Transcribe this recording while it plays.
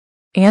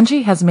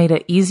Angie has made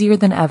it easier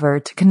than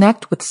ever to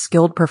connect with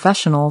skilled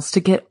professionals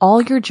to get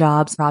all your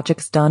jobs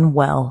projects done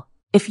well.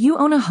 If you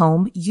own a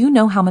home, you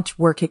know how much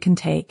work it can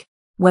take,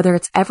 whether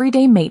it's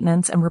everyday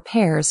maintenance and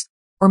repairs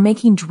or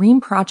making dream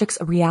projects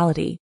a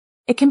reality.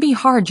 It can be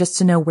hard just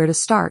to know where to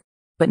start,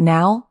 but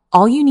now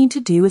all you need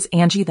to do is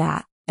Angie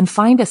that and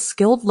find a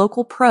skilled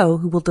local pro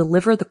who will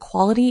deliver the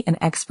quality and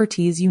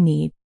expertise you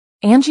need.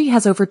 Angie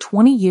has over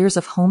 20 years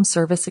of home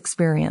service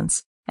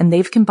experience, and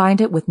they've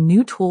combined it with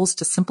new tools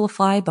to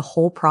simplify the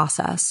whole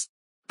process.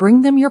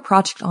 Bring them your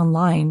project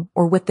online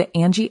or with the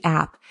Angie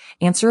app,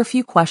 answer a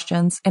few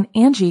questions, and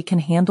Angie can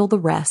handle the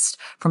rest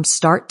from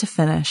start to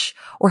finish,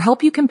 or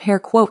help you compare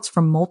quotes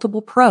from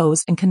multiple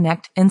pros and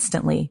connect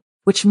instantly,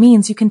 which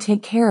means you can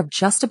take care of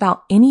just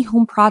about any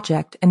home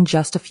project in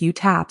just a few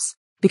taps.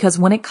 Because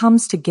when it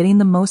comes to getting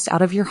the most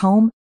out of your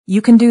home,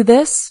 you can do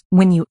this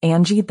when you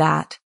Angie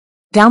that.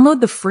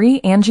 Download the free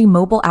Angie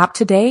mobile app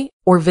today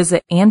or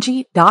visit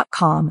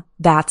Angie.com.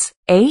 That's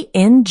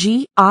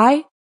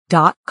ANGI.com.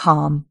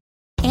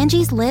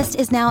 Angie's List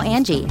is now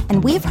Angie,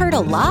 and we've heard a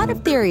lot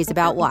of theories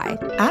about why.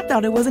 I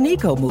thought it was an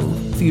eco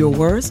move. Fewer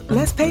words,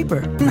 less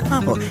paper.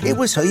 No, it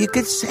was so you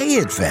could say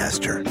it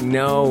faster.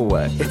 No,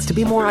 it's to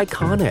be more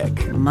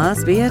iconic.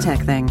 Must be a tech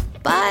thing.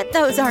 But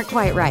those aren't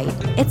quite right.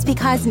 It's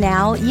because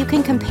now you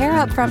can compare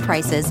upfront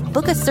prices,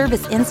 book a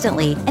service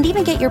instantly, and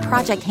even get your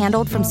project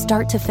handled from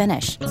start to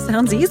finish.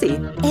 Sounds easy.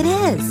 It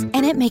is,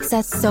 and it makes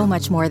us so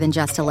much more than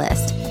just a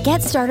list.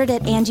 Get started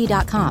at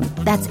Angie.com.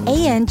 That's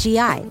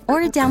ANGI,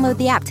 or download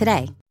the app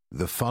today.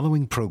 The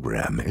following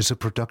program is a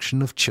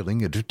production of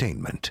Chilling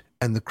Entertainment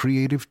and the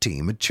creative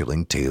team at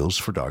Chilling Tales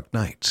for Dark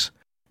Nights,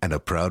 and a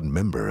proud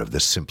member of the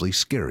Simply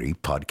Scary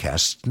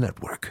Podcasts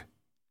Network.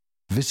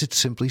 Visit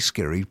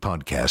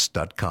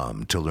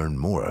simplyscarypodcast.com to learn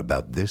more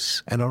about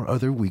this and our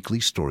other weekly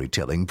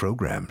storytelling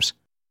programs,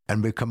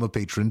 and become a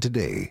patron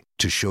today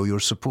to show your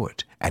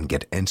support and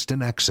get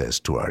instant access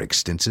to our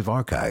extensive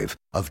archive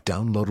of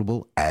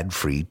downloadable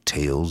ad-free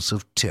tales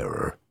of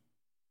terror.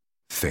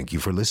 Thank you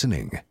for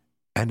listening,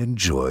 and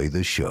enjoy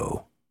the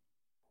show.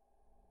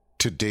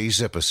 Today's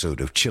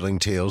episode of Chilling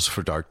Tales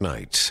for Dark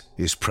Nights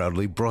is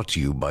proudly brought to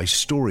you by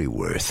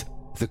Storyworth,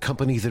 the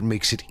company that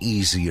makes it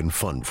easy and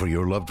fun for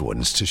your loved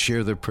ones to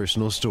share their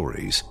personal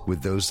stories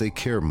with those they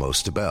care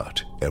most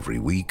about every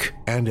week,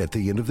 and at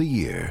the end of the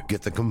year,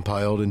 get them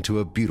compiled into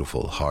a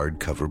beautiful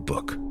hardcover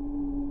book.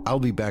 I'll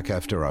be back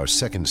after our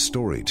second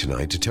story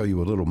tonight to tell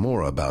you a little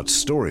more about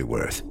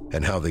Storyworth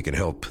and how they can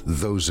help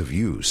those of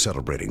you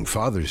celebrating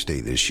Father's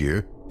Day this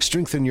year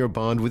strengthen your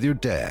bond with your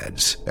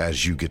dads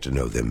as you get to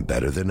know them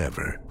better than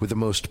ever with the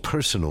most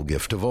personal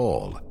gift of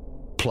all.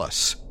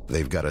 Plus,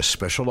 they've got a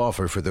special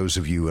offer for those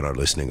of you in our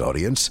listening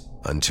audience.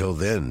 Until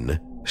then,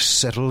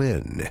 settle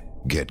in,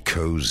 get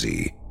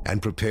cozy,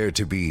 and prepare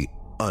to be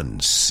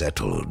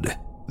unsettled.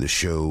 The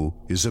show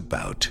is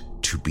about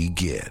to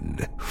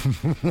begin.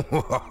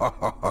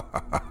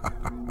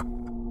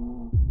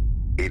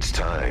 It's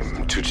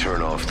time to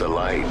turn off the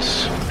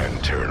lights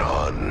and turn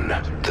on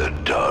the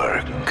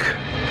dark.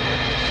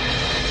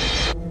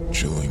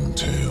 Chilling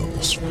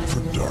Tales for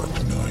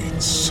Dark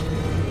Nights.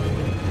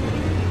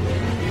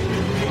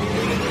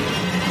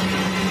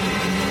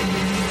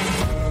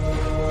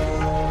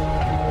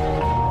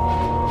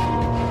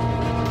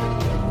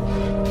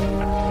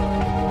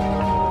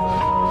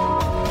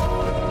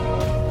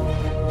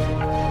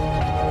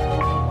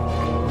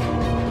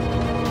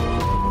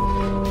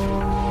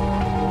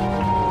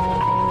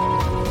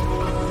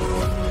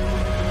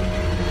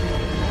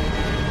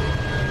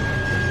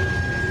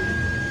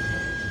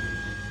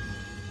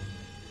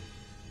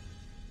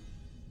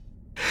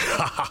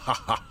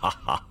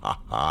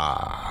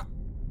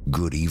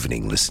 Good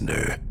evening,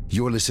 listener.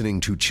 You're listening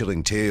to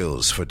Chilling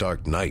Tales for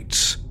Dark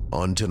Nights.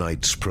 On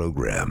tonight's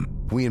program,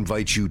 we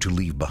invite you to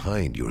leave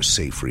behind your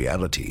safe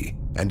reality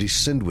and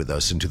descend with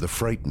us into the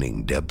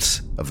frightening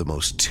depths of the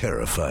most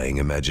terrifying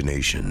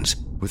imaginations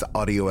with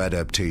audio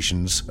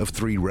adaptations of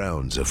 3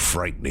 rounds of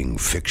frightening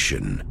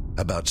fiction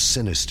about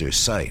sinister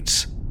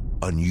sights,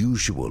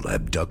 unusual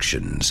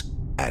abductions,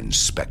 and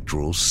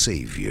spectral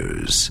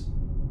saviors.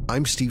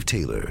 I'm Steve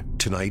Taylor.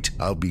 Tonight,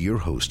 I'll be your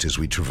host as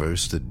we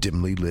traverse the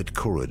dimly lit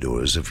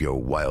corridors of your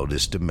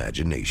wildest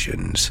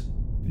imaginations.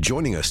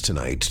 Joining us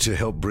tonight to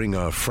help bring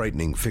our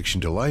frightening fiction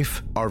to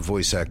life are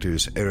voice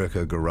actors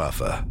Erica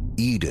Garaffa,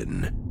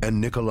 Eden, and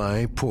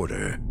Nikolai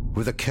Porter,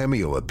 with a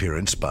cameo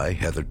appearance by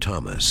Heather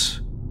Thomas.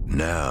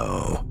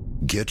 Now,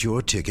 get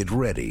your ticket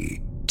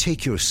ready,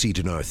 take your seat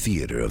in our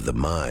theater of the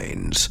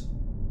minds,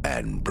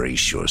 and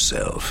brace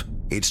yourself.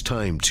 It's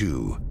time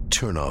to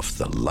turn off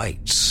the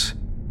lights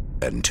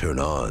and turn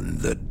on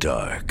the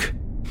dark.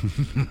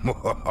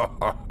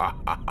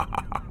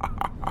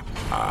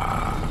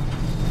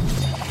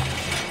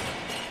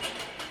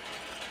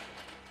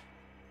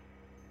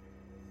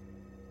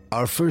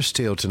 Our first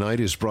tale tonight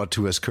is brought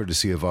to us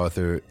courtesy of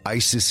author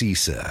Isis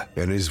Issa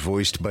and is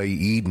voiced by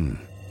Eden.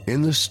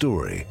 In the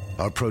story,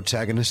 our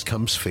protagonist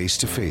comes face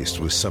to face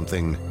with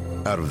something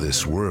out of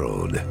this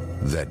world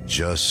that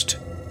just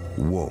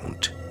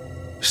won't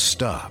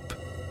stop.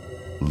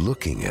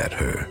 looking at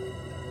her.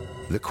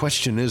 The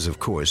question is, of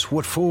course,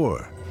 what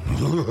for?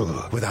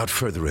 Without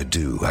further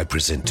ado, I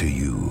present to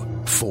you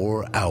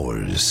 4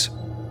 Hours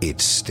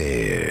It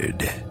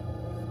Stared.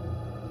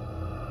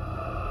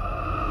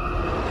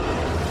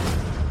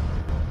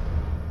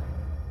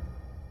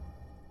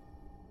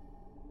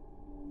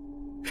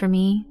 For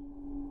me,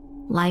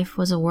 life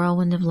was a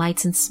whirlwind of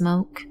lights and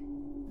smoke,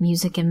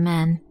 music and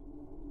men.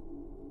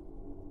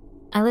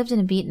 I lived in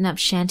a beaten-up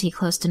shanty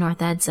close to North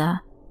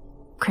Edsa,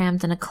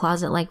 crammed in a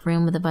closet-like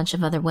room with a bunch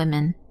of other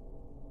women.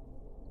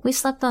 We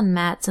slept on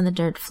mats on the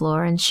dirt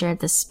floor and shared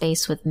the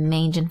space with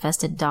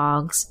mange-infested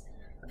dogs,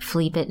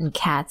 flea-bitten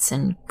cats,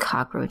 and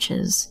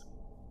cockroaches.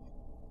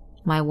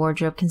 My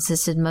wardrobe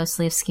consisted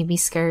mostly of skimpy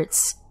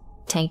skirts,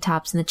 tank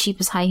tops, and the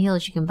cheapest high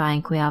heels you can buy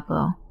in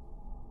Quiapo.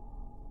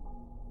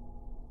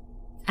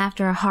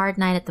 After a hard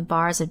night at the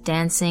bars of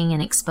dancing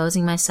and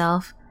exposing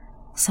myself,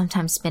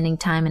 sometimes spending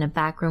time in a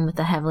back room with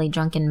a heavily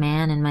drunken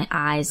man and my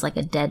eyes like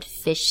a dead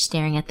fish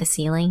staring at the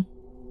ceiling,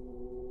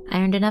 I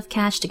earned enough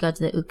cash to go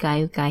to the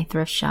Ukai Ukai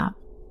thrift shop.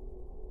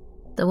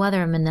 The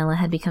weather in Manila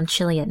had become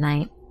chilly at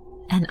night,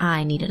 and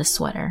I needed a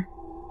sweater.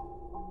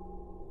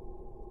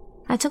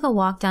 I took a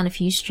walk down a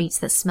few streets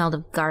that smelled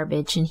of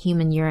garbage and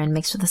human urine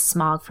mixed with the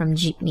smog from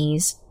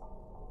jeepneys,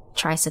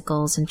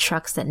 tricycles, and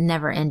trucks that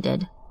never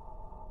ended.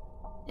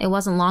 It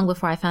wasn't long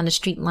before I found a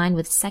street lined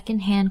with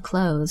second-hand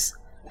clothes,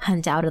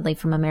 undoubtedly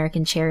from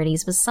American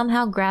charities, but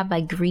somehow grabbed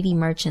by greedy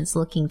merchants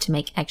looking to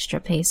make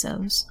extra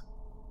pesos.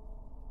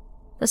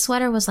 The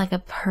sweater was like a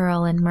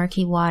pearl in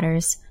murky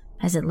waters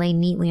as it lay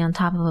neatly on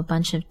top of a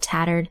bunch of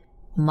tattered,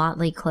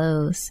 motley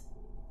clothes.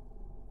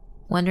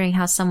 Wondering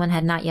how someone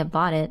had not yet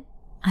bought it,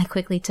 I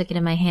quickly took it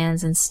in my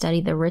hands and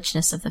studied the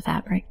richness of the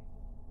fabric.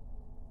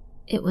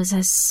 It was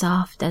as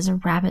soft as a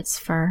rabbit's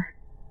fur,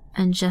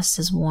 and just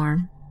as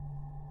warm.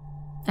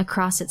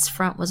 Across its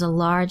front was a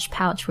large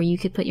pouch where you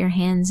could put your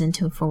hands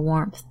into for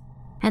warmth,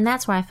 and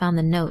that's where I found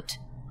the note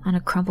on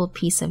a crumpled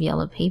piece of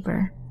yellow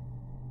paper.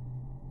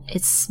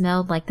 It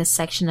smelled like the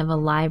section of a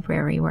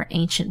library where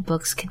ancient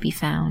books could be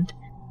found,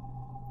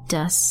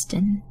 dust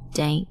and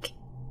dank.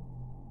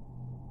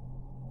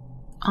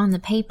 On the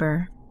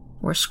paper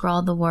were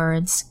scrawled the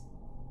words,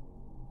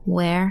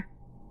 "Where?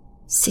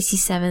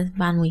 67th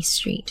Banwi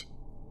Street.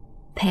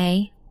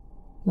 Pay,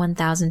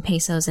 1,000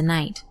 pesos a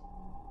night.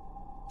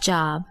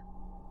 Job,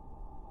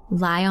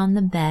 lie on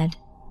the bed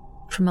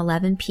from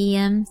 11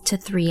 p.m. to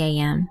 3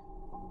 a.m.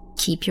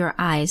 Keep your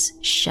eyes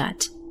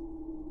shut.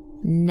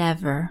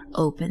 Never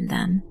open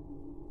them.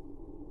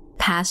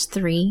 Past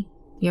 3,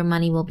 your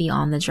money will be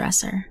on the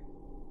dresser."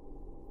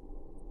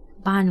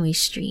 Banwi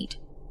Street.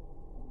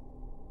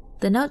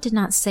 The note did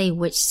not say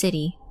which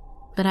city,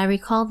 but I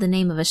recalled the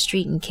name of a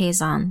street in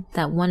Quezon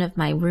that one of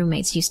my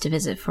roommates used to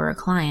visit for a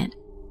client.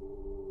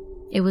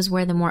 It was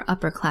where the more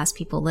upper-class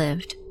people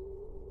lived.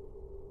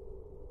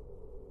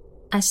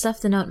 I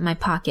stuffed the note in my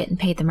pocket and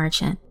paid the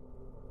merchant.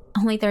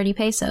 Only 30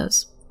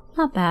 pesos.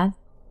 Not bad.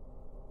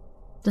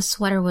 The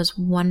sweater was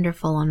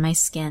wonderful on my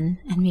skin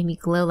and made me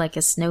glow like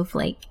a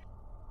snowflake.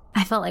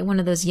 I felt like one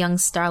of those young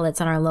starlets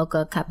on our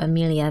local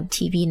Capamilia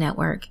TV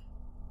network.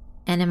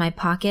 And in my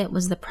pocket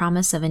was the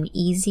promise of an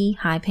easy,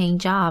 high-paying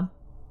job.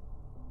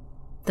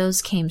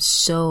 Those came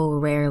so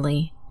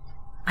rarely.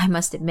 I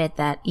must admit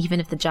that even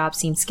if the job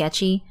seemed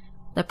sketchy,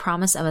 the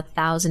promise of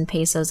 1,000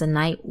 pesos a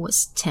night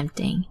was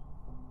tempting.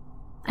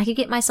 I could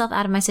get myself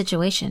out of my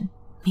situation,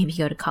 maybe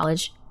go to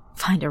college,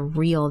 find a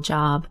real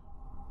job.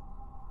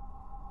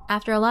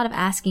 After a lot of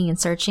asking and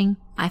searching,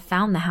 I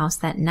found the house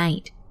that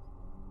night.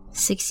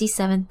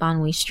 67th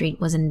Banwi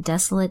Street was in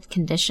desolate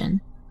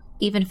condition,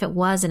 even if it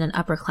was in an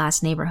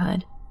upper-class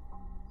neighborhood.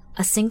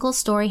 A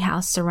single-story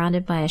house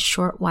surrounded by a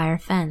short wire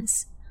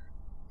fence.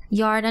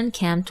 Yard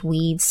unkempt,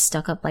 weeds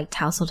stuck up like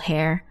tousled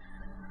hair.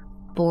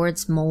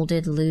 Boards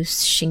molded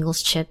loose,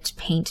 shingles chipped,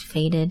 paint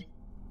faded.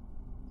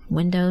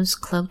 Windows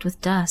cloaked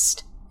with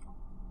dust.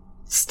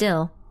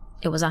 Still,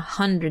 it was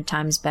 100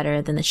 times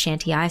better than the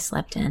shanty I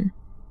slept in.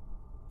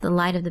 The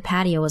light of the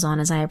patio was on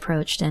as I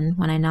approached, and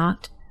when I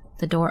knocked,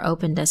 the door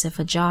opened as if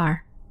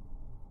ajar.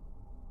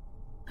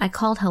 I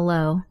called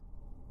hello.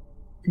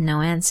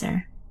 No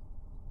answer.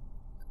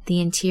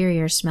 The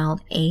interior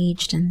smelled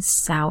aged and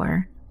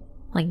sour,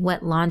 like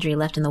wet laundry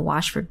left in the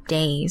wash for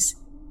days.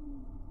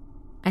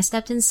 I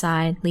stepped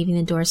inside, leaving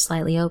the door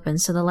slightly open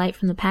so the light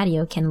from the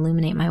patio can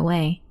illuminate my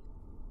way.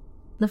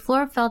 The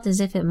floor felt as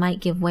if it might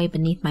give way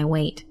beneath my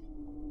weight.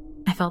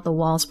 I felt the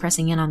walls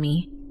pressing in on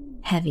me,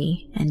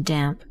 heavy and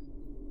damp.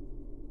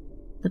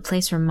 The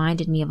place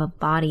reminded me of a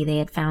body they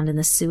had found in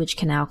the sewage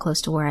canal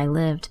close to where I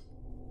lived.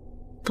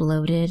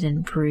 Bloated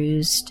and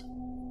bruised,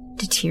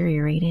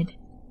 deteriorated.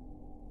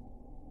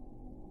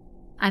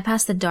 I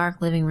passed the dark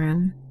living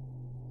room.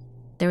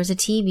 There was a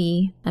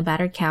TV, a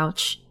battered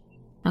couch,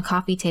 a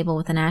coffee table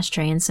with an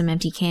ashtray and some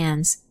empty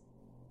cans.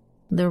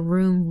 The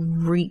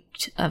room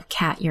reeked of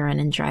cat urine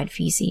and dried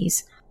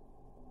feces.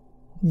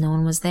 No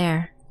one was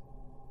there.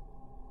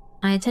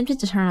 I attempted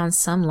to turn on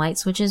some light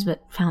switches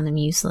but found them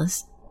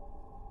useless.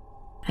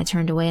 I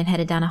turned away and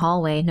headed down a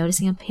hallway,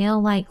 noticing a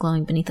pale light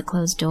glowing beneath the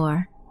closed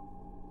door.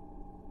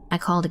 I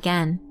called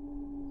again.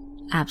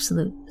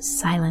 Absolute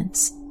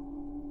silence.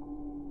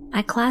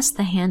 I clasped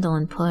the handle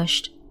and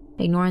pushed,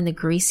 ignoring the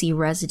greasy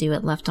residue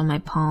it left on my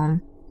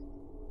palm.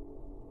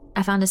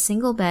 I found a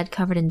single bed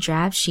covered in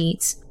drab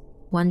sheets,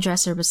 one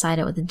dresser beside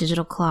it with a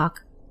digital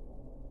clock.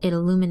 It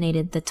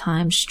illuminated the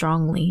time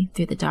strongly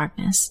through the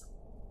darkness.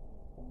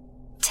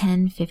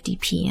 10:50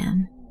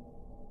 p.m.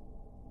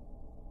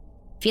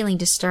 Feeling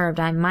disturbed,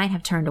 I might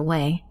have turned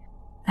away.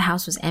 The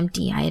house was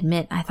empty, I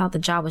admit. I thought the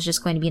job was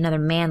just going to be another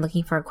man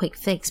looking for a quick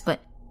fix,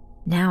 but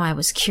now I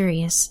was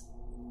curious.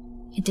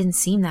 It didn't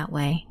seem that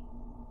way,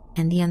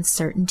 and the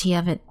uncertainty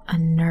of it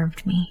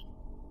unnerved me.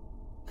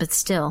 But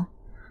still,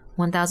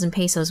 1,000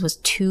 pesos was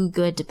too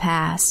good to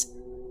pass.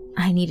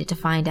 I needed to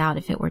find out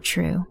if it were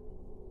true.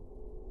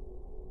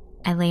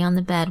 I lay on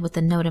the bed with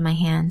the note in my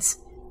hands,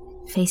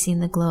 facing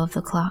the glow of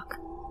the clock.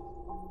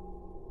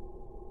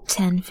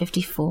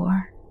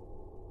 10:54.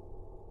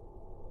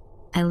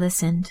 I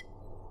listened.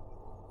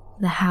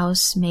 The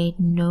house made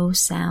no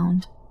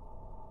sound,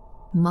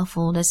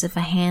 muffled as if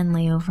a hand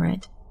lay over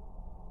it.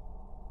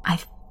 I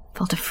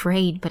felt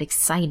afraid but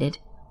excited.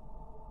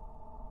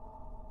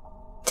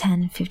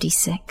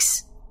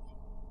 10:56.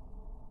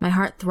 My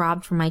heart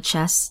throbbed from my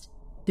chest,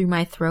 through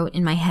my throat,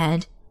 in my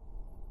head.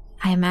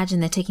 I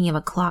imagined the ticking of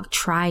a clock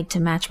tried to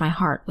match my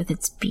heart with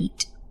its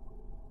beat.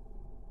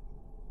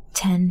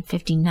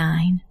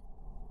 10:59.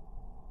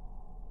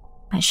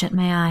 I shut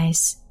my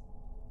eyes.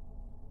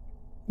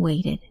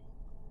 Waited.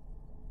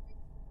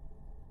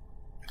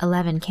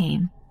 11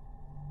 came.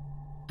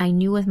 I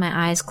knew with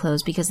my eyes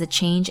closed because the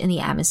change in the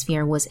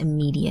atmosphere was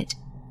immediate.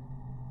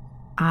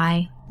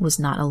 I was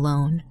not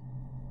alone.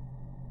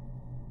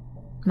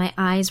 My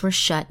eyes were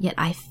shut, yet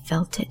I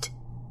felt it,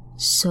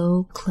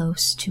 so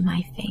close to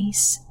my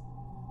face.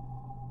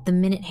 The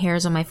minute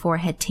hairs on my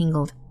forehead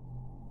tingled.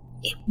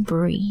 It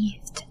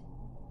breathed,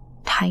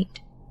 tight,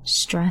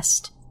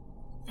 stressed,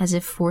 as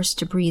if forced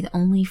to breathe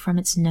only from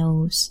its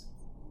nose.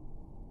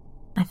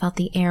 I felt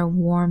the air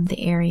warm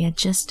the area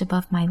just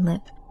above my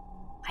lip.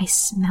 I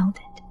smelled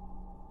it.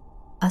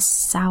 A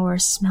sour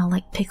smell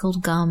like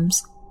pickled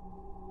gums.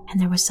 And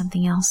there was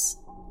something else.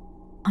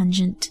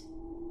 Pungent,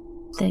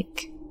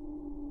 thick,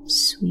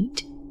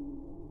 sweet.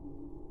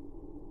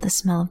 The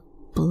smell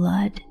of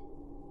blood.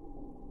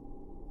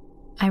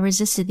 I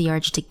resisted the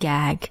urge to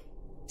gag.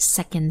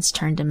 Seconds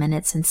turned to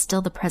minutes, and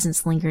still the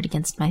presence lingered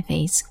against my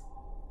face.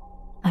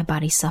 My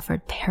body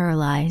suffered,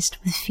 paralyzed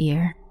with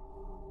fear.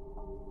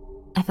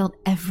 I felt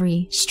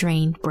every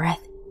strained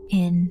breath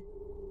in,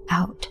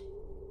 out,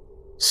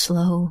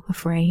 slow,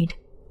 afraid.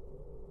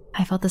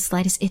 I felt the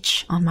slightest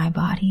itch on my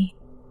body,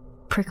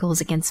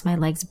 prickles against my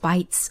legs,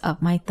 bites up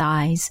my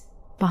thighs,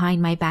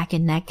 behind my back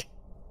and neck,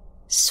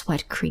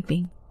 sweat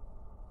creeping,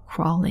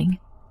 crawling,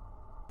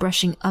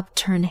 brushing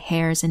upturned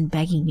hairs and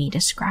begging me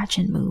to scratch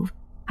and move.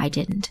 I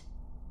didn't.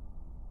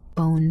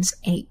 Bones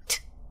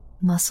ached,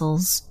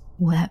 muscles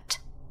wept,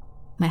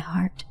 my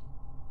heart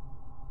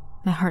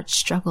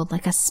struggled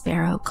like a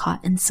sparrow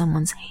caught in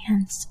someone's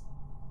hands.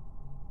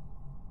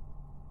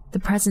 The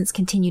presence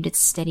continued its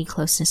steady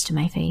closeness to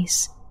my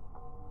face.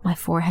 My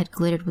forehead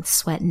glittered with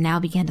sweat and now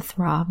began to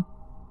throb.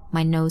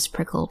 My nose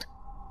prickled,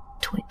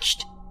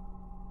 twitched.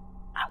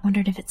 I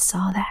wondered if it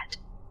saw that.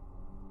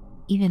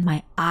 Even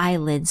my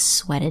eyelids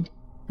sweated,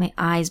 my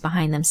eyes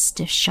behind them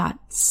stiff-shot,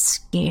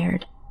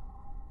 scared,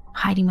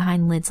 hiding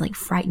behind lids like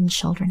frightened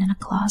children in a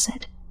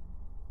closet.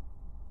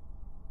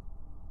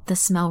 The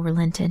smell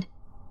relented.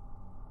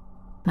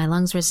 My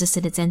lungs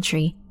resisted its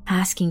entry,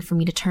 asking for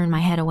me to turn my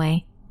head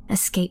away,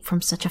 escape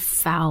from such a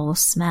foul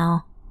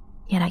smell,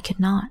 yet I could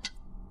not.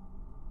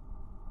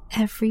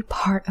 Every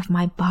part of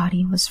my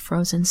body was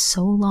frozen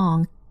so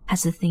long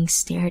as the thing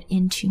stared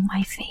into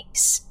my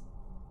face.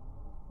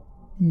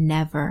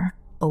 Never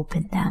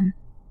opened them.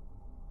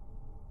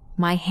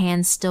 My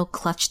hands still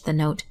clutched the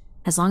note.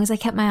 As long as I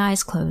kept my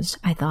eyes closed,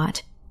 I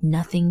thought,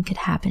 nothing could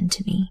happen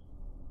to me.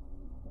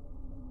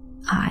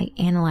 I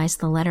analyzed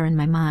the letter in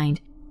my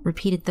mind,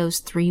 repeated those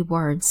 3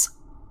 words,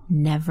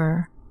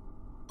 never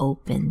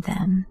open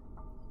them.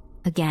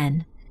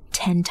 Again,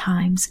 10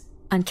 times,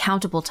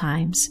 uncountable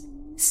times,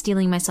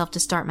 steeling myself to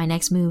start my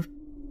next move,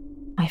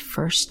 my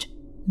first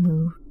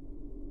move.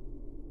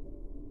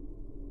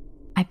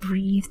 I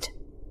breathed.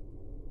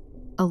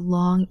 A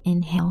long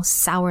inhale,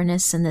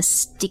 sourness and the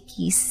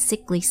sticky,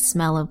 sickly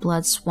smell of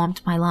blood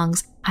swamped my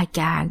lungs. I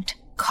gagged,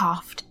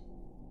 coughed,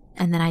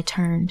 and then I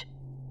turned.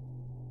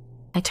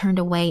 I turned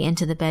away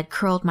into the bed,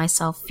 curled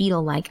myself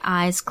fetal-like,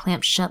 eyes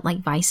clamped shut like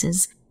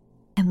vices,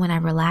 and when I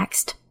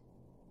relaxed,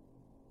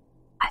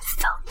 I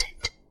felt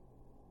it.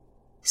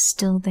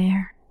 Still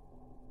there,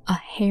 a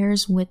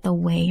hair's width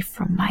away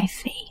from my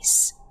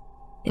face.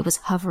 It was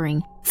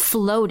hovering,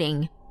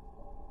 floating.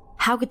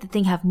 How could the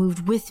thing have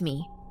moved with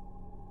me?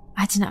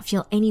 I did not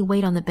feel any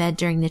weight on the bed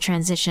during the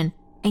transition,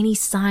 any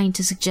sign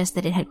to suggest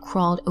that it had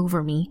crawled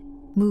over me,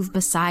 moved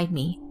beside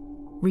me,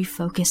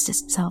 refocused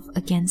itself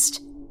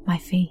against my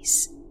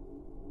face.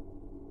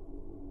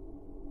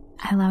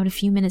 I allowed a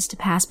few minutes to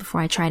pass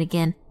before I tried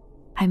again.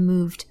 I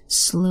moved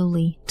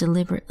slowly,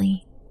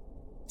 deliberately,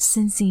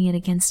 sensing it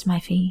against my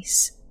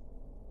face.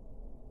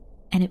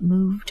 And it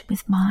moved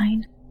with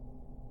mine,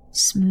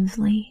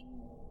 smoothly,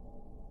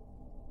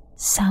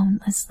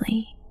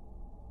 soundlessly,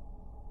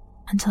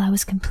 until I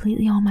was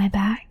completely on my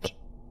back.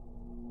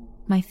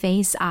 My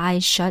face,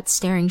 eyes shut,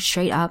 staring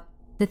straight up,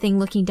 the thing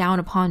looking down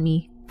upon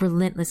me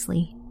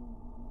relentlessly.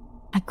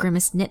 I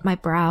grimaced, knit my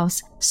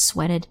brows,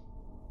 sweated.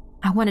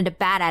 I wanted to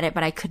bat at it,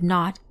 but I could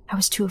not. I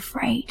was too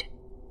afraid.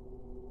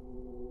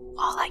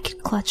 All I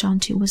could clutch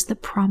onto was the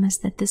promise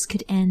that this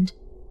could end.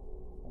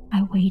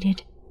 I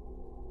waited.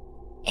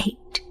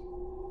 Ached.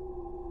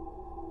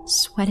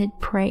 Sweated,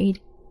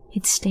 prayed.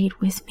 It stayed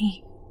with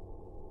me.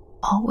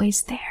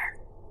 Always there.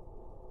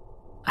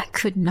 I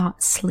could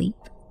not sleep.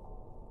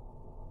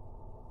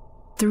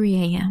 3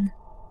 a.m.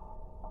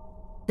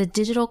 The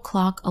digital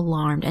clock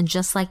alarmed, and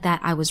just like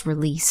that, I was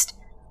released.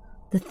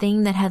 The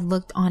thing that had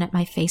looked on at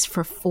my face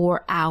for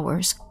 4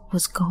 hours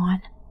was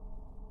gone.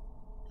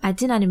 I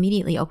did not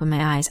immediately open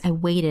my eyes. I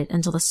waited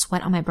until the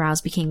sweat on my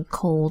brows became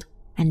cold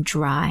and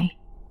dry.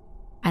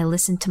 I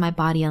listened to my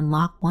body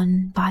unlock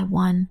one by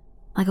one,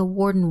 like a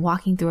warden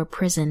walking through a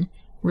prison,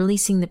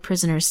 releasing the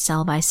prisoners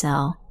cell by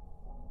cell.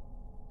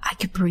 I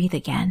could breathe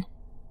again.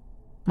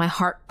 My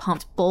heart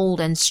pumped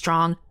bold and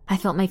strong. I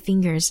felt my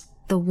fingers,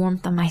 the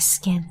warmth on my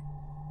skin.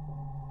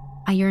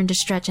 I yearned to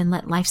stretch and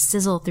let life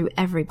sizzle through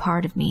every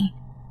part of me.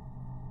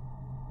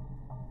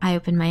 I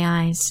opened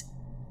my eyes.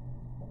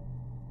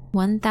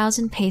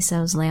 1,000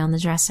 pesos lay on the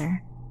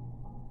dresser.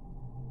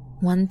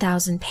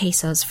 1,000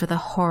 pesos for the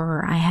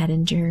horror I had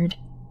endured.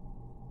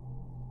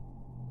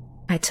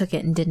 I took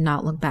it and did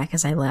not look back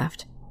as I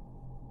left.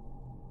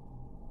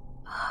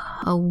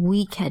 A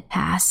week had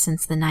passed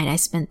since the night I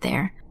spent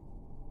there.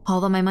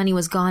 Although my money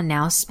was gone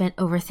now, spent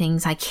over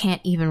things I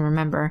can't even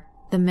remember,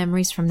 the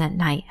memories from that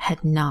night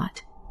had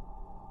not.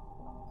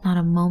 Not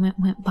a moment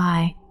went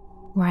by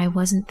where I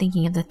wasn't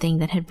thinking of the thing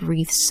that had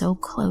breathed so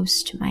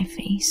close to my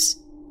face.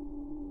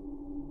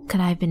 Could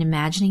I have been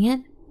imagining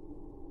it?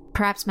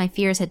 Perhaps my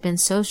fears had been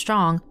so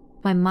strong,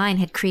 my mind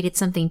had created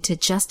something to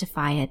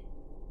justify it.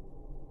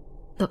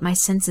 But my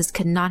senses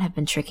could not have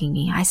been tricking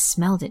me. I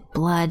smelled it,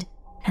 blood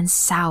and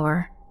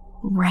sour,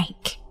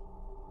 rank.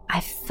 I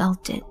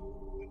felt it,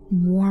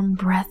 warm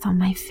breath on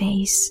my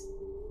face.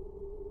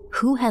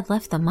 Who had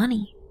left the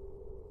money?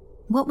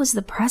 What was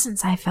the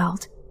presence I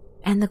felt?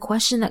 And the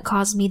question that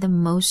caused me the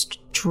most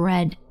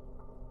dread: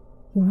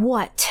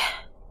 what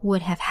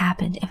would have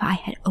happened if I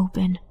had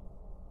opened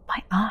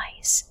my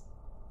eyes?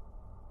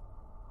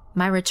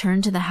 My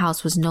return to the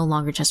house was no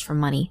longer just for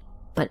money,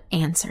 but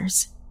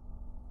answers.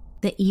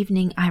 The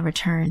evening I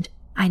returned,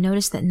 I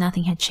noticed that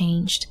nothing had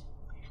changed.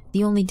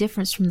 The only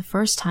difference from the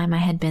first time I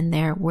had been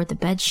there were the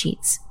bed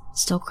sheets,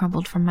 still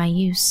crumpled from my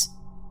use.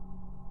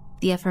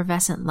 The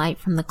effervescent light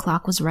from the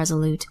clock was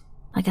resolute,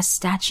 like a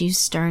statue's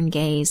stern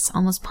gaze,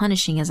 almost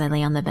punishing as I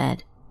lay on the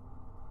bed.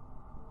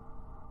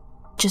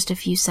 Just a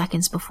few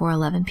seconds before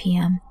 11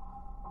 p.m.,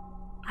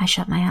 I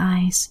shut my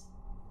eyes.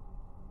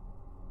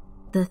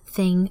 The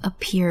thing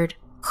appeared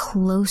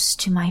close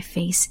to my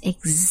face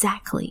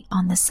exactly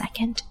on the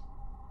second.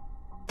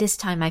 This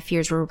time my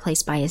fears were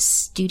replaced by a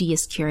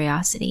studious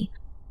curiosity.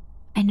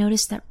 I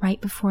noticed that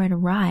right before it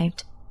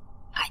arrived,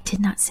 I did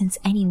not sense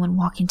anyone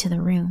walk into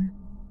the room.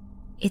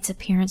 Its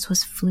appearance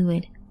was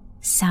fluid,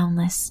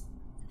 soundless,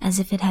 as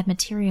if it had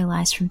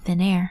materialized from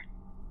thin air.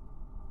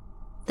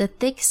 The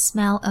thick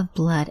smell of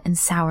blood and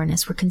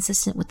sourness were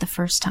consistent with the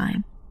first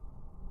time.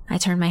 I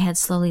turned my head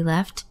slowly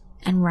left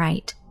and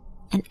right,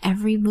 and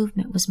every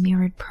movement was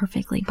mirrored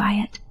perfectly by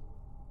it.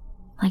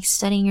 Like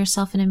studying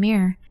yourself in a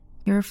mirror,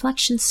 your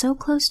reflection so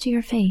close to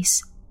your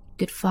face, you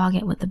could fog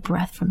it with the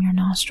breath from your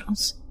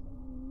nostrils.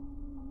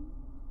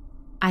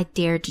 I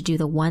dared to do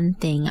the one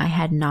thing I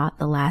had not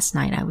the last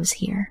night I was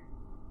here.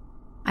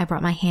 I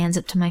brought my hands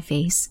up to my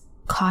face,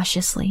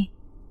 cautiously,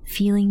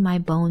 feeling my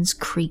bones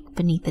creak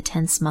beneath the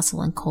tense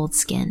muscle and cold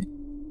skin,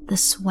 the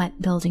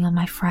sweat building on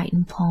my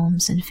frightened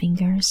palms and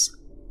fingers.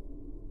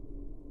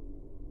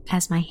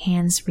 As my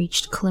hands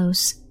reached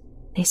close,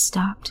 they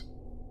stopped,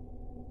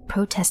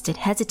 protested,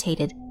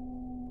 hesitated.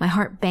 My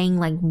heart banged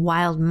like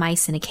wild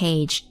mice in a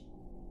cage.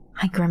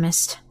 I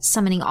grimaced,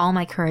 summoning all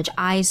my courage,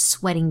 eyes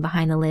sweating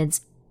behind the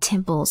lids,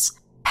 temples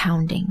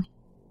pounding.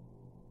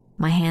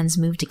 My hands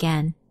moved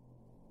again.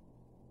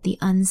 The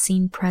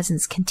unseen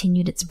presence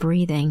continued its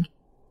breathing,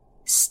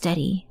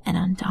 steady and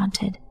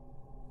undaunted,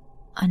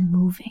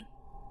 unmoving.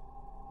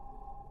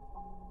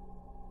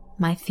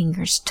 My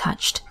fingers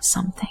touched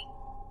something.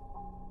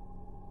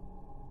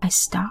 I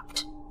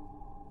stopped.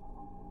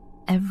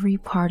 Every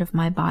part of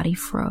my body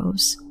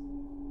froze.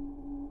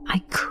 I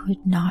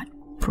could not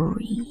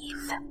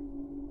breathe.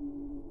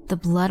 The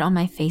blood on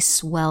my face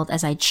swelled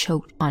as I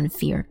choked on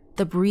fear.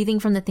 The breathing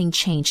from the thing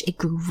changed. It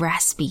grew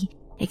raspy,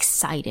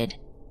 excited.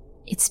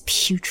 Its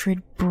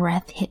putrid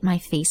breath hit my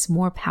face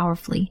more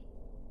powerfully.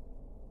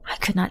 I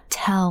could not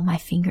tell my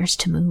fingers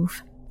to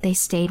move. They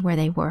stayed where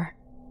they were,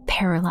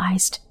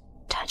 paralyzed,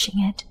 touching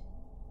it.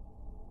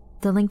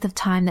 The length of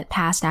time that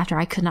passed after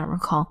I could not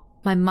recall,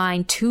 my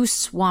mind too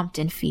swamped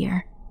in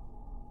fear.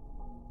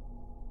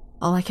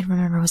 All I could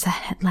remember was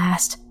that at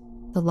last,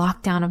 the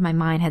lockdown of my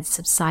mind had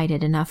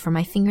subsided enough for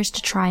my fingers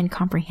to try and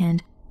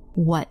comprehend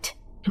what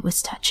it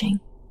was touching.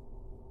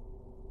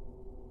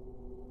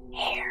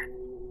 Hair.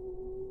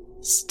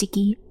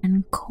 Sticky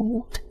and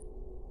cold.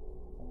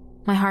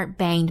 My heart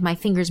banged, my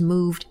fingers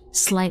moved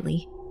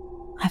slightly.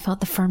 I felt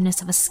the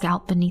firmness of a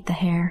scalp beneath the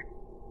hair.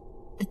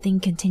 The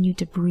thing continued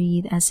to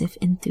breathe as if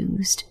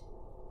enthused.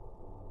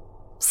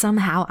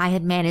 Somehow I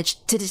had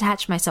managed to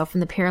detach myself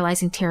from the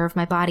paralyzing terror of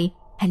my body,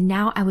 and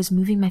now I was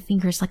moving my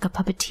fingers like a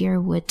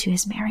puppeteer would to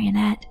his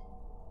marionette.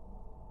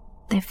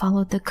 They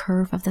followed the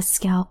curve of the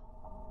scalp,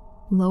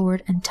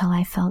 lowered until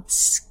I felt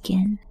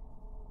skin.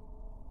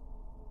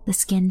 The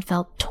skin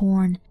felt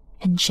torn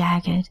and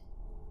jagged,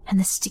 and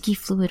the sticky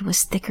fluid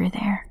was thicker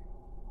there.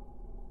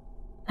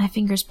 My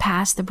fingers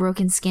passed the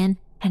broken skin,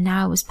 and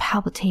now I was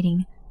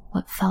palpitating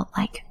what felt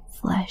like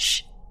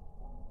flesh.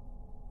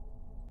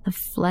 The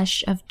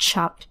flesh of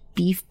chopped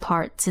beef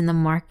parts in the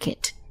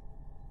market,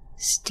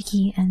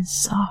 sticky and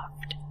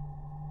soft.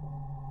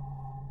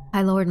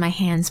 I lowered my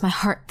hands. My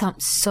heart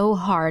thumped so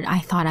hard I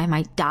thought I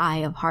might die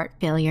of heart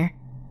failure.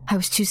 I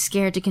was too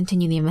scared to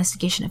continue the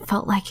investigation. It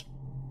felt like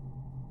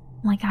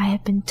I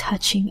had been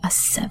touching a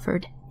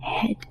severed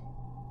head.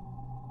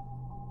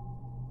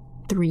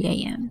 3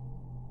 a.m.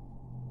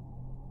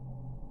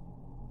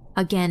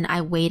 Again,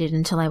 I waited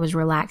until I was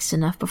relaxed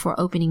enough before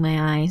opening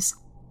my eyes.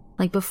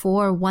 Like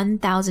before,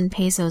 1,000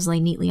 pesos lay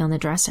neatly on the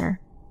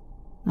dresser.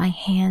 My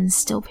hands,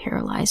 still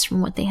paralyzed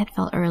from what they had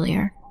felt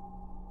earlier,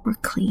 were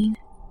clean.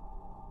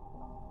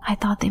 I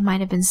thought they might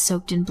have been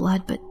soaked in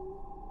blood, but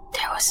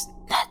there was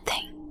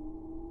nothing.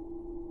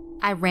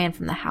 I ran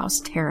from the house,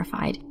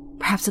 terrified.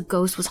 Perhaps a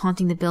ghost was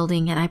haunting the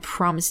building, and I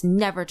promised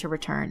never to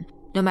return,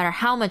 no matter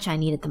how much I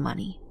needed the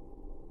money.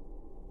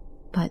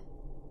 But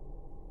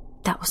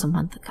that was a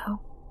month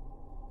ago.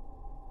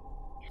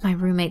 My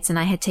roommates and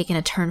I had taken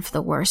a turn for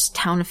the worse.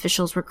 Town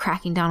officials were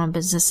cracking down on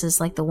businesses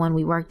like the one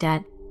we worked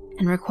at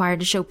and required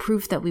to show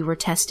proof that we were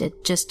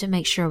tested just to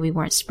make sure we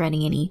weren't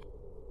spreading any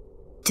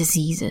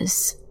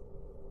diseases.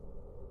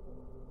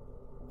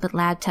 But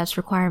lab tests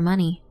require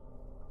money.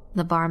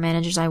 The bar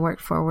managers I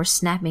worked for were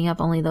snapping up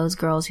only those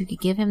girls who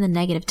could give him the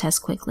negative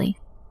test quickly,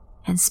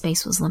 and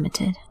space was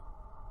limited.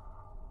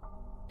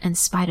 In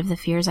spite of the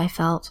fears I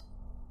felt,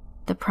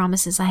 the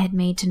promises I had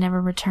made to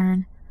never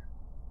return,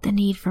 the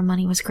need for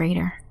money was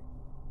greater.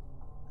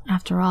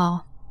 After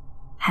all,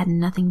 had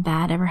nothing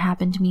bad ever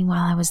happened to me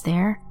while I was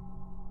there?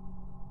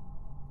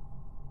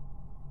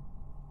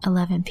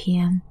 11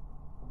 p.m.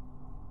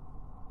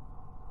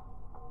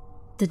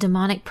 The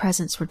demonic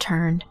presence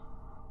returned.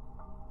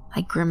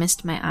 I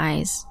grimaced my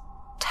eyes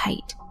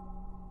tight,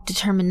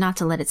 determined not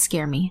to let it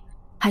scare me.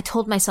 I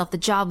told myself the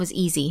job was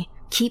easy.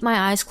 Keep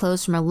my eyes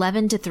closed from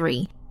 11 to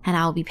 3, and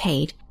I will be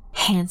paid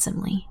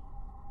handsomely.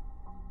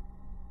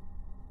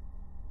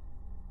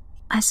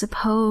 I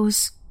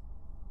suppose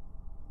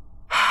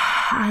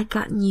I'd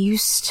gotten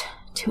used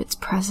to its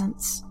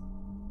presence.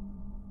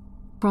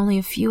 For only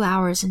a few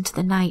hours into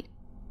the night,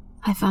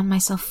 I found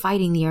myself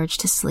fighting the urge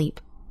to sleep.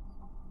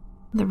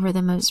 The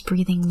rhythm of its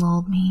breathing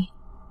lulled me.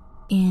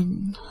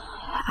 In,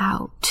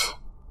 out,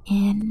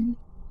 in,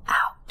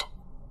 out.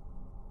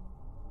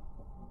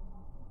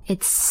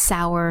 Its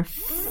sour,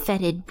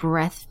 fetid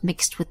breath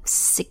mixed with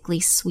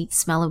sickly sweet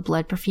smell of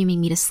blood perfuming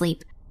me to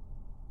sleep.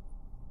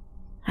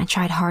 I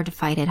tried hard to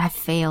fight it. I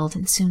failed,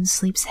 and soon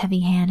sleep's heavy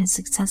hand had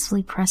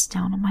successfully pressed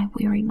down on my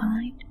weary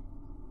mind.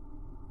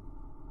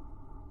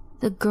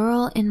 The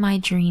girl in my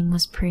dream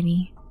was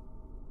pretty.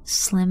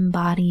 Slim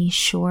body,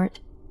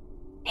 short,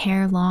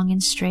 hair long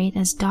and straight,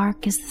 as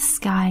dark as the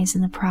skies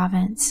in the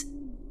province.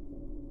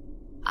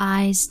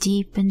 Eyes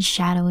deep and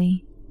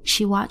shadowy,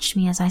 she watched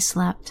me as I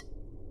slept.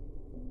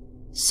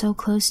 So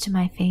close to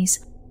my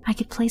face, I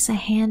could place a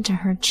hand to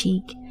her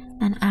cheek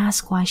and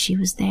ask why she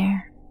was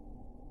there.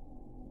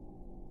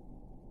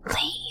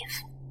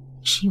 "Leave,"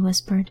 she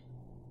whispered.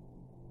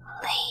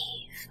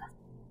 "Leave."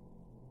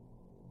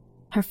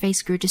 Her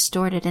face grew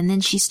distorted, and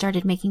then she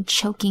started making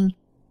choking,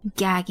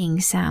 gagging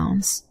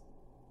sounds.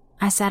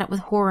 I sat up with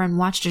horror and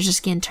watched her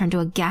skin turn to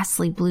a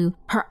ghastly blue.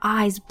 Her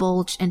eyes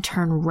bulged and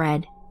turned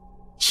red.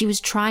 She was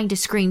trying to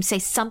scream, say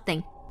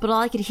something, but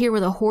all I could hear were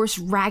the hoarse,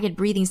 ragged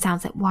breathing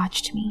sounds that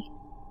watched me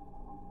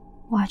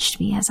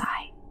as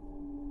I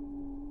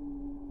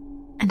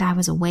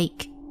was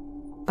awake.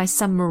 By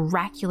some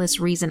miraculous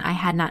reason, I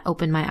had not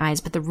opened my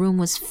eyes, but the room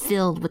was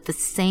filled with the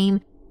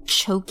same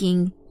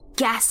choking,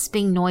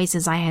 gasping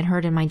noises I had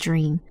heard in my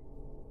dream.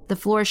 The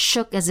floor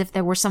shook as if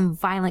there were some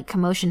violent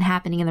commotion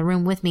happening in the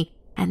room with me,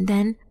 and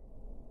then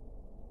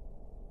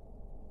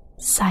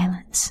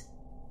silence.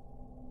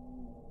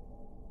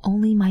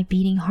 Only my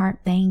beating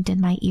heart banged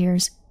in my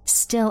ears.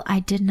 Still, I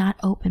did not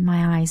open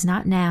my eyes,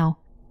 not now.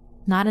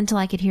 Not until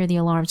I could hear the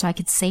alarm so I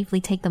could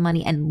safely take the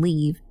money and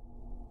leave.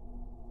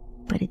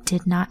 But it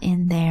did not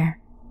end there.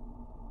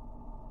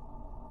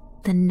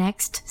 The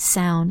next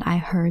sound I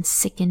heard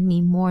sickened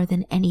me more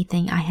than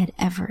anything I had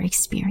ever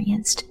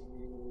experienced.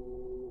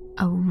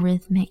 a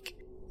rhythmic,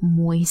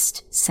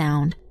 moist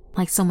sound,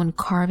 like someone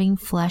carving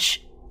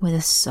flesh with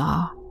a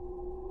saw,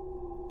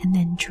 and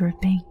then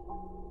dripping.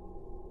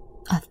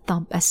 A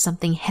thump as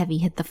something heavy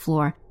hit the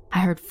floor. I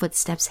heard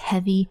footsteps,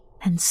 heavy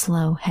and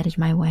slow, headed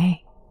my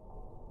way.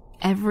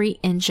 Every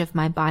inch of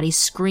my body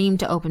screamed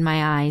to open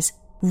my eyes.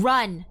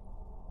 Run!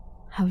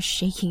 I was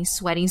shaking,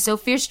 sweating, so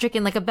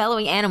fear-stricken, like a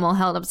bellowing animal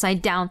held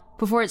upside down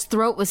before its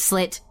throat was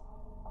slit.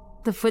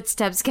 The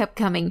footsteps kept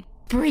coming.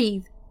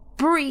 Breathe!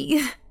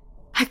 Breathe!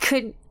 I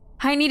couldn't.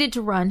 I needed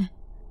to run.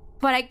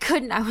 But I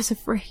couldn't. I was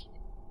afraid.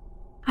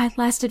 I had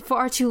lasted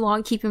far too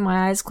long keeping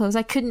my eyes closed.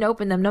 I couldn't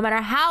open them, no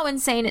matter how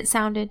insane it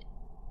sounded.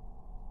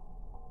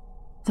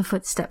 The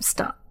footsteps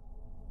stopped.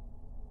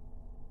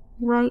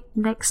 Right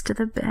next to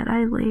the bed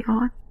I lay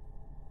on.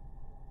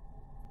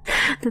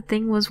 The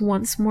thing was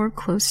once more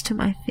close to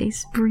my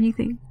face,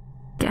 breathing,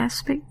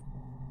 gasping.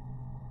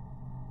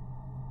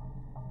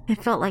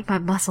 It felt like my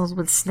muscles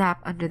would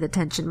snap under the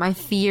tension. My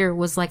fear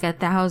was like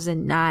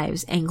 1,000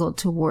 knives angled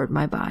toward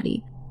my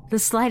body, the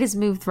slightest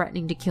move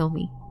threatening to kill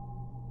me.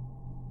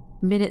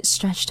 Minutes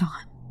stretched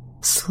on,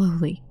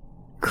 slowly,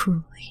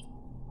 cruelly.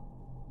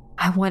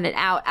 I wanted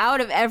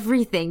out of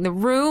everything. The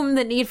room,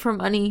 the need for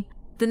money,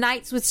 the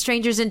nights with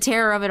strangers and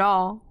terror of it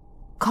all.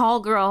 Call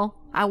girl,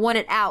 I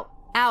wanted out.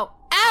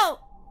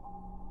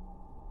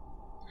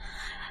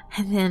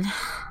 And then,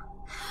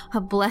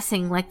 a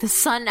blessing like the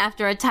sun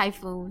after a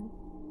typhoon.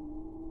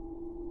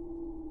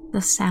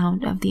 The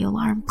sound of the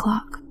alarm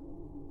clock.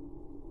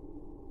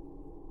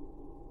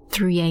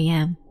 3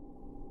 a.m.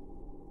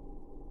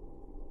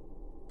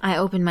 I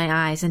opened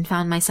my eyes and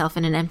found myself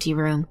in an empty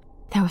room.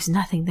 There was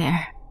nothing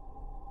there.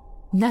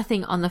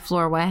 Nothing on the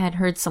floor where I had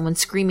heard someone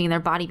screaming,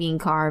 their body being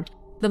carved.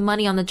 The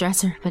money on the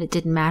dresser, but it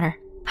didn't matter.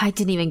 I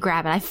didn't even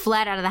grab it. I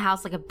fled out of the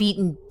house like a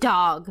beaten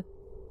dog.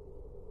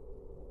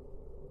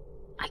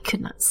 I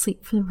could not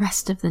sleep for the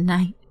rest of the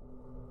night.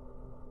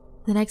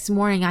 The next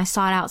morning, I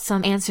sought out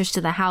some answers to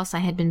the house I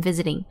had been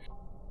visiting.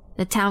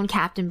 The town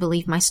captain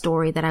believed my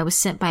story that I was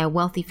sent by a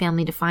wealthy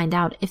family to find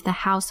out if the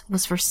house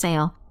was for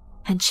sale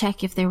and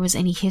check if there was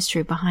any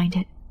history behind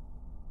it.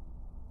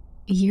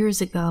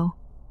 Years ago,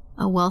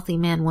 a wealthy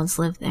man once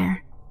lived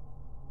there.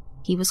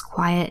 He was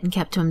quiet and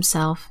kept to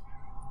himself,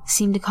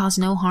 seemed to cause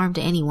no harm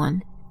to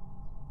anyone.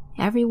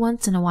 Every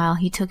once in a while,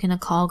 he took in a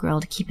call girl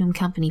to keep him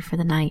company for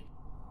the night.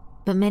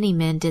 But many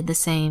men did the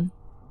same.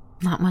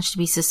 Not much to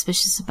be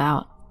suspicious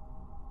about.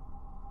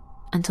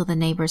 Until the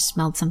neighbors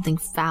smelled something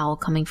foul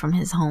coming from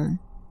his home.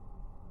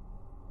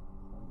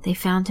 They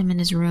found him in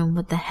his room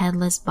with the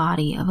headless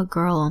body of a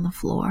girl on the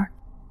floor.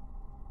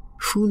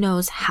 Who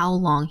knows how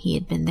long he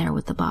had been there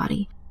with the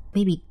body?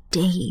 Maybe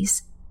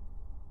days.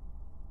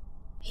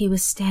 He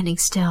was standing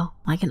still,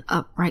 like an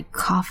upright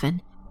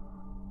coffin.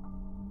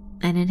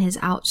 And in his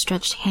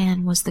outstretched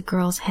hand was the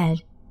girl's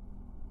head.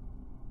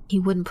 He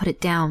wouldn't put it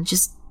down,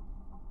 just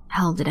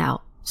held it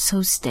out,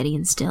 so steady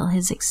and still,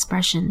 his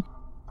expression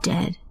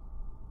dead.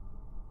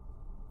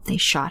 They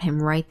shot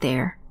him right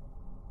there.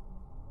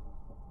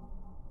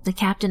 The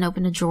captain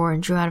opened a drawer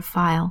and drew out a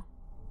file.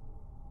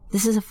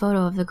 This is a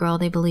photo of the girl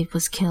they believed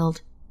was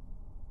killed.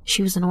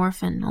 She was an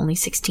orphan, only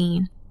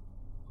 16.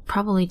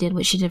 Probably did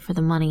what she did for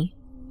the money.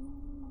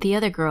 The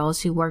other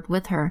girls who worked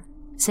with her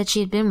said she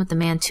had been with the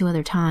man 2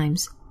 other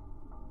times.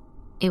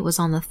 It was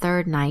on the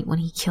 3rd night when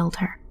he killed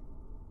her.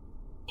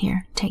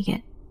 Here, take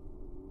it.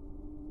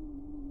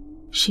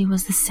 She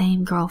was the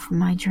same girl from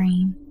my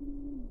dream.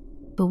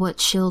 But what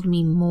chilled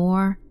me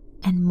more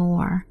and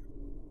more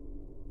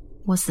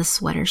was the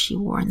sweater she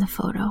wore in the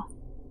photo.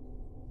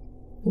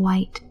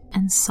 White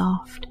and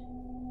soft.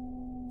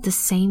 The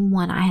same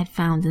one I had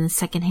found in the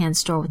second-hand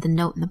store with the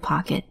note in the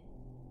pocket.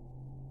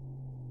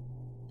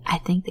 I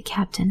thanked the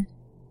captain,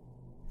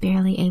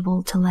 barely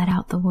able to let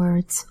out the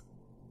words.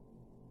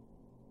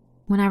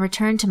 When I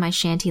returned to my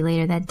shanty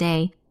later that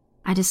day,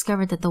 I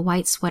discovered that the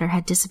white sweater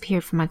had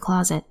disappeared from my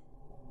closet,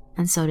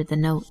 and so did the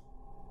note.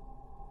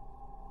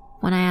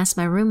 When I asked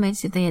my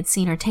roommates if they had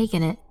seen or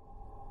taken it,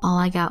 all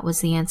I got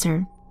was the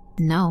answer,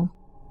 no.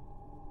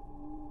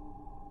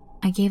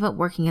 I gave up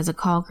working as a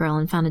call girl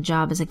and found a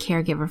job as a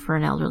caregiver for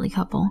an elderly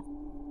couple.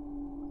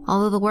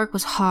 Although the work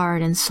was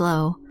hard and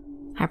slow,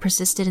 I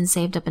persisted and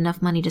saved up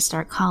enough money to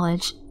start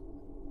college.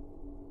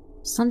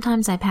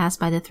 Sometimes I passed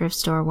by the thrift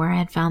store where I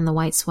had found the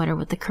white sweater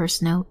with the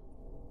cursed note.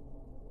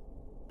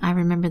 I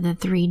remember the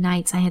 3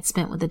 nights I had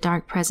spent with the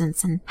dark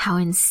presence and how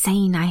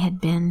insane I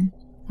had been,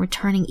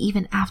 returning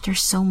even after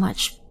so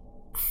much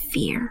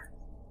fear.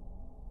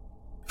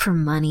 For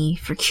money,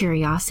 for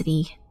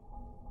curiosity.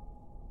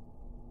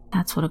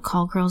 That's what a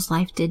call girl's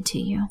life did to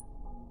you.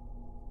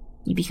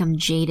 You become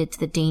jaded to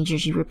the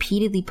dangers you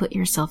repeatedly put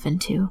yourself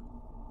into.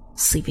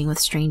 Sleeping with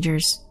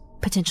strangers,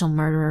 potential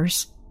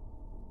murderers,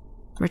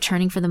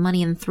 returning for the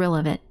money and thrill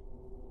of it.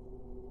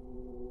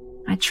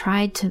 I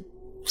tried to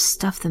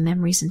stuff the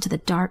memories into the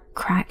dark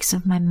cracks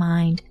of my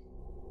mind.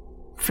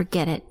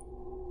 Forget it.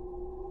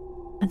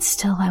 But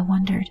still I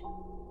wondered,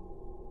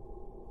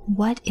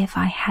 what if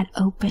I had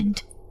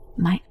opened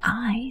my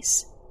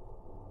eyes?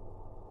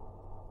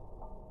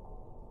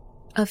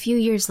 A few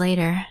years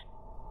later,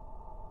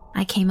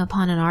 I came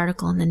upon an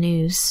article in the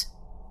news.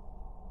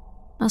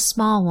 A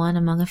small one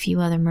among a few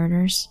other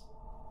murders.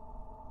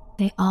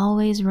 They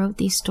always wrote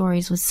these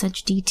stories with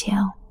such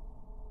detail,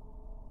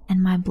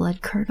 and my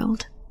blood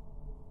curdled.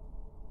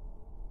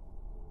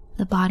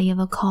 The body of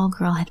a call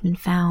girl had been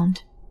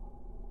found,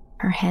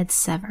 her head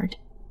severed.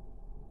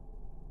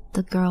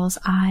 The girl's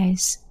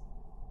eyes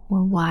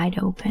were wide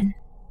open.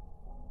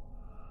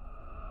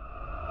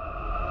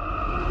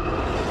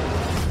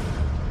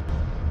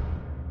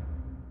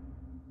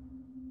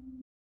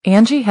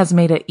 Angie has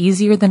made it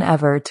easier than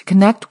ever to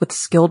connect with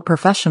skilled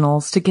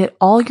professionals to get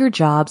all your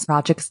jobs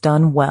projects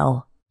done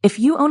well. If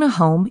you own a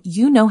home,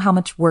 you know how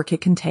much work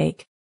it can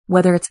take,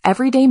 whether it's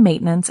everyday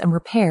maintenance and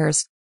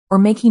repairs or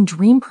making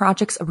dream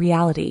projects a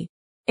reality.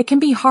 It can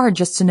be hard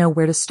just to know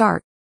where to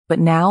start, but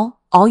now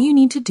all you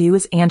need to do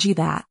is Angie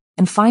that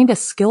and find a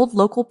skilled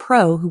local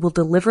pro who will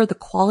deliver the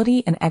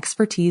quality and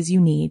expertise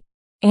you need.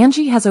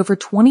 Angie has over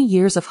 20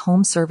 years of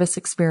home service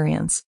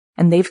experience,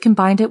 and they've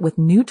combined it with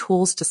new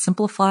tools to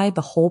simplify the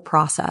whole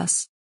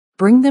process.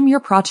 Bring them your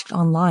project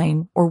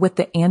online or with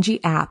the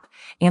Angie app,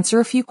 answer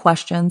a few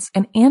questions,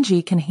 and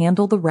Angie can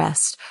handle the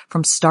rest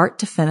from start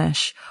to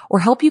finish, or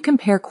help you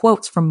compare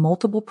quotes from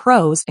multiple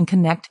pros and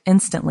connect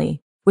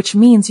instantly, which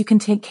means you can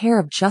take care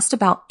of just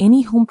about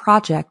any home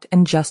project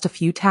in just a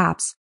few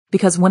taps.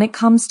 Because when it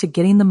comes to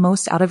getting the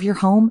most out of your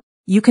home,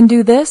 you can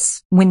do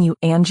this when you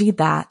Angie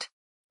that.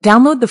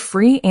 Download the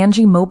free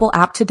Angie mobile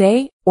app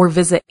today or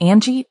visit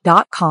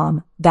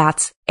Angie.com.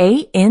 That's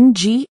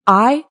ANGI.com.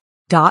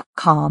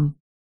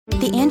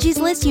 The Angie's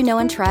List you know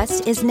and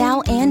trust is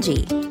now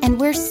Angie,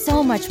 and we're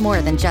so much more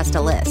than just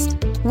a list.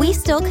 We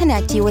still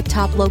connect you with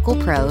top local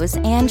pros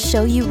and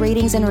show you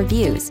ratings and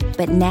reviews,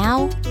 but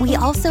now we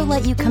also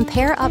let you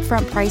compare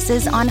upfront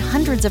prices on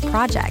hundreds of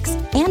projects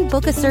and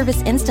book a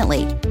service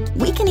instantly.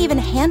 We can even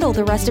handle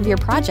the rest of your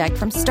project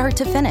from start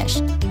to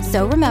finish.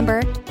 So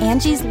remember,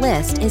 Angie's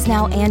List is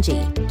now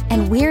Angie,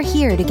 and we're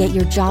here to get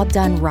your job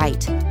done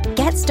right.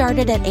 Get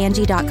started at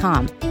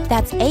Angie.com.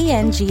 That's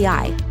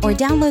ANGI, or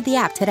download the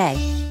app today.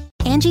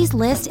 Angie's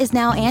List is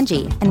now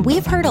Angie, and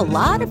we've heard a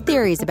lot of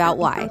theories about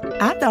why.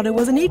 I thought it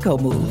was an eco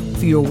move.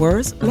 Fewer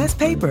words, less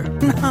paper.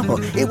 No,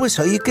 it was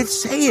so you could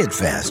say it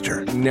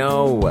faster.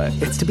 No,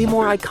 it's to be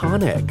more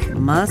iconic.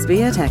 Must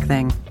be a tech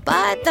thing.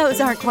 But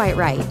those aren't quite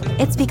right.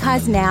 It's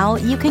because now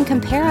you can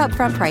compare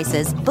upfront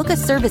prices, book a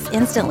service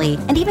instantly,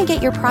 and even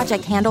get your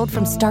project handled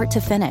from start to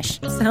finish.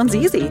 Sounds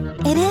easy.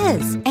 It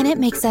is, and it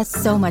makes us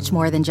so much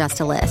more than just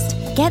a list.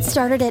 Get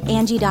started at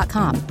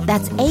Angie.com.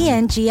 That's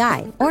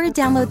ANGI, or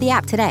download the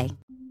app today.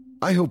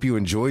 I hope you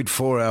enjoyed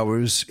 4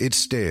 Hours It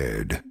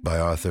Stared by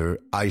author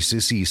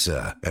Isis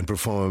Issa and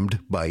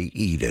performed by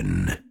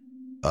Eden.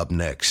 Up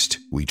next,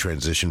 we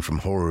transition from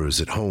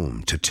horrors at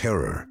home to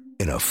terror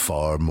in a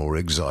far more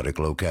exotic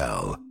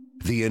locale.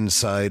 The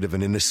inside of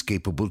an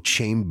inescapable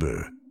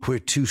chamber where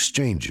two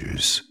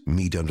strangers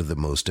meet under the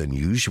most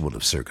unusual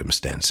of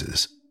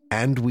circumstances.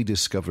 And we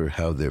discover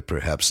how their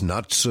perhaps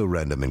not so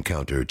random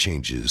encounter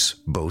changes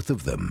both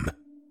of them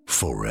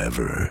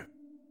forever.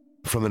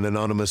 From an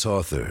anonymous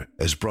author,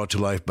 as brought to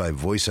life by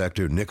voice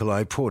actor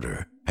Nikolai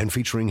Porter and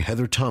featuring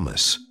Heather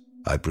Thomas,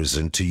 I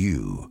present to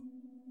you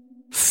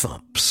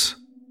Thumps.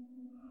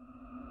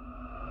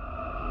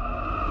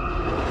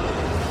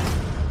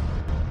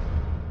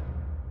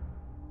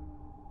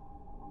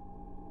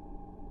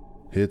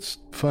 It's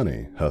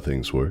funny how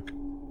things work.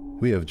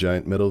 We have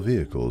giant metal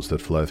vehicles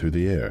that fly through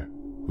the air.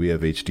 We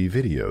have HD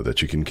video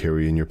that you can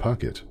carry in your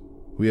pocket.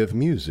 We have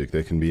music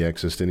that can be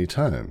accessed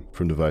anytime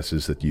from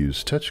devices that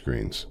use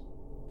touchscreens.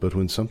 But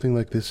when something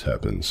like this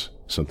happens,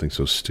 something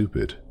so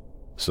stupid,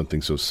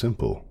 something so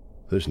simple,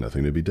 there's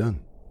nothing to be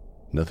done.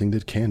 Nothing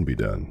that can be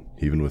done,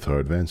 even with our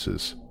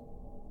advances.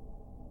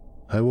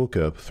 I woke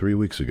up 3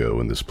 weeks ago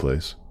in this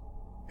place.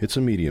 It's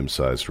a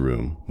medium-sized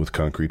room with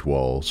concrete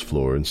walls,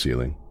 floor, and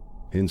ceiling.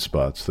 In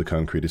spots, the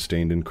concrete is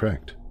stained and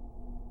cracked.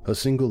 A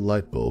single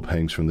light bulb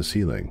hangs from the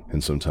ceiling,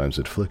 and sometimes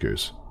it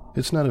flickers.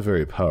 It's not a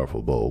very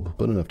powerful bulb,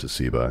 but enough to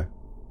see by.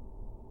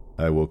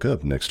 I woke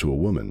up next to a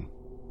woman.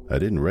 I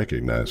didn't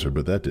recognize her,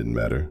 but that didn't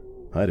matter.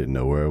 I didn't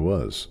know where I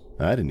was.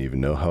 I didn't even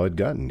know how I'd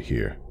gotten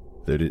here.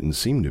 There didn't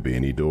seem to be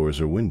any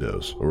doors or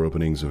windows or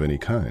openings of any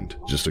kind,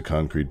 just a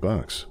concrete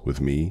box with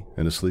me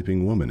and a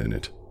sleeping woman in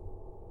it.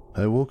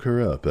 I woke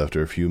her up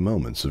after a few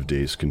moments of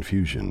dazed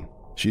confusion.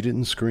 She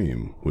didn't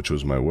scream, which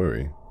was my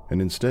worry, and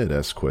instead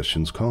asked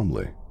questions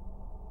calmly.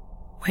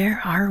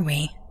 Where are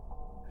we?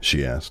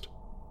 She asked.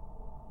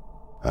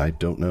 I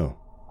don't know.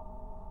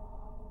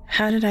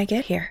 How did I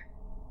get here?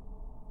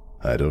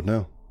 I don't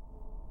know.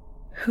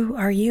 Who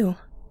are you?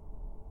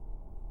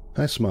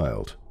 I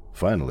smiled.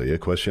 Finally, a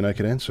question I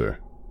could answer.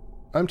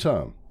 I'm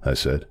Tom, I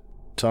said.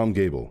 Tom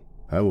Gable.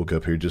 I woke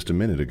up here just a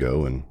minute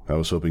ago, and I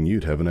was hoping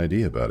you'd have an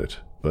idea about it.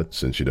 But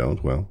since you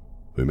don't, well,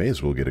 we may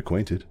as well get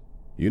acquainted.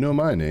 You know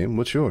my name.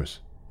 What's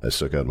yours? I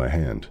stuck out my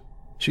hand.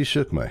 She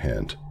shook my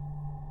hand.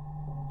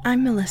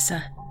 I'm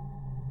Melissa,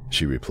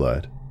 she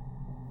replied.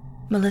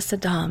 Melissa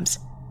Doms.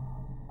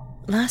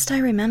 Last I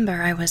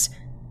remember, I was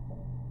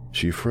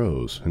She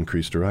froze and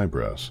creased her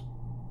eyebrows.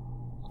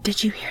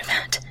 Did you hear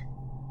that?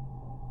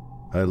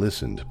 I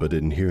listened, but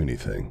didn't hear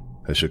anything.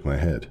 I shook my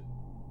head.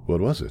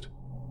 What was it?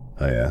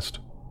 I asked.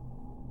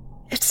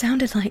 It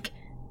sounded like,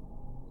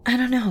 I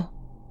don't know,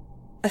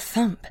 a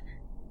thump.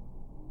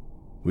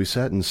 We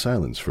sat in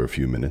silence for a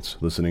few minutes,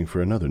 listening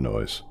for another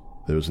noise.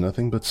 There was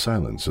nothing but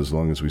silence as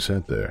long as we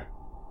sat there.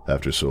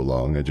 After so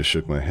long, I just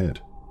shook my head.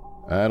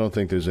 I don't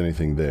think there's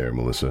anything there,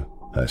 Melissa,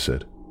 I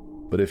said.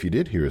 But if you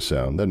did hear a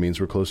sound, that means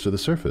we're close to the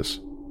surface.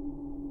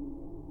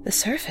 The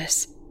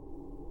surface?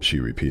 She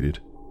repeated.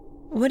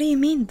 What do you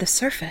mean, the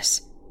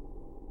surface?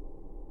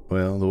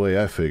 Well, the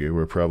way I figure,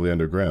 we're probably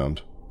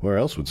underground. Where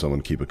else would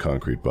someone keep a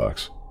concrete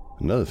box?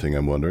 Another thing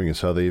I'm wondering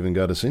is how they even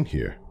got us in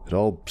here. It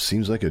all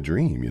seems like a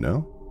dream, you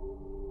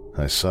know?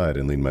 I sighed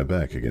and leaned my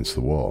back against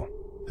the wall.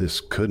 This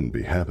couldn't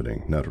be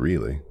happening, not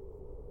really.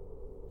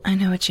 I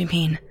know what you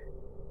mean,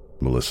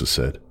 Melissa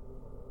said.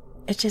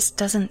 It just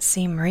doesn't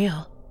seem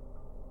real.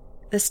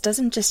 This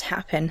doesn't just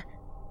happen.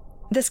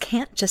 This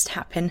can't just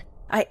happen.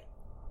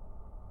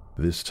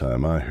 This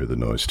time I heard the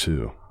noise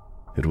too.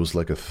 It was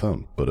like a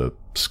thump, but a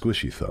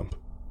squishy thump.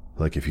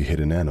 Like if you hit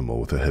an animal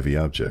with a heavy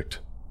object.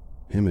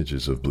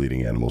 Images of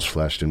bleeding animals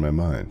flashed in my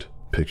mind.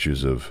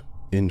 Pictures of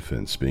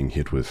infants being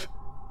hit with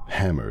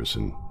hammers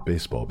and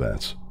baseball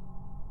bats.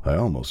 I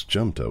almost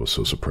jumped, I was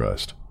so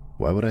surprised.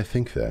 Why would I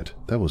think that?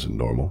 That wasn't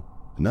normal.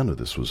 None of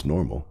this was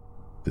normal.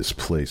 This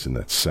place and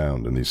that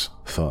sound and these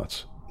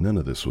thoughts. None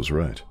of this was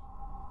right.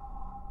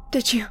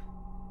 Did you?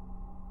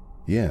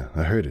 Yeah,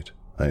 I heard it,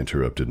 I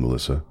interrupted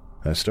Melissa.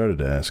 I started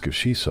to ask if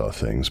she saw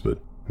things,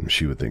 but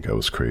she would think I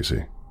was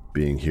crazy.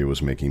 Being here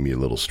was making me a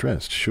little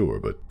stressed, sure,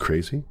 but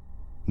crazy?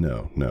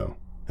 No,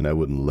 and I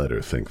wouldn't let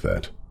her think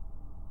that.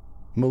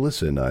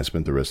 Melissa and I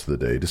spent the rest of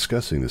the day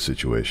discussing the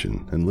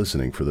situation and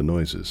listening for the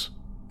noises.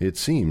 It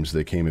seems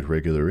they came at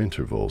regular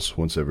intervals,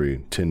 once every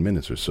 10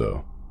 minutes or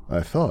so.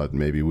 I thought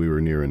maybe we were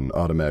near an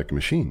automatic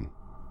machine.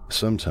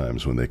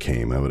 Sometimes when they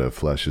came, I would have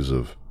flashes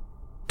of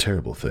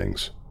terrible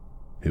things.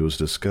 It was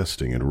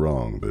disgusting and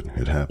wrong, but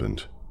it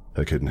happened.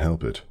 I couldn't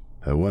help it.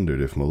 I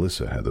wondered if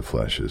Melissa had the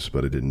flashes,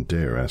 but I didn't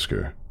dare ask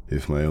her.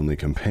 If my only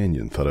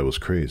companion thought I was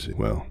crazy,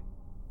 well,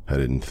 I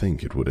didn't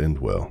think it would end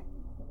well.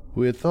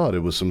 We had thought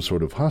it was some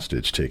sort of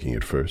hostage-taking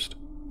at first.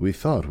 We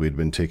thought we'd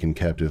been taken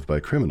captive by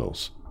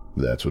criminals.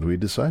 That's what we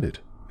decided.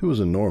 It was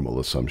a normal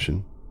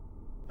assumption.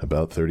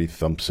 About 30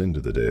 thumps into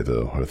the day,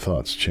 though, our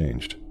thoughts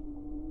changed.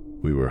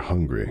 We were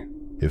hungry.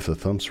 If the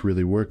thumps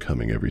really were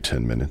coming every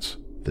 10 minutes,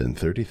 then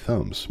 30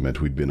 thumps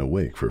meant we'd been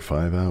awake for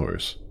 5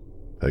 hours.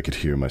 I could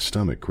hear my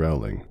stomach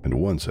growling, and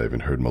once I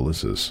even heard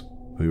Melissa's.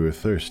 We were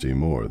thirsty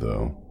more,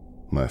 though.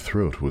 My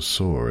throat was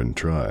sore and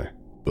dry,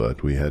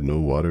 but we had no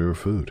water or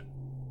food.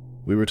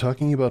 We were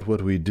talking about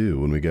what we'd do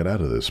when we got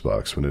out of this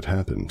box when it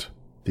happened.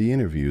 The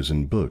interviews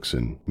and books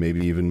and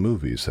maybe even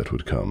movies that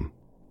would come.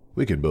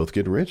 We could both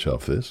get rich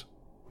off this.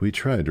 We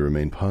tried to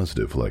remain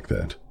positive like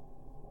that.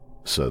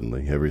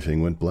 Suddenly,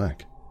 everything went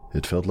black.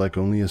 It felt like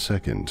only a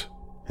second,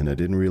 and I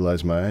didn't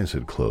realize my eyes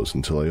had closed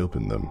until I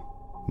opened them.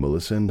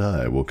 Melissa and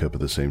I woke up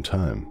at the same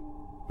time.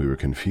 We were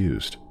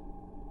confused.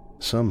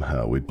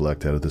 Somehow we'd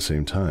blacked out at the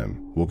same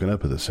time, woken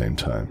up at the same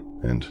time,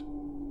 and...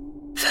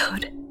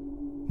 Food,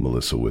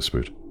 Melissa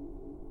whispered.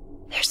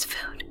 There's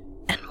food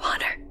and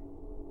water.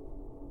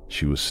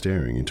 She was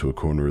staring into a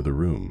corner of the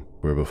room,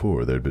 where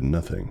before there'd been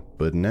nothing,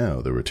 but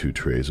now there were 2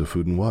 trays of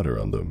food and water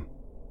on them.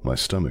 My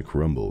stomach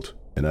rumbled,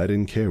 and I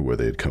didn't care where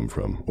they had come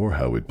from or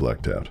how we'd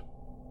blacked out.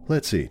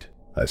 Let's eat,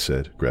 I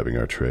said, grabbing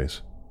our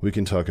trays. We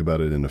can talk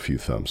about it in a few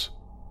thumps.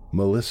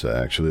 Melissa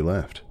actually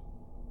laughed.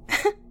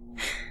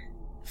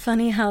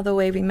 Funny how the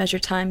way we measure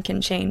time can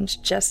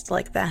change just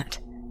like that,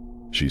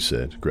 she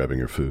said, grabbing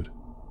her food.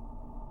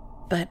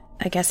 But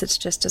I guess it's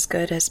just as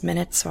good as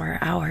minutes or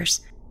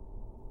hours.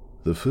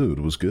 The food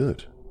was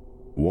good.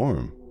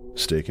 Warm.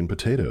 Steak and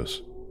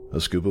potatoes.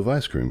 A scoop of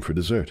ice cream for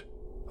dessert.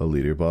 A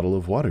liter bottle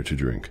of water to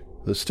drink.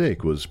 The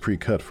steak was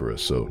pre-cut for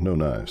us, so no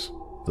knives.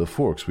 The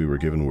forks we were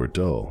given were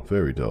dull,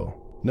 very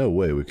dull. No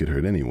way we could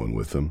hurt anyone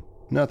with them.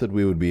 Not that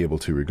we would be able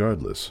to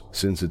regardless,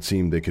 since it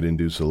seemed they could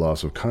induce a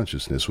loss of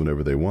consciousness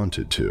whenever they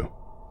wanted to.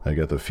 I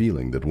got the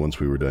feeling that once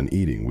we were done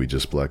eating, we'd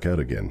just black out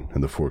again,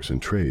 and the forks and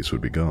trays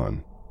would be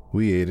gone.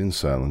 We ate in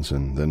silence,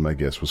 and then my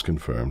guess was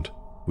confirmed.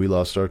 We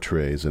lost our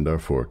trays and our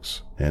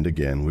forks, and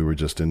again we were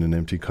just in an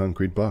empty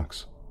concrete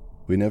box.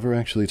 We never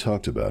actually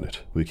talked about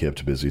it. We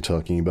kept busy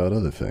talking about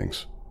other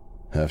things.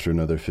 After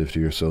another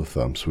 50 or so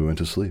thumps, we went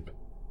to sleep.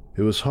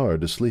 It was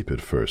hard to sleep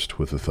at first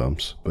with the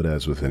thumps, but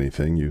as with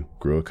anything, you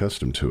grow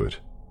accustomed to it.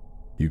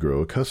 You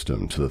grow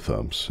accustomed to the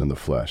thumps and the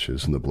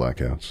flashes and the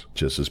blackouts,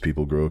 just as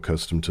people grow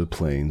accustomed to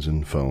planes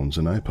and phones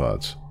and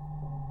iPods.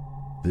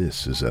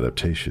 This is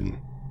adaptation.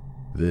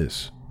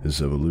 This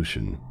is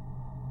evolution.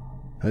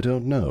 I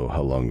don't know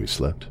how long we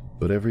slept,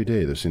 but every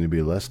day there seemed to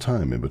be less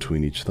time in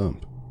between each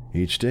thump.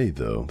 Each day,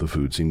 though, the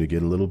food seemed to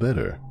get a little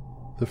better.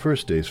 The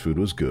first day's food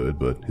was good,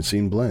 but it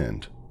seemed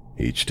bland.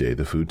 Each day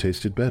the food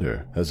tasted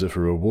better, as if a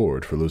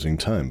reward for losing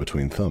time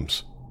between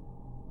thumps.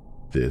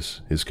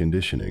 This is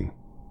conditioning.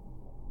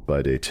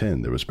 By day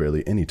 10, there was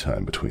barely any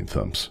time between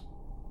thumps.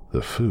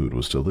 The food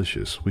was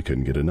delicious. We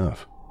couldn't get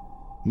enough.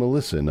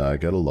 Melissa and I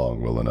got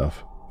along well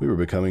enough. We were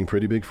becoming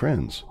pretty big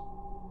friends.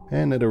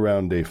 And at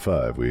around day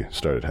 5, we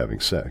started having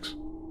sex.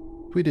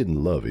 We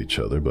didn't love each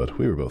other, but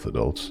we were both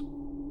adults.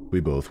 We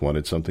both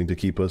wanted something to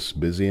keep us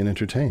busy and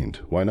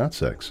entertained. Why not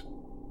sex?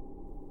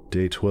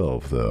 Day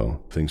 12,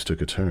 though, things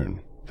took a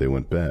turn. They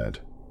went bad.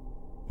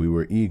 We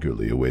were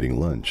eagerly awaiting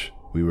lunch.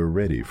 We were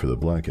ready for the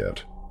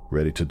blackout,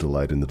 ready to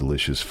delight in the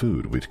delicious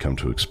food we'd come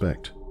to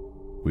expect.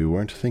 We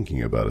weren't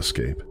thinking about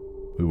escape.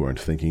 We weren't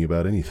thinking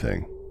about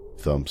anything.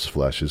 Thumps,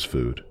 flashes,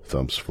 food.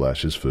 Thumps,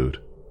 flashes,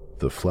 food.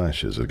 The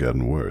flashes had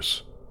gotten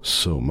worse.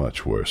 So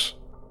much worse.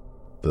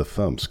 The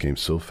thumps came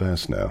so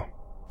fast now.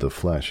 The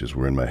flashes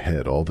were in my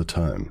head all the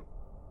time.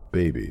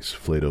 Babies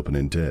flayed open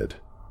and dead.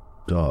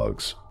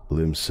 Dogs,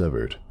 limbs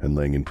severed and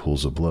laying in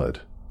pools of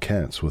blood.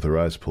 Cats with their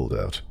eyes pulled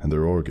out and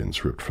their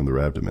organs ripped from their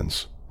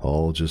abdomens.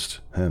 All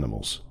just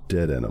animals,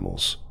 dead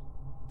animals.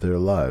 Their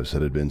lives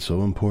that had been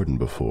so important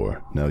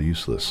before, now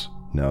useless,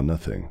 now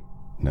nothing,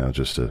 now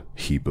just a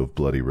heap of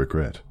bloody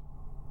regret.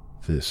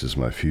 This is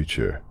my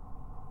future.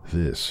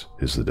 This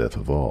is the death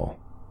of all.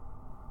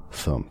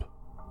 Thump.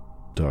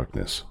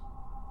 Darkness.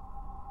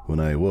 When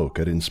I awoke,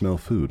 I didn't smell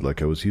food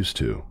like I was used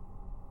to.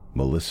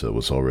 Melissa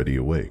was already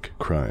awake,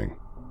 crying.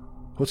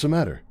 "What's the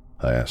matter?"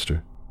 I asked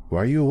her. "Why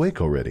are you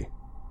awake already?"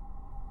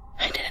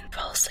 "I didn't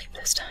fall asleep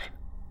this time,"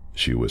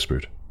 she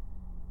whispered.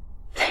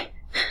 They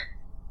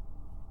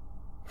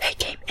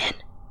came in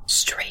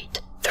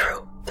straight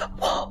through the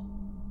wall.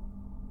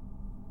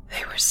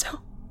 They were so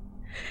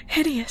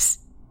hideous.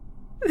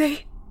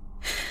 They...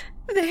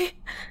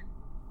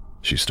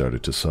 She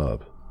started to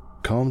sob.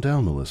 "Calm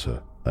down,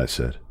 Melissa," I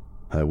said.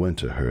 I went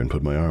to her and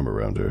put my arm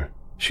around her.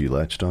 She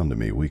latched onto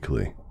me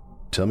weakly.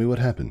 "Tell me what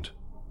happened."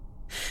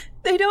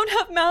 "They don't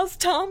have mouths,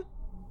 Tom,"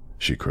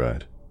 she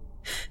cried.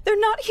 "They're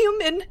not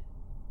human.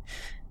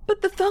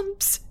 But the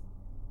thumps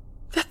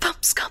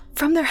come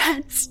from their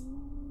heads.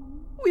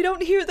 We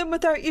don't hear them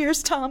with our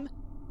ears, Tom.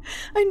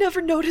 I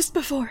never noticed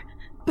before,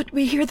 but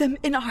we hear them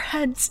in our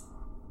heads.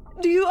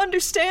 Do you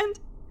understand?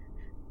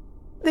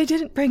 They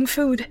didn't bring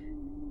food.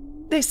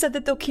 They said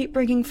that they'll keep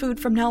bringing food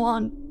from now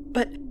on,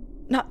 but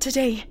not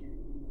today.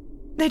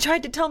 They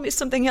tried to tell me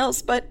something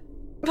else, but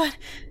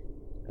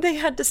they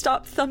had to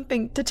stop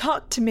thumping to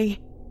talk to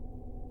me.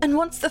 And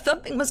once the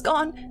thumping was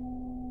gone,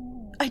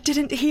 I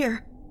didn't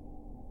hear.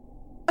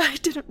 I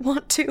didn't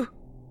want to.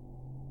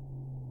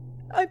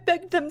 I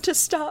begged them to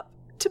stop,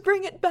 to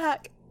bring it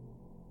back.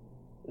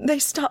 They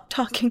stopped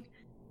talking.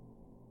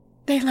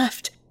 They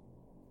left."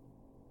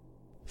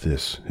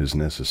 This is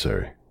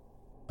necessary.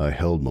 I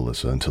held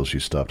Melissa until she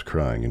stopped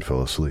crying and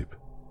fell asleep.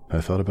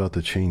 I thought about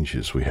the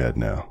changes we had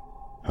now.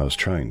 I was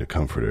trying to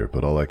comfort her,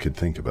 but all I could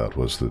think about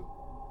was that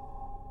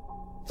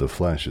the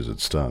flashes had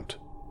stopped.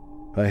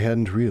 I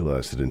hadn't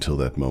realized it until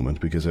that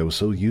moment because I was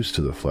so used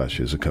to the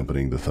flashes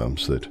accompanying the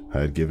thumps that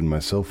I had given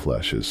myself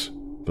flashes,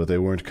 but they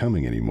weren't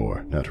coming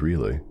anymore, not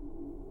really.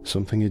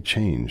 Something had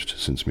changed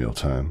since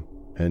mealtime,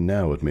 and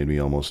now it made me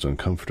almost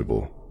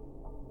uncomfortable.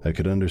 I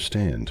could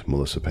understand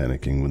Melissa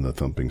panicking when the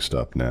thumping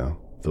stopped now,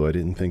 though I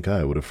didn't think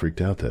I would have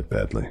freaked out that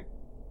badly.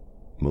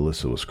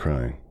 Melissa was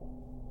crying.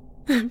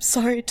 "I'm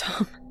sorry,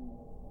 Tom,"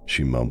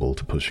 she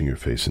mumbled, pushing her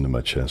face into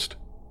my chest.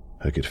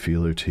 I could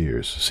feel her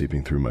tears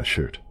seeping through my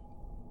shirt.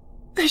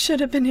 "I should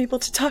have been able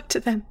to talk to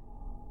them,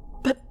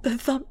 but the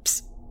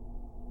thumps...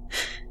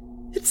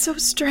 It's so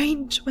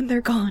strange when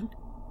they're gone.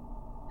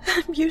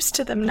 I'm used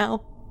to them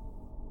now."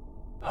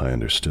 I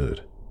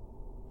understood.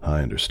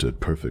 I understood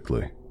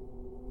perfectly.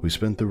 We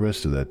spent the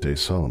rest of that day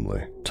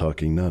solemnly,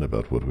 talking not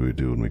about what we would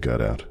do when we got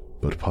out,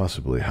 but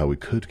possibly how we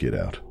could get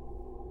out.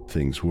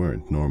 Things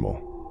weren't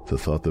normal. The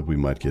thought that we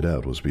might get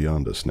out was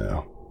beyond us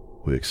now.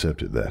 We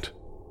accepted that.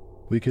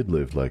 We could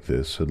live like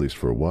this, at least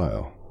for a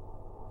while.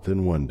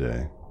 Then one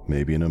day,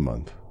 maybe in a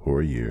month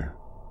or a year,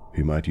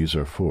 we might use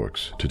our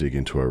forks to dig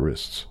into our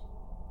wrists.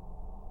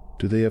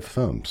 Do they have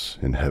thumps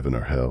in heaven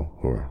or hell,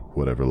 or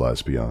whatever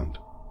lies beyond?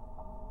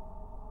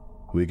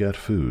 We got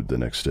food the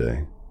next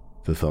day.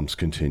 The thumps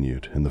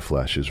continued, and the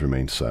flashes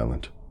remained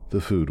silent.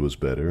 The food was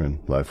better,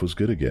 and life was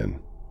good again.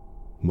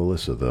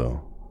 Melissa,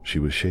 though, she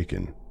was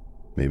shaken.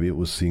 Maybe it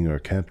was seeing our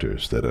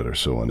captors that had her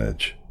so on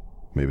edge.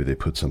 Maybe they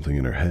put something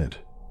in her head.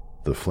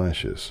 The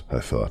flashes, I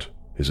thought.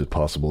 Is it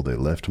possible they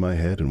left my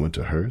head and went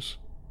to hers?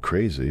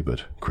 Crazy,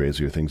 but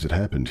crazier things had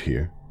happened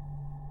here.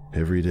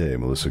 Every day,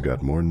 Melissa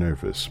got more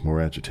nervous, more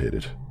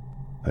agitated.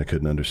 I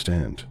couldn't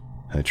understand.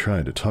 I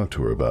tried to talk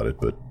to her about it,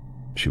 but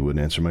she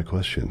wouldn't answer my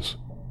questions.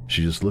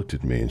 She just looked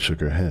at me and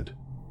shook her head.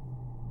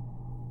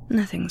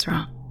 "Nothing's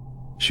wrong,"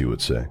 she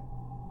would say.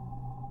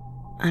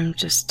 "I'm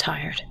just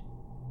tired."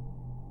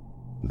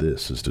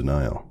 This is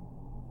denial.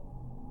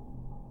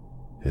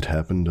 It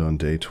happened on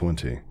day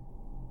 20.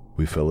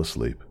 We fell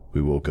asleep.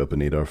 We woke up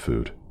and ate our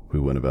food. We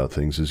went about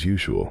things as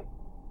usual.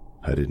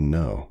 I didn't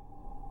know.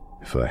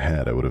 If I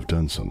had, I would have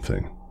done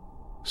something.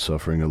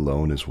 Suffering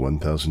alone is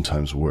 1,000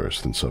 times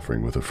worse than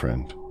suffering with a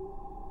friend.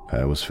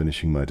 I was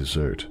finishing my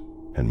dessert,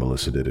 and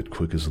Melissa did it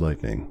quick as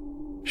lightning.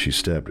 She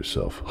stabbed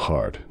herself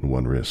hard in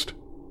one wrist,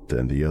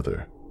 then the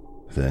other.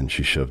 Then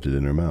she shoved it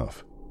in her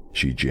mouth.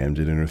 She jammed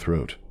it in her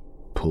throat,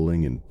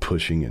 pulling and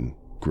pushing and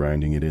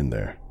grinding it in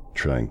there,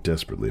 trying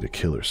desperately to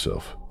kill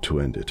herself, to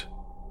end it.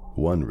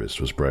 One wrist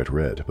was bright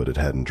red, but it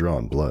hadn't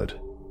drawn blood.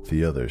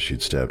 The other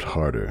she'd stabbed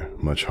harder,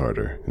 much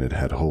harder, and it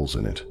had holes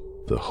in it.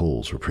 The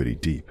holes were pretty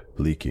deep,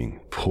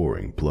 leaking,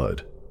 pouring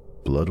blood.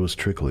 Blood was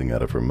trickling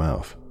out of her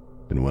mouth,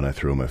 and when I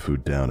threw my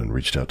food down and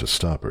reached out to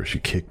stop her, she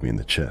kicked me in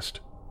the chest.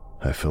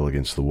 I fell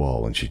against the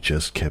wall, and she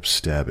just kept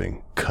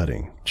stabbing,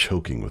 cutting,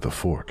 choking with a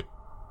fork.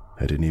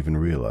 I didn't even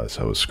realize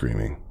I was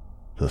screaming.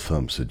 The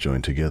thumps had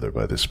joined together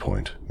by this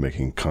point,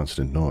 making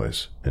constant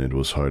noise, and it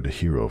was hard to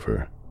hear over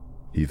her.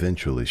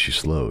 Eventually she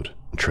slowed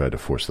and tried to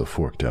force the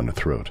fork down her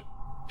throat.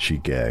 She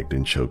gagged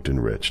and choked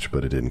and retched,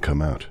 but it didn't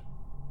come out.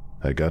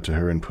 I got to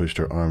her and pushed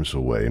her arms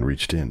away and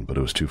reached in, but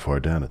it was too far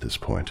down at this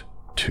point.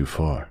 Too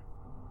far.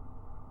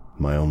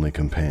 My only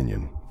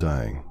companion,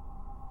 dying.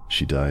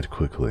 She died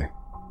quickly.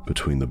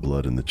 Between the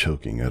blood and the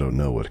choking, I don't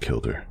know what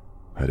killed her.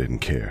 I didn't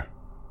care.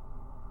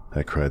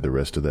 I cried the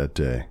rest of that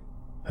day.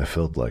 I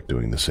felt like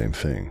doing the same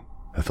thing.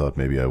 I thought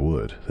maybe I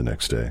would the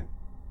next day.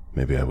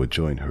 Maybe I would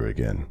join her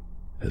again.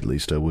 At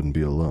least I wouldn't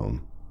be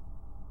alone.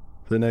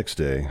 The next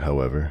day,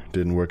 however,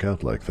 didn't work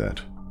out like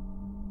that.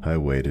 I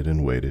waited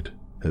and waited.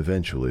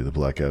 Eventually, the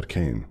blackout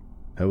came.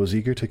 I was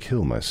eager to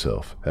kill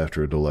myself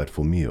after a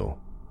delightful meal.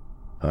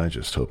 I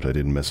just hoped I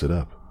didn't mess it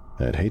up.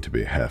 I'd hate to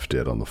be half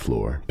dead on the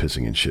floor,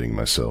 pissing and shitting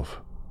myself,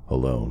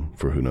 alone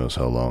for who knows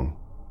how long.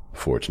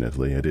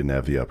 Fortunately, I didn't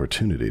have the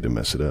opportunity to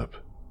mess it up.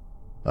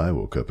 I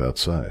woke up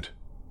outside.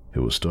 It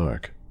was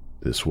dark.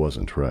 This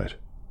wasn't right.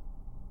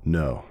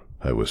 "No,"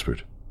 I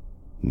whispered.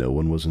 No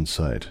one was in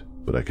sight,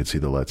 but I could see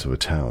the lights of a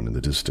town in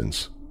the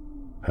distance.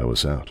 I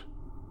was out.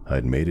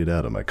 I'd made it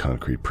out of my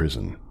concrete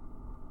prison.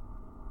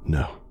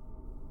 No.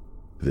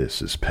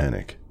 This is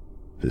panic.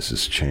 This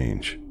is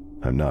change.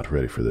 I'm not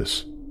ready for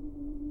this.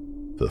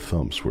 The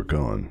thumps were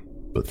gone,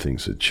 but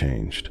things had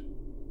changed.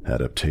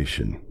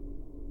 Adaptation.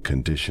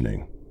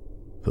 Conditioning.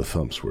 The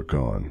thumps were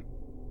gone.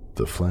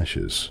 The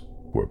flashes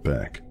were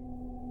back.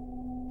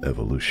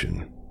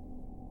 Evolution.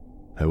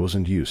 I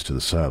wasn't used to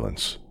the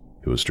silence.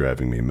 It was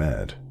driving me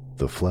mad.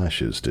 The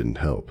flashes didn't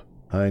help.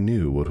 I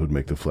knew what would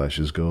make the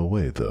flashes go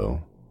away,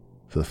 though.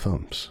 The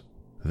thumps.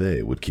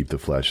 They would keep the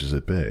flashes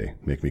at bay,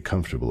 make me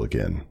comfortable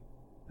again.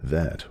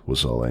 That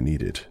was all I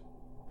needed.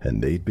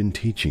 And they'd been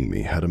teaching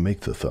me how to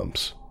make the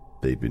thumps.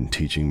 They'd been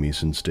teaching me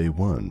since day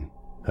one.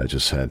 I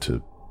just had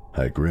to...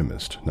 I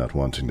grimaced, not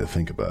wanting to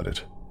think about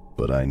it.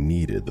 But I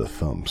needed the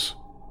thumps.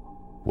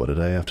 What did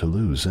I have to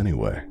lose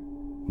anyway?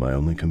 My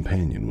only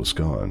companion was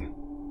gone.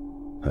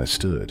 I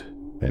stood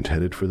and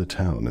headed for the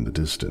town in the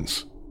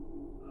distance.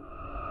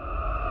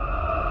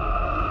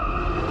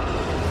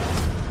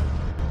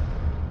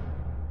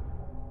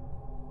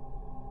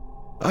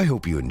 I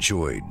hope you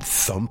enjoyed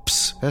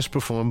Thumps, as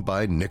performed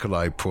by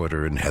Nikolai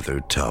Porter and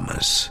Heather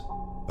Thomas.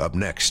 Up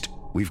next,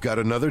 we've got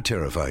another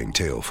terrifying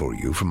tale for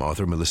you from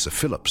author Melissa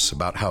Phillips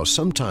about how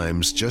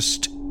sometimes,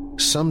 just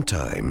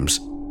sometimes,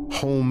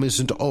 home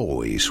isn't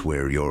always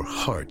where your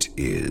heart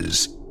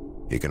is.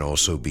 It can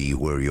also be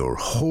where your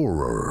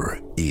horror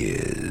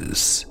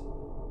is.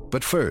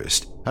 But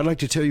first, I'd like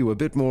to tell you a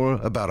bit more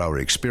about our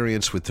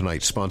experience with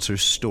tonight's sponsor,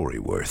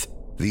 Storyworth,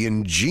 the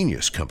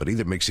ingenious company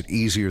that makes it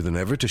easier than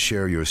ever to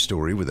share your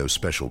story with those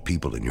special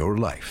people in your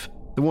life.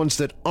 The ones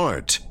that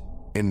aren't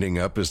ending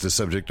up as the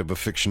subject of a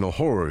fictional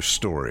horror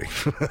story.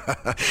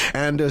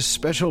 And a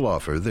special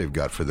offer they've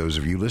got for those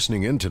of you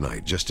listening in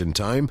tonight, just in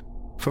time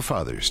for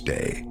Father's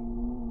Day.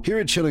 Here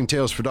at Chilling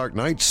Tales for Dark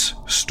Nights,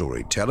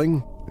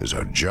 storytelling is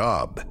our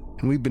job.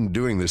 And we've been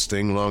doing this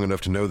thing long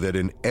enough to know that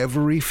in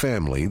every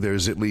family,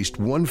 there's at least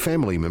one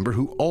family member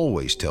who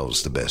always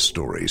tells the best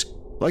stories.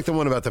 Like the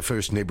one about the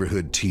first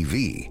neighborhood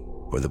TV,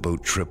 or the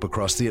boat trip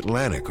across the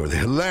Atlantic, or the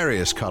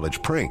hilarious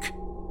college prank.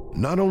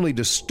 Not only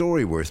does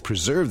Storyworth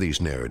preserve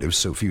these narratives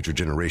so future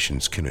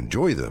generations can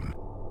enjoy them,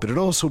 but it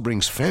also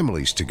brings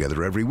families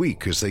together every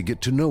week as they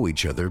get to know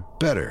each other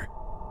better.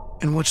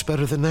 And what's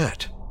better than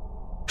that?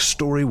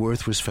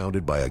 Storyworth was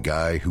founded by a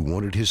guy who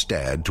wanted his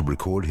dad to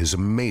record his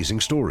amazing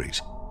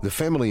stories. The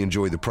family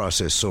enjoyed the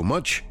process so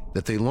much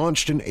that they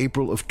launched in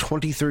April of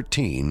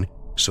 2013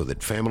 so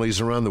that families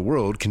around the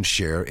world can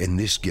share in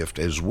this gift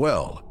as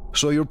well.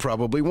 So you're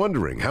probably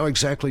wondering, how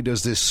exactly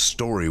does this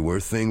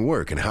Storyworth thing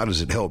work, and how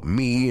does it help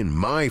me and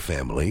my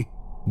family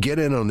get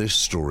in on this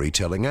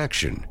storytelling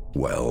action?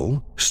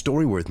 Well,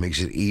 Storyworth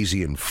makes it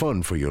easy and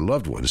fun for your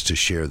loved ones to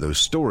share those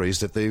stories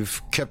that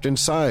they've kept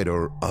inside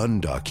or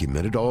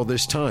undocumented all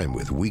this time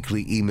with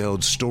weekly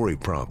emailed story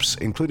prompts,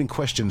 including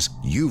questions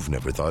you've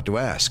never thought to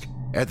ask.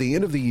 At the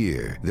end of the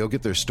year, they'll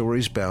get their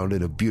stories bound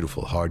in a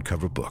beautiful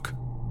hardcover book.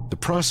 The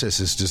process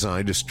is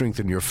designed to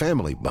strengthen your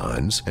family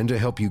bonds and to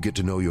help you get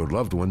to know your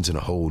loved ones in a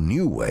whole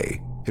new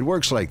way. It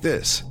works like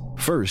this.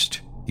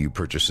 First, you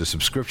purchase a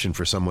subscription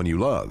for someone you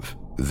love.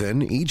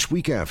 Then, each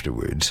week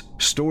afterwards,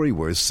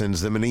 Storyworth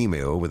sends them an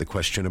email with a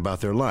question about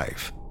their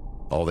life.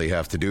 All they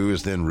have to do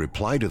is then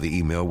reply to the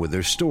email with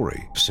their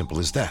story. Simple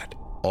as that.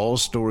 All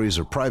stories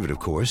are private, of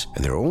course,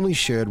 and they're only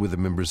shared with the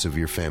members of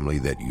your family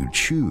that you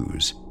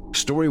choose.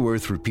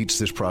 Storyworth repeats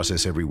this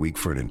process every week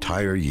for an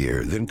entire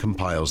year, then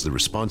compiles the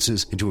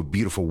responses into a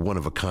beautiful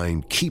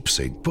one-of-a-kind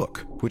keepsake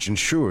book, which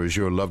ensures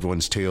your loved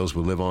one's tales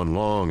will live on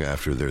long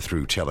after they're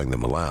through telling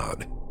them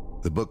aloud.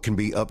 The book can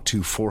be up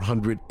to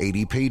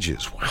 480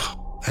 pages.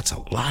 Wow, that's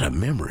a lot of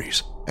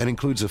memories. And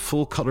includes a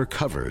full-color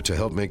cover to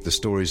help make the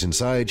stories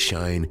inside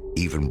shine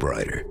even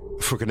brighter.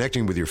 For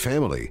connecting with your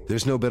family,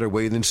 there's no better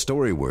way than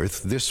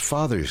Storyworth this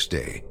Father's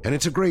Day. And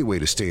it's a great way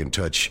to stay in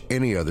touch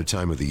any other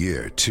time of the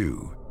year,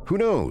 too. Who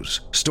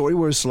knows?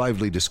 Storyworth's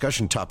lively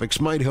discussion topics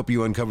might help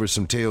you uncover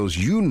some tales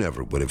you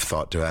never would have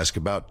thought to ask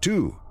about,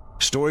 too.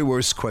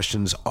 Storyworth's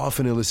questions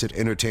often elicit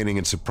entertaining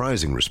and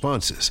surprising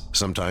responses.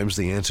 Sometimes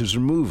the answers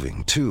are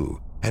moving, too,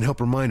 and help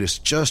remind us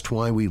just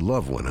why we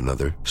love one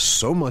another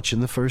so much in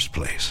the first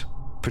place.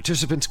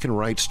 Participants can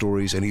write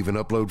stories and even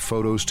upload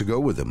photos to go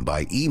with them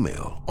by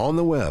email, on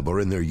the web, or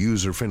in their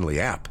user-friendly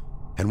app.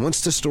 And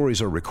once the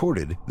stories are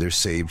recorded, they're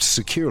saved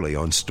securely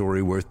on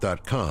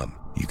Storyworth.com.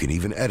 You can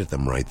even edit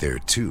them right there,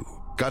 too.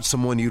 Got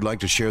someone you'd like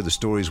to share the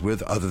stories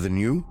with other than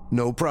you?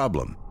 No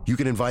problem. You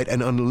can invite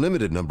an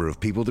unlimited number of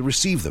people to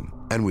receive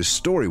them. And with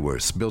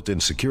Storyworth's built-in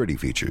security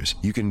features,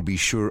 you can be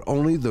sure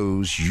only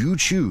those you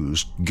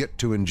choose get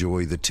to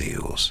enjoy the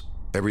tales.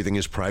 Everything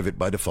is private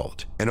by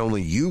default, and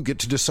only you get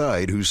to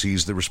decide who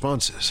sees the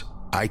responses.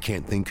 I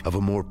can't think of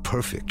a more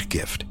perfect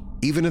gift,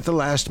 even at the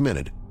last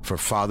minute, for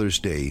Father's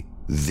Day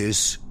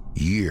this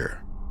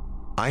year.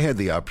 I had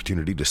the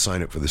opportunity to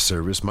sign up for the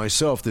service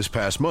myself this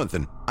past month,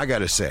 and I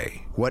gotta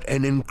say, what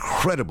an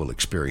incredible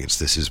experience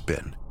this has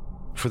been.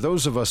 For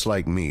those of us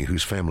like me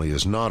whose family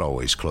is not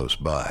always close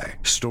by,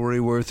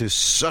 Storyworth is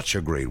such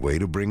a great way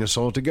to bring us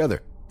all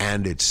together,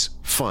 and it's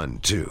fun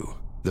too.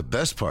 The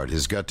best part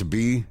has got to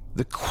be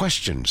the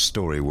questions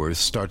Storyworth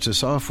starts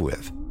us off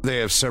with. They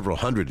have several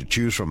hundred to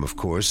choose from, of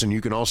course, and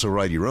you can also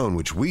write your own,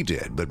 which we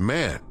did, but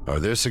man, are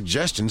their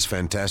suggestions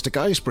fantastic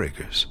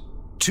icebreakers.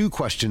 2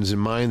 questions in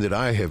mind that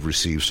I have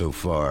received so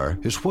far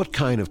is what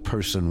kind of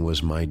person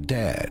was my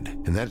dad?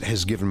 And that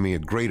has given me a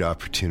great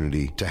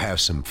opportunity to have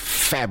some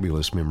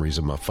fabulous memories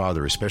of my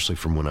father, especially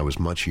from when I was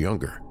much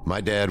younger.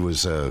 My dad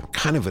was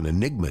kind of an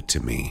enigma to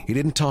me. He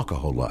didn't talk a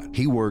whole lot.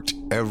 He worked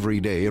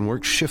every day and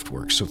worked shift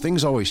work, so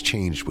things always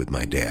changed with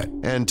my dad.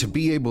 And to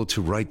be able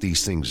to write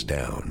these things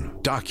down,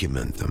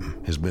 document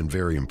them, has been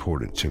very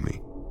important to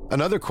me.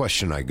 Another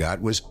question I got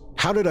was,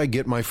 how did I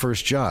get my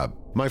first job?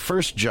 My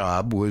first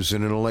job was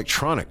in an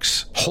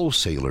electronics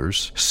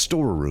wholesaler's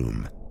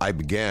storeroom. I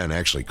began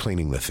actually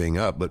cleaning the thing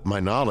up, but my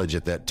knowledge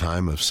at that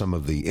time of some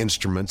of the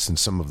instruments and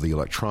some of the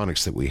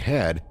electronics that we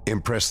had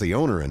impressed the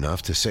owner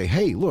enough to say,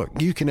 hey, look,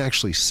 you can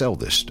actually sell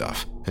this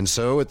stuff. And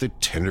so at the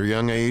tender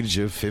young age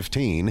of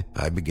 15,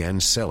 I began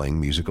selling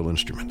musical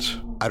instruments.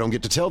 I don't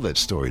get to tell that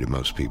story to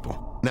most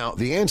people. Now,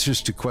 the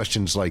answers to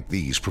questions like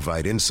these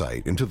provide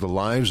insight into the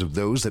lives of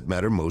those that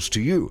matter most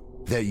to you,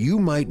 that you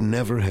might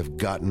never have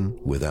gotten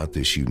without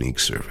this unique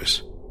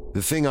service.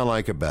 The thing I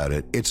like about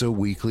it, it's a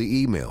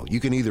weekly email. You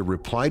can either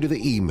reply to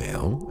the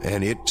email,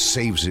 and it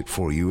saves it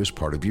for you as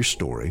part of your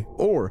story,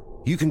 or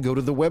you can go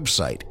to the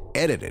website,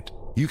 edit it.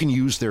 You can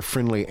use their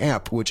friendly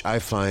app, which I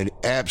find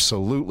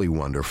absolutely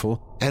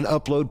wonderful, and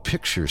upload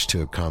pictures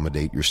to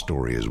accommodate your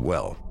story as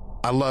well.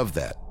 I love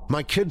that.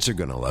 My kids are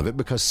going to love it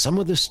because some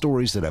of the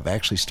stories that I've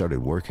actually started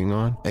working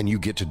on, and you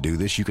get to do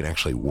this, you can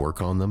actually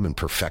work on them and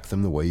perfect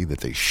them the way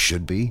that they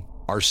should be,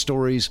 are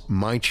stories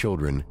my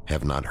children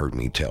have not heard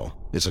me tell.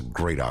 It's a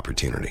great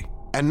opportunity.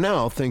 And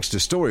now, thanks to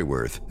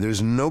Storyworth,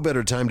 there's no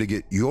better time to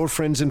get your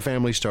friends and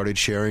family started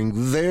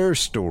sharing their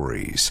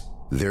stories.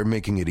 They're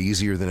making it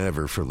easier than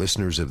ever for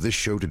listeners of this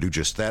show to do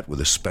just that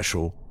with a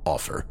special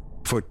offer.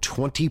 For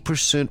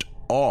 20%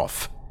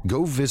 off,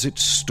 go visit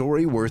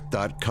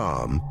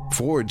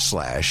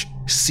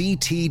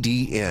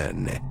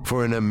Storyworth.com/CTDN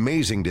for an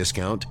amazing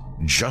discount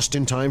just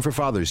in time for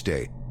Father's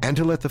Day, and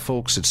to let the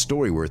folks at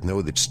Storyworth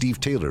know that Steve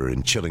Taylor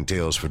and Chilling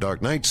Tales for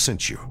Dark Nights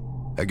sent you.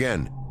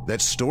 Again,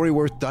 that's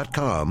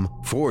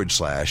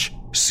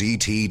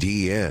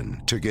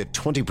Storyworth.com/CTDN to get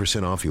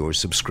 20% off your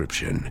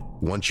subscription.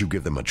 Once you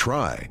give them a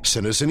try,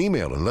 send us an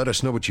email and let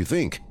us know what you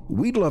think.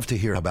 We'd love to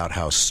hear about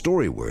how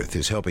Storyworth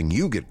is helping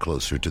you get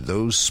closer to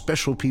those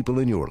special people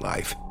in your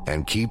life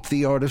and keep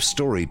the art of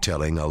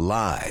storytelling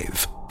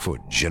alive for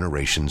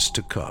generations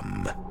to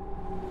come.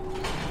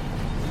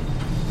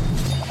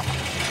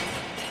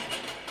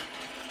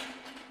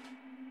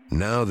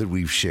 Now that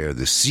we've shared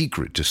the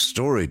secret to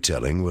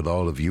storytelling with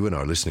all of you in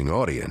our listening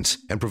audience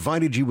and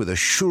provided you with a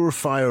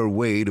surefire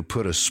way to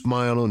put a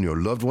smile on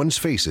your loved ones'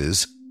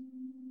 faces,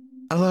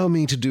 allow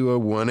me to do a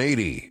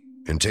 180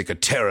 and take a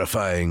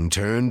terrifying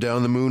turn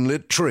down the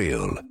moonlit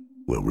trail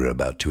where we're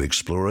about to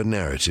explore a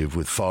narrative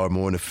with far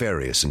more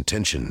nefarious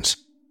intentions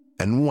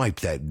and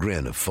wipe that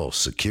grin of false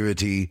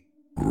security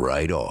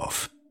right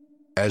off.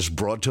 As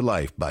brought to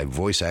life by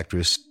voice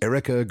actress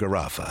Erica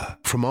Garrafa,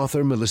 from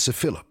author Melissa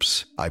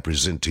Phillips, I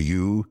present to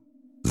you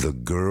The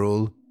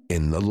Girl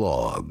in the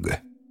Log.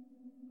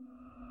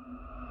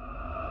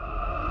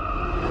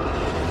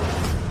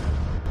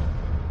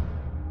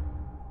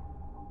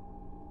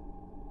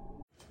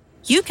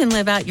 you can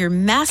live out your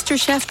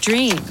MasterChef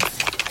dreams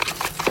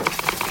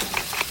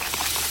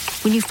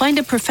when you find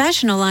a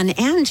professional on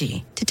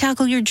Angie to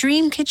tackle your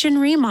dream kitchen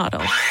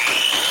remodel.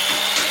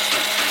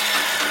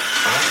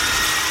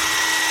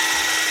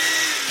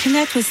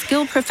 Connect with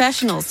skilled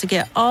professionals to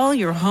get all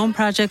your home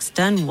projects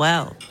done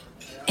well.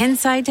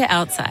 Inside to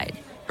outside,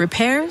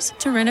 repairs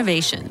to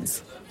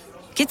renovations.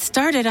 Get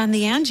started on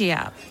the Angie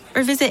app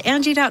or visit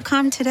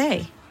Angie.com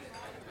today.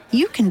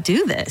 You can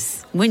do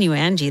this when you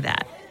Angie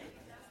that.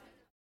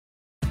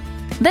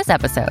 This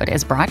episode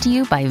is brought to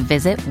you by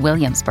Visit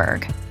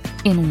Williamsburg.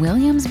 In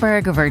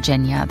Williamsburg,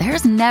 Virginia,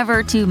 there's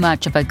never too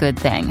much of a good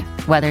thing.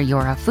 Whether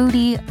you're a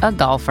foodie, a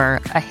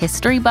golfer, a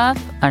history buff,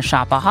 a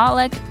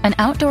shopaholic, an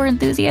outdoor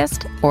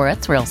enthusiast, or a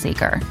thrill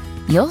seeker,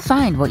 you'll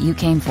find what you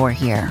came for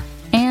here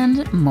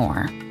and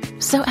more.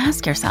 So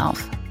ask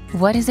yourself,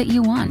 what is it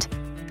you want?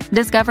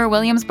 Discover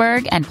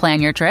Williamsburg and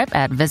plan your trip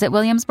at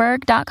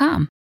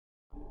visitwilliamsburg.com.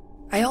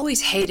 I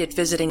always hated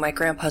visiting my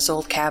grandpa's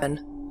old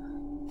cabin.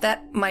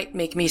 That might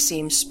make me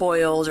seem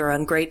spoiled or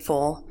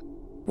ungrateful.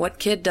 What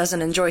kid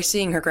doesn't enjoy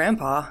seeing her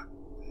grandpa?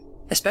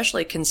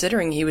 Especially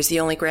considering he was the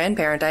only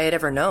grandparent I had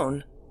ever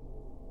known.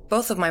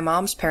 Both of my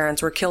mom's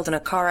parents were killed in a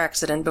car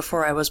accident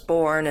before I was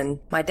born, and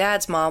my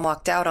dad's mom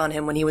walked out on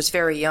him when he was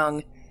very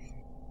young.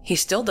 He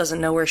still doesn't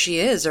know where she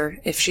is or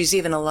if she's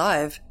even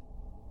alive.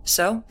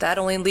 So that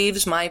only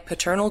leaves my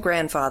paternal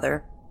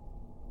grandfather.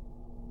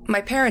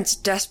 My parents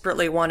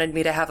desperately wanted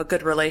me to have a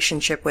good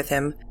relationship with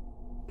him.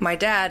 My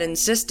dad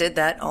insisted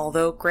that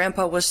although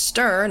Grandpa was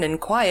stern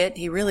and quiet,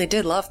 he really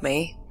did love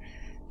me.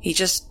 He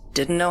just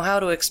didn't know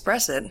how to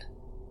express it.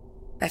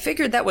 I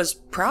figured that was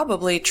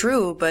probably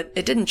true, but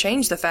it didn't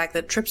change the fact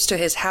that trips to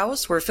his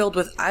house were filled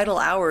with idle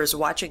hours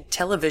watching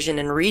television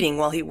and reading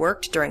while he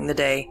worked during the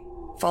day,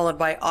 followed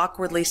by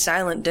awkwardly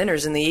silent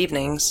dinners in the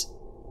evenings.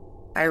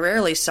 I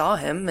rarely saw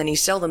him, and he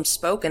seldom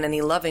spoke in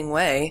any loving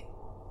way.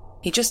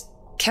 He just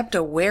kept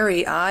a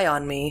wary eye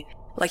on me,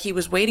 like he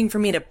was waiting for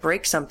me to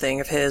break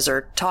something of his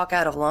or talk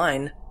out of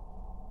line.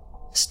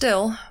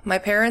 Still, my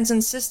parents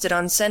insisted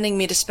on sending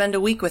me to spend a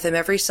week with him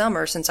every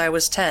summer since I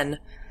was 10,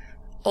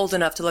 old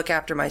enough to look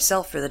after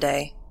myself for the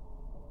day.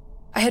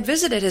 I had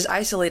visited his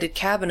isolated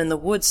cabin in the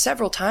woods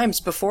several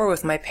times before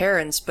with my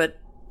parents, but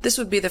this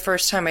would be the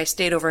first time I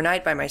stayed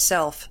overnight by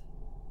myself.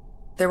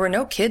 There were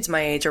no kids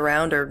my age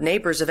around, or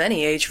neighbors of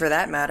any age for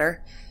that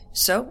matter,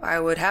 so I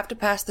would have to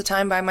pass the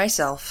time by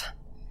myself.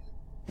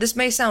 This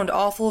may sound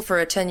awful for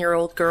a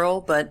 10-year-old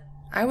girl, but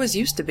I was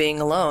used to being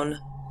alone.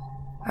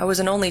 I was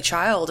an only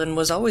child and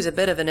was always a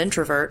bit of an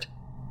introvert.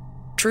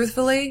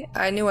 Truthfully,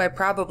 I knew I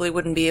probably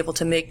wouldn't be able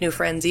to make new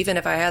friends even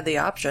if I had the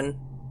option.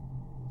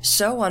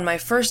 So, on my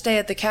first day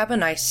at the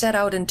cabin, I set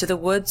out into the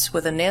woods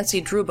with a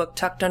Nancy Drew book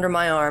tucked under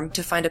my arm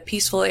to find a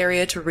peaceful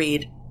area to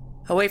read,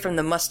 away from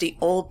the musty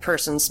old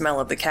person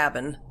smell of the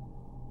cabin.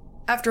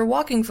 After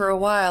walking for a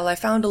while, I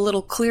found a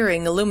little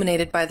clearing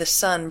illuminated by the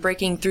sun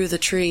breaking through the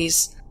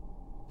trees.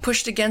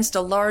 Pushed against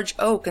a large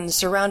oak and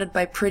surrounded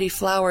by pretty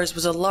flowers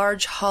was a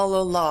large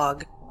hollow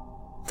log.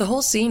 The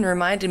whole scene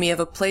reminded me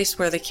of a place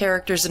where the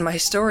characters in my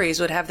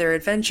stories would have their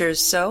adventures,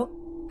 so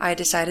I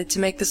decided to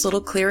make this little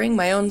clearing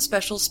my own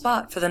special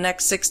spot for the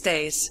next 6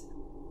 days.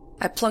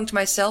 I plunked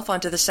myself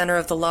onto the center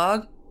of the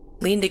log,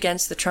 leaned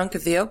against the trunk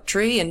of the oak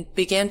tree, and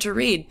began to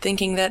read,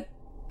 thinking that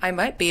I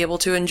might be able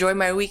to enjoy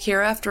my week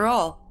here after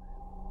all.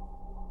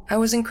 I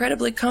was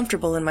incredibly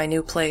comfortable in my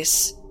new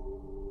place.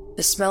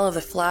 The smell of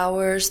the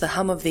flowers, the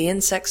hum of the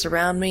insects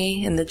around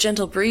me, and the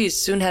gentle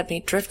breeze soon had me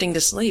drifting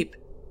to sleep,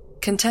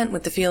 content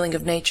with the feeling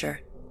of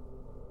nature.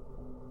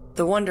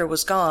 The wonder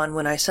was gone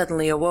when I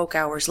suddenly awoke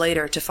hours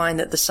later to find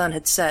that the sun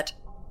had set.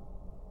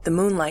 The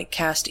moonlight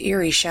cast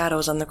eerie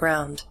shadows on the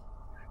ground.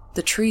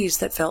 The trees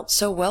that felt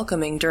so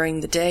welcoming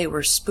during the day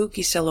were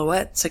spooky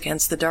silhouettes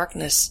against the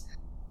darkness,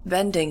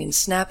 bending and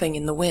snapping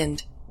in the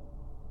wind.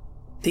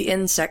 The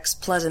insects'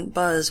 pleasant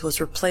buzz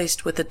was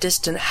replaced with a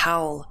distant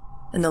howl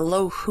and the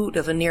low hoot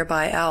of a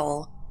nearby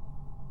owl.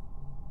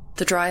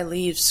 The dry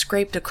leaves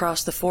scraped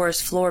across the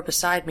forest floor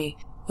beside me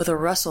with a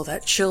rustle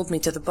that chilled me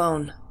to the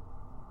bone.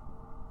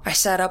 I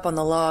sat up on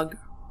the log,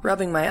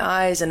 rubbing my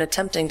eyes and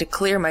attempting to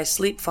clear my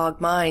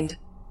sleep-fogged mind.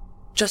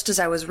 Just as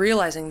I was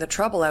realizing the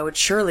trouble I would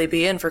surely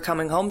be in for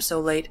coming home so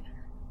late,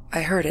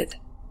 I heard it.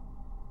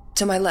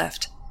 To my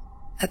left,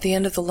 at the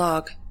end of the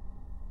log,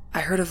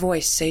 I heard a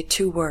voice say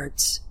 2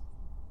 words.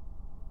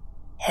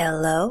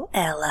 "Hello,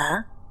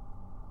 Ella."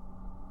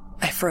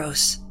 I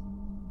froze.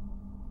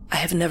 I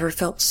have never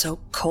felt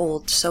so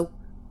cold, so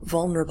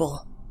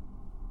vulnerable.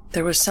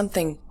 There was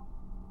something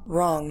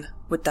wrong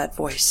with that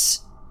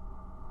voice.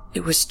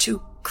 It was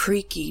too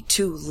creaky,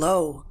 too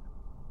low,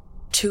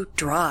 too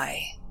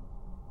dry.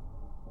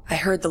 I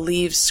heard the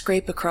leaves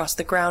scrape across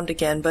the ground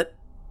again, but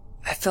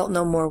I felt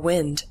no more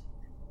wind.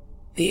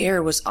 The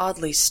air was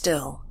oddly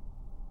still.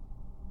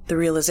 The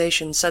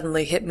realization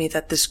suddenly hit me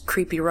that this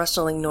creepy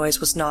rustling noise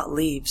was not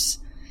leaves.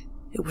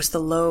 It was the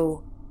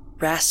low,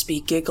 raspy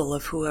giggle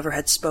of whoever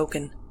had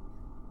spoken.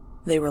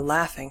 They were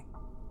laughing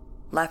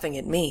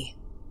at me.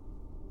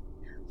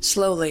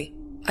 Slowly,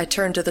 I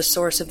turned to the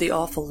source of the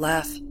awful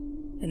laugh,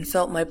 and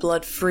felt my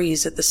blood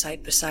freeze at the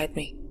sight beside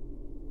me.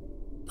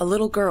 A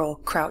little girl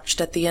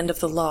crouched at the end of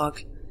the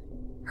log,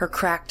 her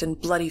cracked and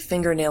bloody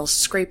fingernails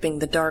scraping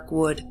the dark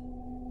wood.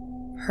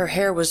 Her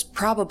hair was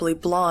probably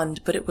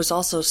blonde, but it was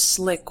also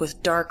slick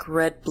with dark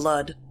red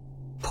blood,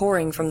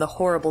 pouring from the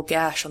horrible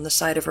gash on the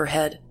side of her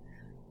head.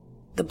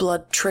 The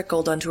blood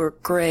trickled onto her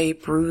gray,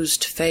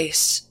 bruised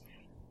face.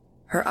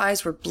 Her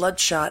eyes were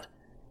bloodshot,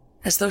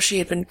 as though she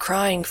had been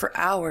crying for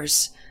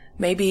hours,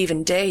 maybe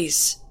even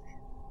days.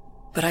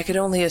 But I could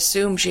only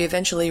assume she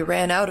eventually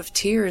ran out of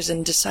tears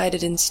and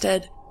decided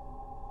instead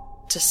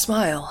to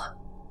smile.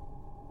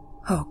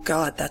 Oh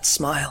God, that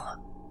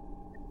smile.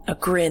 A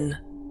grin,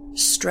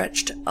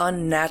 stretched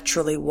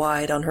unnaturally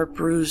wide on her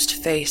bruised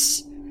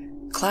face,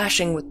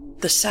 clashing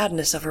with the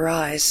sadness of her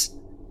eyes,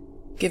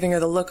 giving her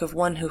the look of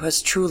one who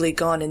has truly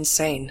gone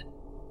insane.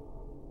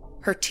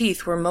 Her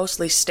teeth were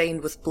mostly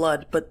stained with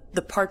blood, but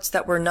the parts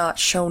that were not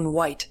shone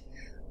white,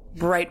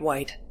 bright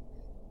white.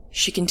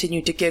 She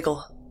continued to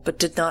giggle, but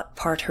did not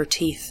part her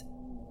teeth.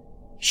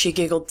 She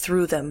giggled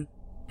through them,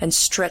 and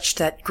stretched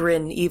that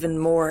grin even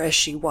more as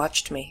she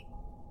watched me.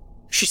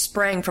 She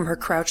sprang from her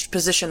crouched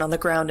position on the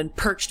ground and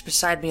perched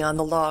beside me on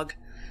the log.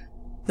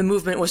 The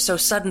movement was so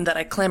sudden that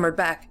I clambered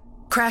back,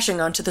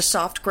 crashing onto the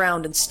soft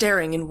ground and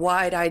staring in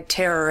wide-eyed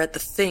terror at the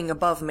thing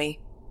above me.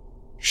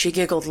 She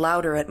giggled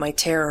louder at my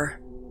terror,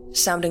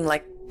 sounding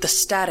like the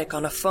static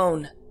on a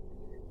phone,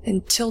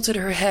 and tilted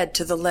her head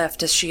to the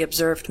left as she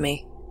observed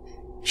me.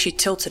 She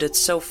tilted it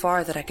so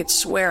far that I could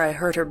swear I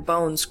heard her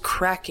bones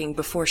cracking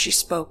before she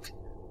spoke.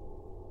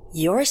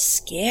 "You're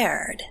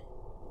scared,"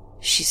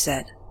 she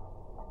said.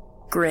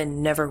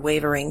 Grin never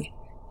wavering,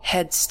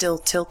 head still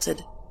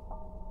tilted.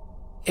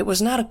 It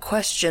was not a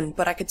question,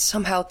 but I could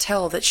somehow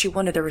tell that she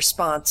wanted a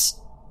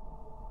response.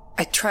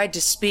 I tried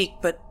to speak,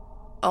 but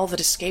all that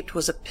escaped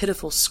was a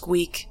pitiful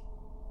squeak.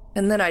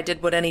 And then I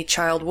did what any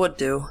child would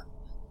do,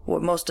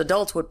 what most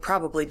adults would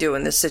probably do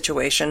in this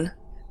situation.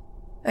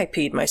 I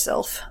peed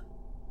myself.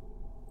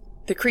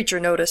 The creature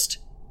noticed,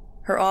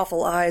 her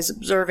awful eyes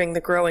observing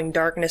the growing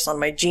darkness on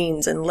my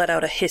jeans, and let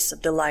out a hiss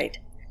of delight.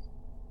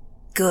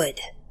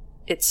 "Good,"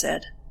 it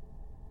said.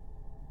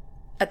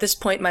 At this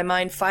point, my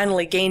mind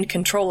finally gained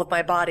control of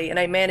my body, and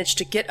I managed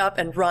to get up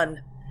and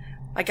run.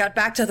 I got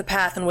back to the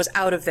path and was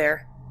out of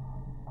there.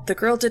 The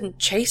girl didn't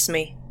chase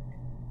me.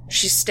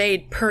 She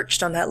stayed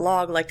perched on that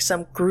log like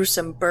some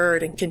gruesome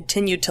bird and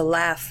continued to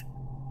laugh.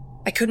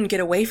 I couldn't get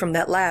away from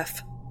that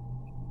laugh.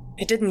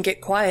 It didn't get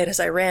quiet as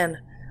I ran.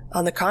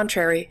 On the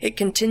contrary, it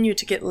continued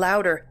to get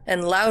louder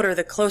and louder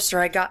the closer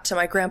I got to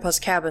my grandpa's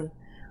cabin.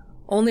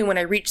 Only when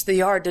I reached the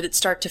yard did it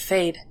start to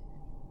fade.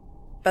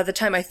 By the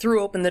time I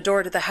threw open the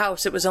door to the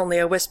house, it was only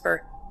a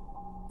whisper.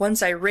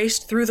 Once I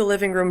raced through the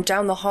living room,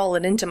 down the hall,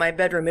 and into my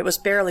bedroom, it was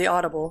barely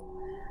audible.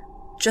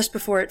 Just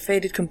before it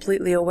faded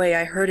completely away,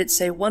 I heard it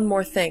say one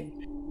more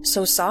thing,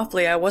 so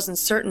softly I wasn't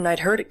certain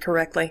I'd heard it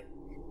correctly.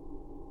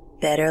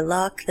 "Better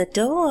lock the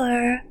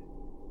door."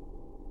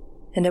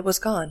 And it was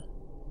gone.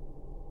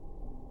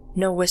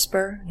 No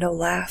whisper, no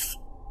laugh.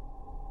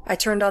 I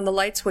turned on the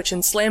light switch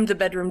and slammed the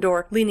bedroom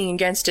door, leaning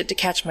against it to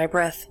catch my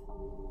breath.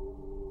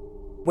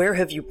 "Where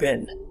have you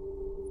been?"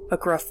 a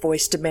gruff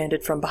voice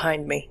demanded from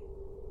behind me.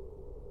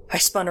 I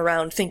spun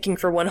around, thinking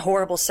for one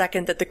horrible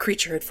second that the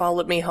creature had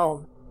followed me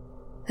home,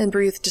 and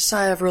breathed a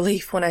sigh of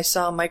relief when I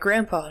saw my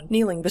grandpa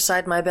kneeling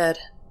beside my bed.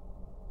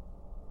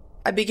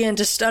 I began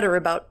to stutter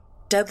about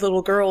dead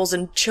little girls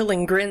and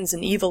chilling grins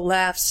and evil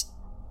laughs.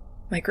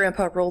 My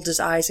grandpa rolled his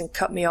eyes and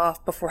cut me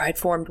off before I'd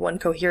formed one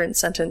coherent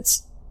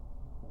sentence.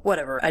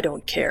 "Whatever, I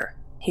don't care,"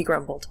 he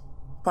grumbled,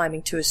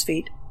 climbing to his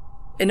feet.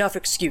 "Enough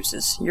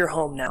excuses, you're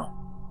home now.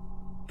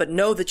 But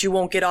know that you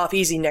won't get off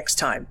easy next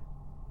time.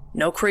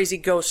 No crazy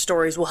ghost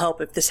stories will help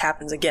if this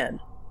happens again."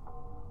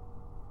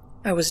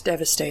 I was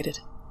devastated.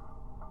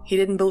 He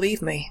didn't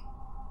believe me.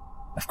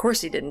 Of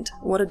course he didn't.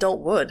 What adult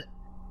would?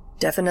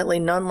 Definitely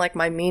none like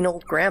my mean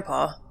old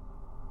grandpa.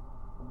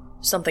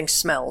 "Something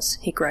smells,"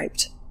 he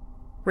griped,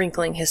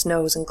 wrinkling his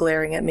nose and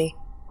glaring at me.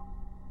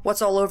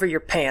 "What's all over your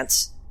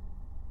pants?"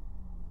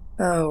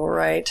 "Oh,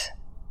 right.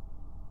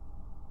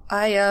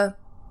 I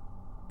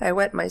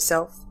wet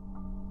myself,"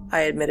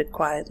 I admitted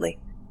quietly,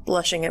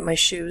 blushing at my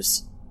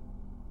shoes.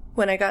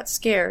 "When I got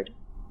scared."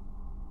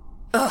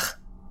 "Ugh!"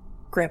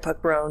 Grandpa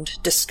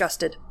groaned,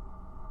 disgusted.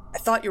 "I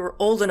thought you were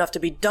old enough to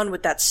be done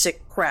with that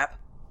sick crap.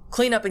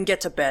 Clean up and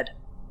get to bed.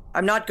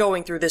 I'm not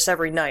going through this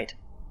every night."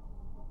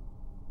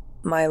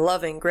 My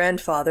loving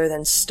grandfather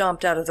then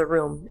stomped out of the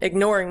room,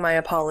 ignoring my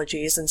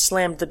apologies, and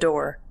slammed the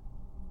door.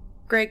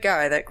 Great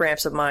guy, that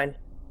Gramps of mine.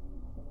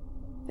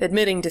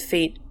 Admitting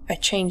defeat, I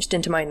changed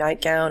into my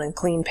nightgown and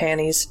clean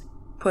panties,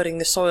 putting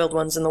the soiled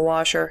ones in the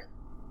washer.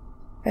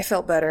 I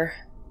felt better.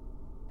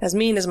 As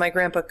mean as my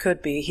grandpa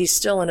could be, he's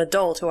still an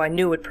adult who I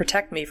knew would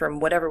protect me from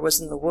whatever was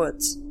in the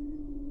woods.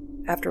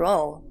 After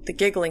all, the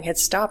giggling had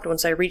stopped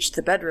once I reached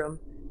the bedroom.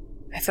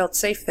 I felt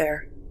safe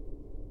there.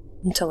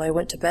 Until I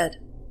went to bed.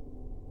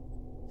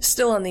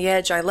 Still on the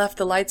edge, I left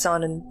the lights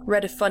on and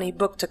read a funny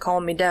book to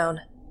calm me down.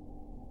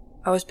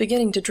 I was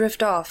beginning to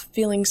drift off,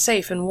 feeling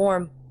safe and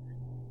warm.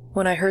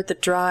 when I heard the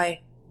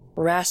dry,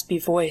 raspy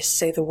voice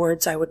say the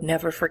words I would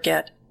never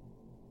forget.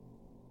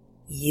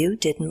 "You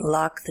didn't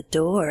lock the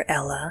door,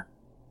 Ella."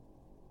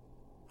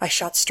 I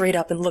shot straight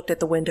up and looked at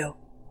the window.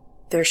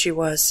 There she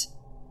was,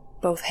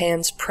 both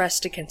hands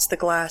pressed against the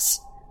glass,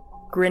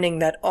 grinning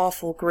that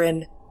awful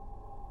grin.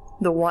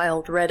 The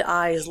wild red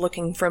eyes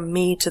looking from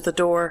me to the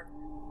door,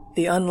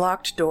 the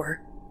unlocked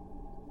door.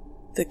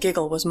 The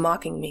giggle was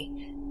mocking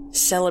me,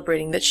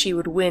 celebrating that she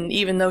would win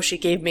even though she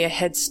gave me a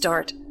head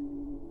start.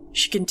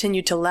 She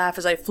continued to laugh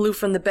as I flew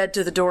from the bed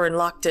to the door and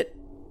locked it.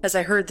 As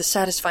I heard the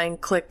satisfying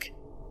click,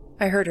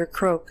 I heard her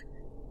croak,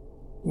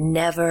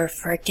 "Never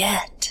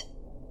forget."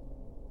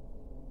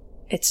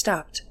 It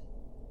stopped.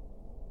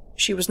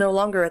 She was no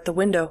longer at the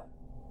window.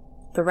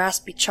 The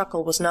raspy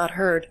chuckle was not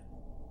heard.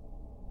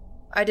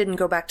 I didn't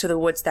go back to the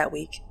woods that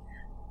week.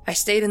 I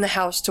stayed in the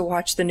house to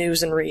watch the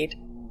news and read.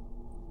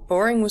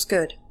 Boring was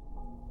good.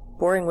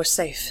 Boring was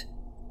safe.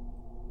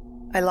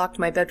 I locked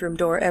my bedroom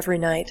door every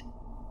night,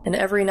 and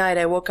every night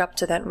I woke up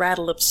to that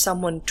rattle of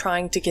someone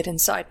trying to get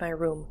inside my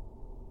room.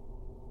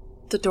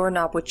 The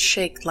doorknob would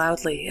shake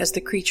loudly as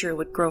the creature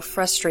would grow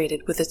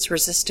frustrated with its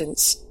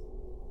resistance.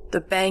 The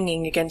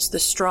banging against the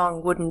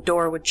strong wooden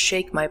door would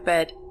shake my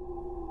bed.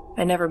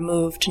 I never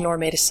moved nor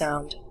made a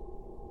sound.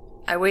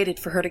 I waited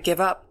for her to give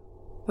up,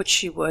 which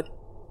she would.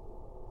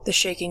 The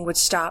shaking would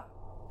stop,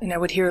 and I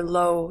would hear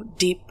low,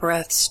 deep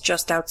breaths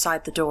just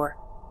outside the door.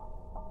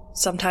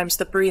 Sometimes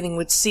the breathing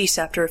would cease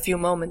after a few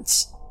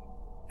moments,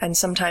 and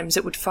sometimes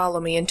it would follow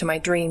me into my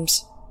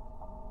dreams.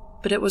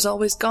 But it was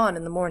always gone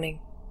in the morning.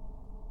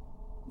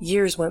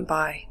 Years went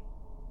by.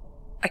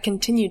 I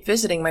continued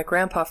visiting my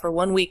grandpa for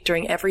 1 week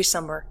during every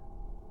summer,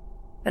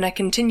 and I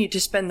continued to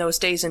spend those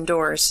days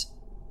indoors.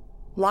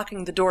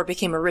 Locking the door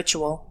became a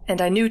ritual,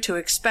 and I knew to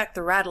expect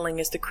the rattling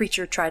as the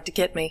creature tried to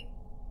get me.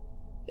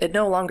 It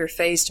no longer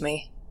fazed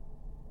me.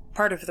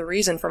 Part of the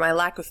reason for my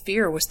lack of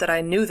fear was that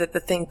I knew that the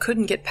thing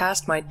couldn't get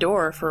past my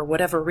door for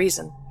whatever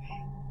reason.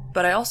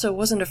 But I also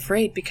wasn't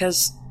afraid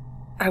because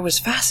I was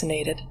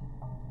fascinated.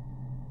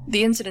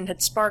 The incident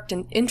had sparked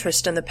an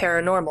interest in the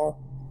paranormal.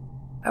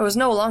 I was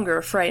no longer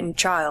a frightened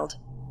child.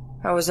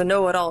 I was a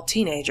know-it-all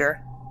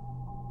teenager.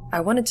 I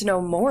wanted to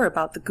know more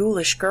about the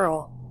ghoulish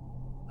girl.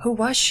 Who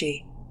was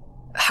she?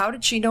 How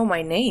did she know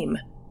my name?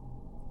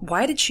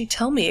 Why did she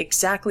tell me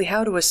exactly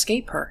how to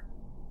escape her?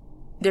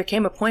 There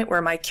came a point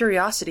where my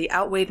curiosity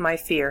outweighed my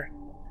fear.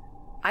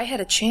 I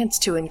had a chance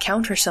to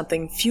encounter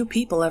something few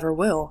people ever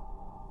will.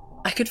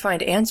 I could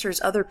find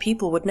answers other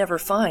people would never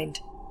find.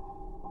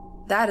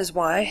 That is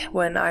why,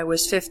 when I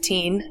was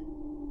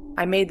 15,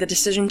 I made the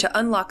decision to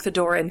unlock the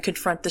door and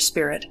confront the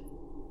spirit.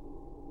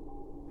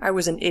 I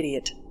was an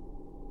idiot.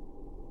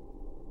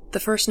 The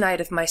first night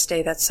of my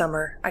stay that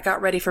summer, I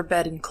got ready for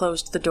bed and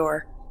closed the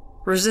door,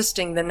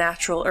 resisting the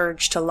natural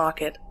urge to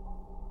lock it.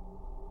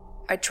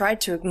 I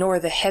tried to ignore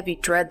the heavy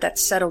dread that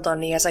settled on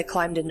me as I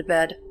climbed into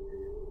bed.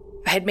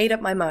 I had made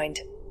up my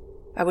mind.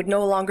 I would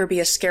no longer be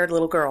a scared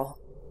little girl.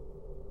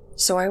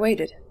 So I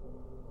waited.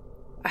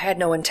 I had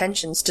no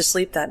intentions to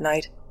sleep that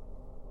night.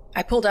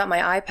 I pulled out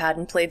my iPad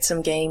and played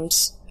some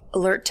games,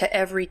 alert to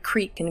every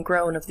creak and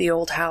groan of the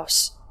old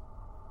house.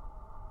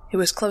 It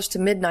was close to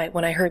midnight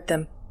when I heard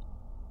them.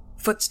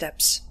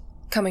 Footsteps,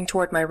 coming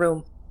toward my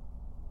room.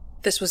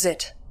 This was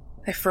it.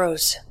 I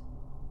froze.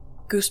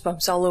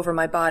 Goosebumps all over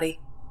my body,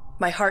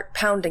 my heart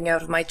pounding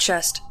out of my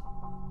chest.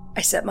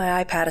 I set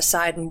my iPad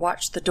aside and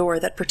watched the door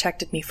that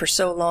protected me for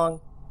so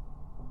long.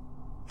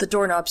 The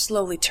doorknob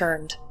slowly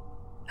turned.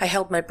 I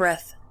held my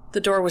breath.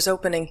 The door was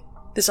opening.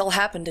 This all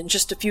happened in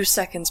just a few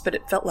seconds, but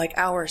it felt like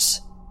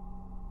hours.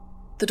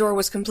 The door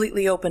was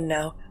completely open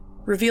now,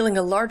 revealing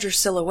a larger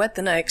silhouette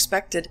than I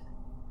expected.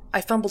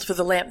 I fumbled for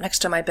the lamp next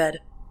to my bed,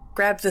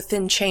 grabbed the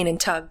thin chain and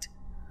tugged.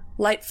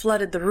 Light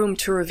flooded the room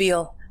to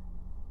reveal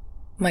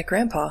my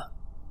grandpa.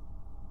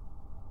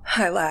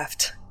 I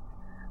laughed.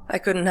 I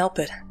couldn't help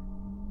it.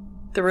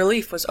 The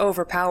relief was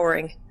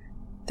overpowering.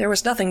 There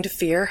was nothing to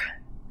fear.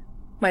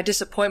 My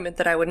disappointment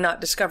that I would not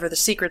discover the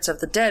secrets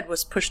of the dead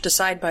was pushed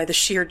aside by the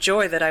sheer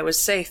joy that I was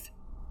safe.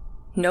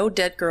 No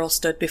dead girl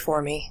stood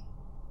before me.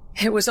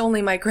 It was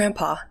only my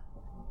grandpa,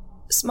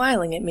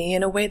 smiling at me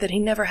in a way that he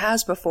never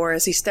has before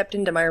as he stepped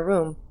into my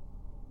room.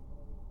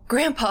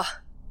 "Grandpa,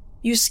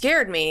 you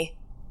scared me,"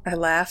 I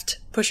laughed,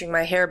 pushing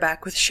my hair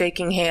back with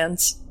shaking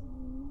hands.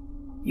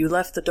 "You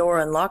left the door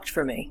unlocked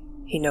for me,"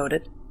 he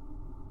noted,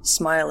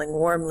 smiling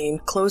warmly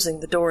and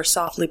closing the door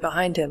softly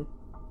behind him.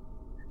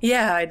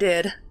 "Yeah, I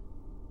did."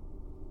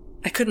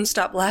 I couldn't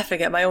stop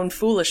laughing at my own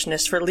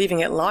foolishness for leaving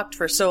it locked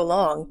for so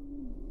long.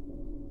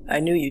 "I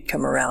knew you'd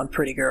come around,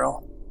 pretty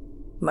girl,"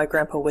 my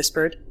grandpa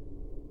whispered,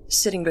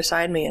 sitting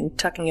beside me and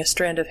tucking a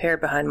strand of hair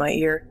behind my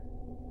ear.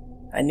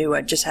 "I knew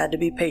I just had to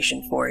be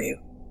patient for you."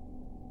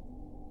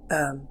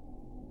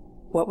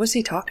 What was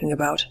he talking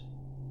about?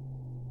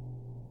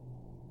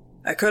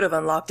 "I could have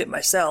unlocked it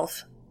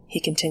myself," he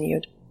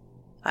continued.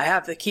 "I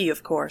have the key,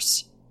 of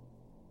course.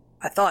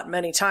 I thought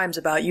many times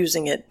about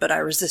using it, but I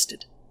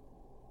resisted.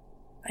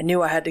 I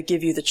knew I had to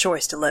give you the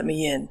choice to let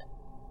me in.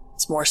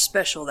 It's more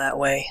special that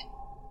way.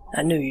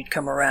 I knew you'd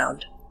come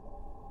around.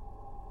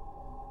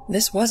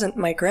 This wasn't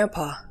my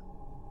grandpa.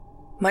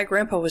 My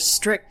grandpa was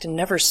strict and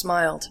never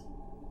smiled.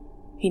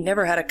 He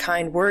never had a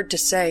kind word to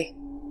say.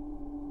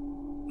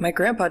 My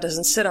grandpa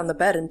doesn't sit on the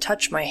bed and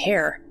touch my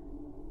hair.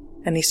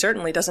 And he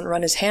certainly doesn't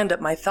run his hand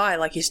up my thigh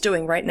like he's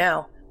doing right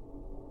now.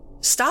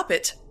 "Stop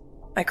it!"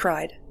 I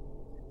cried,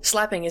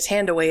 slapping his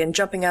hand away and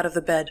jumping out of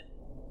the bed.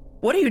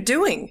 "What are you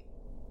doing?"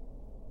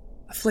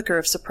 A flicker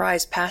of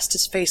surprise passed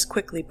his face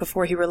quickly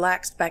before he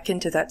relaxed back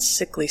into that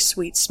sickly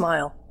sweet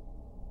smile.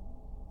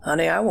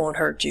 "Honey, I won't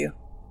hurt you.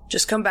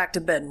 Just come back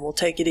to bed and we'll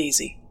take it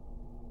easy."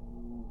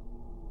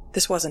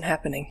 This wasn't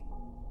happening.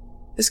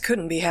 This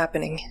couldn't be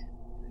happening.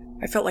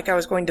 I felt like I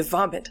was going to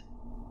vomit.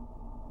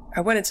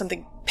 I wanted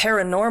something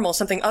paranormal,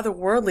 something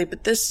otherworldly,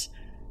 but this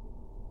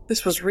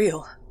was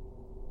real.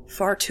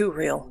 Far too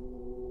real.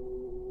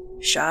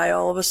 "Shy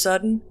all of a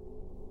sudden?"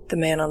 the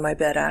man on my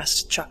bed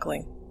asked,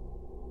 chuckling.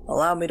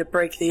 "Allow me to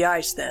break the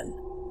ice, then."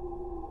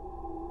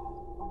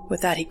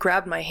 With that, he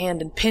grabbed my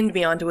hand and pinned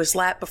me onto his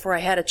lap before I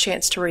had a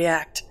chance to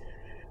react.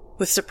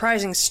 With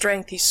surprising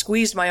strength, he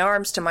squeezed my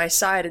arms to my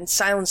side and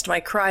silenced my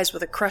cries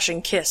with a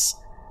crushing kiss.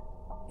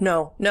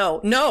 No,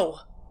 no, no!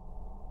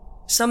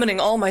 Summoning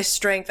all my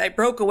strength, I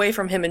broke away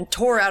from him and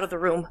tore out of the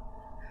room.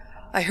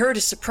 I heard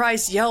his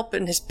surprised yelp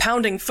and his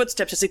pounding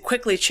footsteps as he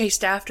quickly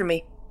chased after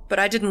me, but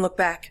I didn't look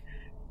back.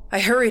 I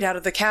hurried out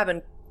of the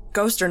cabin.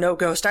 Ghost or no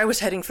ghost, I was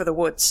heading for the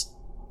woods.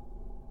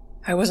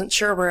 I wasn't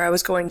sure where I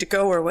was going to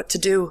go or what to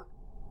do.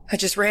 I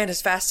just ran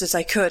as fast as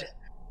I could,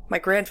 my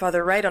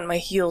grandfather right on my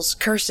heels,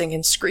 cursing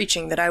and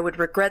screeching that I would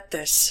regret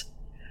this.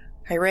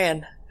 I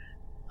ran,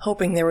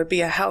 hoping there would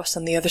be a house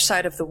on the other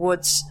side of the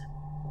woods,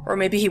 or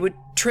maybe he would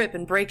trip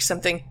and break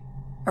something,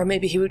 or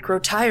maybe he would grow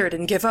tired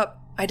and give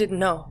up. I didn't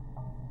know.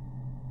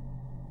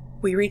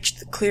 We reached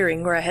the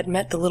clearing where I had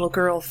met the little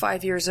girl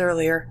 5 years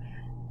earlier,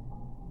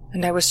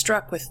 and I was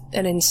struck with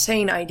an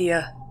insane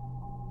idea.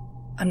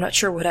 I'm not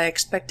sure what I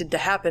expected to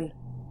happen.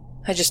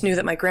 I just knew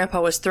that my grandpa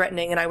was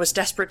threatening and I was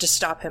desperate to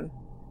stop him.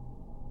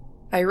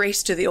 I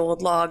raced to the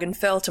old log and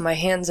fell to my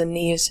hands and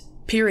knees,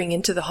 peering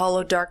into the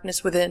hollow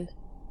darkness within.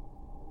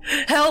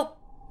 "Help!"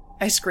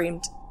 I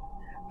screamed,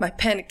 my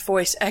panicked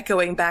voice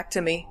echoing back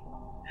to me.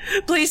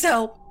 "Please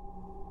help!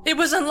 It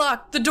was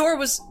unlocked! The door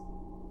was—"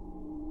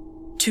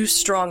 2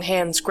 strong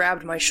hands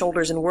grabbed my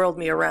shoulders and whirled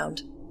me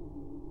around.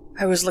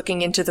 I was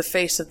looking into the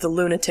face of the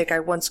lunatic I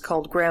once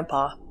called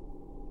Grandpa.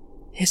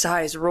 His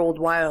eyes rolled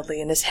wildly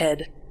in his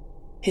head.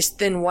 His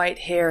thin white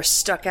hair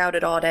stuck out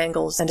at odd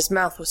angles, and his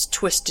mouth was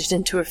twisted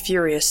into a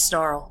furious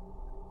snarl.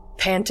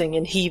 Panting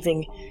and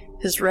heaving,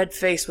 his red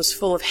face was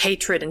full of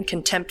hatred and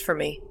contempt for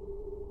me.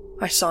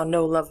 I saw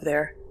no love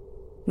there,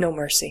 no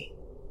mercy.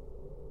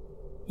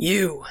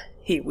 "You,"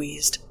 he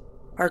wheezed,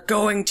 "are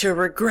going to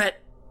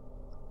regret—"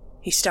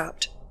 He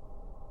stopped.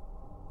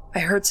 I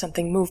heard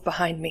something move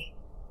behind me,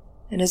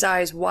 and his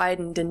eyes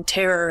widened in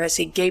terror as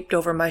he gaped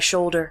over my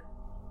shoulder.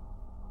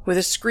 With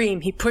a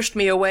scream, he pushed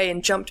me away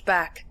and jumped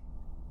back.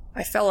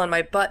 I fell on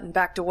my butt and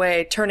backed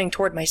away, turning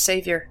toward my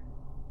savior.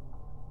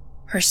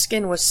 Her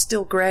skin was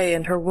still gray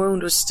and her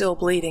wound was still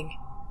bleeding.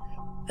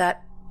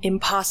 That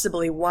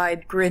impossibly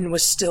wide grin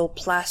was still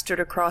plastered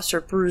across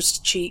her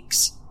bruised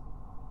cheeks.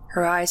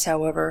 Her eyes,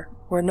 however,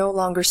 were no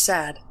longer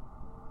sad.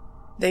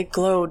 They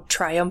glowed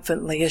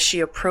triumphantly as she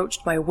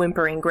approached my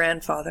whimpering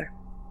grandfather.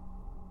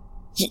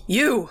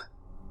 You!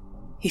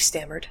 He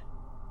stammered,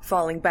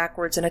 falling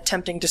backwards and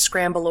attempting to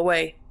scramble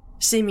away,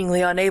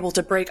 seemingly unable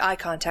to break eye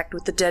contact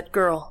with the dead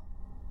girl.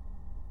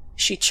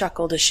 She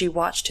chuckled as she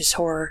watched his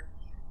horror,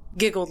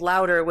 giggled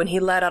louder when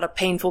he let out a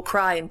painful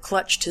cry and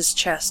clutched his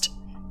chest,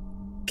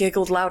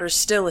 giggled louder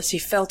still as he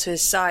fell to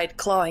his side,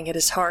 clawing at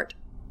his heart,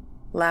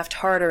 laughed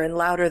harder and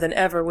louder than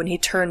ever when he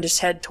turned his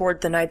head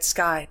toward the night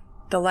sky,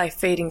 the life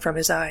fading from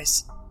his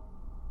eyes.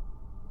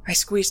 I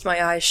squeezed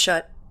my eyes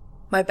shut,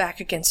 my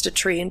back against a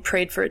tree, and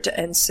prayed for it to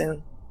end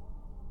soon.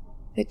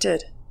 It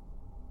did.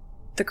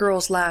 The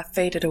girl's laugh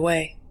faded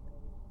away,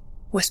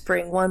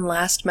 whispering one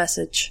last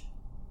message.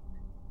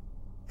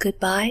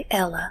 Goodbye,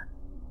 Ella.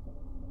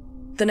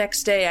 The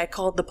next day I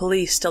called the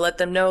police to let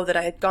them know that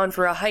I had gone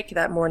for a hike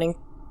that morning,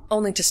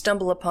 only to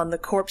stumble upon the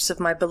corpse of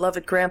my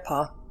beloved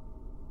grandpa.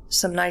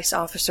 Some nice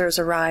officers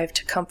arrived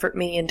to comfort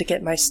me and to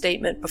get my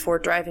statement before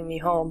driving me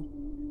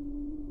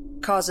home.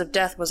 Cause of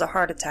death was a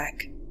heart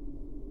attack.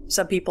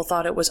 Some people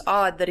thought it was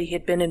odd that he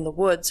had been in the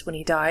woods when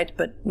he died,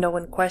 but no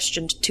one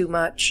questioned too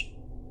much.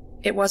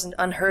 It wasn't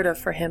unheard of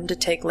for him to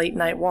take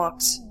late-night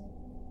walks.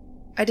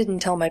 I didn't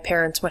tell my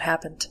parents what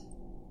happened.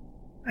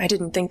 I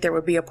didn't think there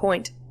would be a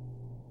point.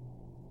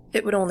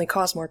 It would only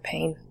cause more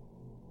pain.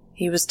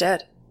 He was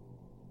dead.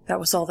 That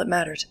was all that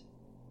mattered.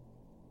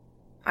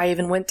 I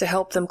even went to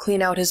help them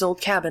clean out his old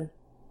cabin.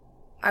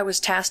 I was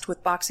tasked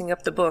with boxing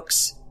up the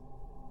books.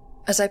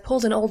 As I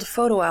pulled an old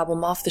photo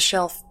album off the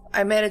shelf,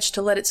 I managed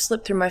to let it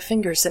slip through my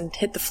fingers and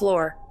hit the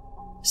floor,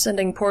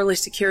 sending poorly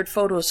secured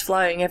photos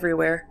flying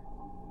everywhere.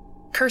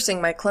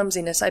 Cursing my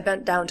clumsiness, I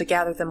bent down to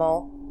gather them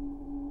all.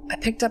 I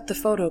picked up the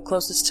photo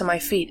closest to my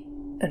feet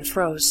and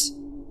froze.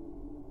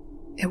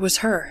 It was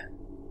her.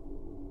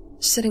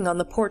 sitting on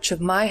the porch of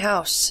my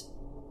house,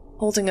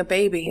 holding a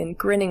baby and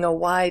grinning a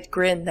wide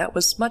grin that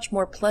was much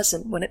more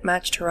pleasant when it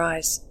matched her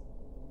eyes.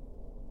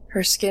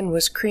 Her skin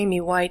was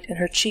creamy white and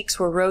her cheeks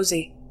were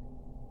rosy.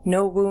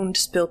 No wound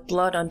spilled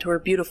blood onto her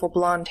beautiful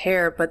blonde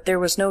hair, but there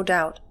was no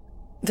doubt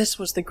this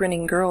was the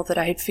grinning girl that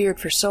I had feared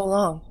for so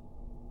long.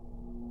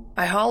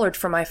 I hollered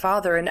for my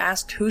father and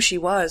asked who she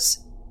was.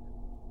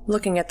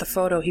 Looking at the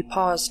photo, he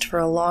paused for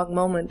a long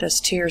moment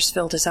as tears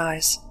filled his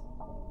eyes.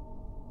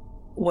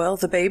 "Well,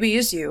 the baby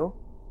is you,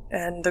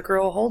 and the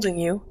girl holding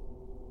you,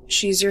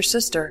 she's your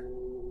sister,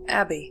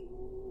 Abby."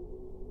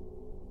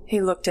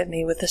 He looked at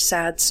me with a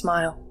sad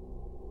smile.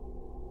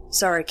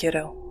 "Sorry,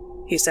 kiddo,"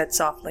 he said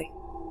softly.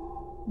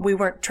 "We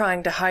weren't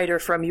trying to hide her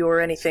from you or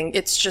anything.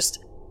 It's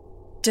just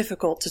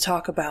difficult to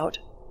talk about.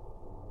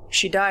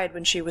 She died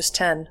when she was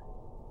 10.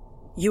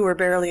 You were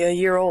barely a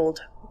year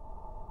old.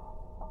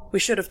 We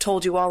should have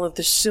told you all of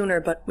this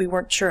sooner, but we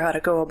weren't sure how to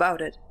go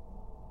about it.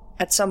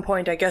 At some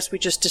point, I guess we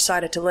just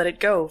decided to let it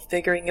go,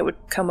 figuring it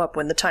would come up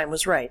when the time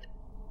was right."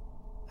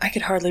 I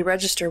could hardly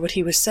register what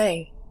he was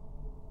saying.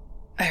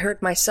 I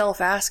heard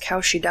myself ask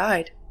how she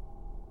died.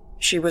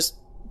 She was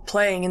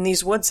playing in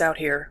these woods out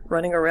here,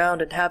 running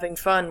around and having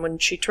fun when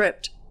she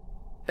tripped,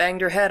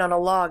 banged her head on a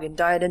log and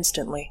died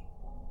instantly.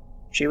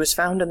 She was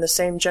found in the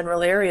same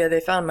general area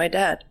they found my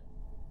dad.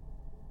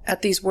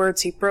 At these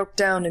words, he broke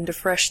down into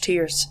fresh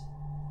tears.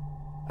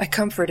 I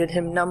comforted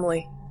him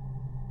numbly,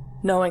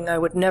 knowing I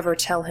would never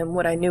tell him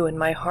what I knew in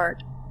my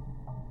heart.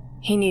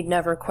 He need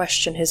never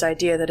question his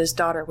idea that his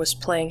daughter was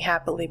playing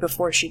happily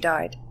before she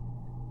died.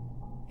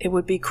 It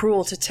would be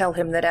cruel to tell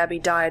him that Abby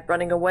died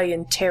running away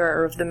in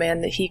terror of the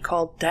man that he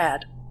called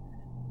Dad.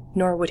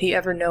 Nor would he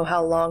ever know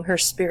how long her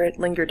spirit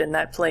lingered in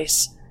that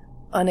place,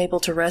 unable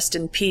to rest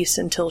in peace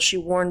until she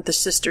warned the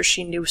sister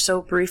she knew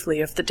so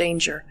briefly of the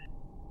danger,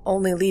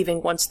 only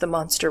leaving once the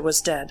monster was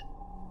dead.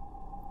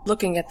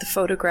 Looking at the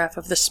photograph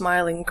of the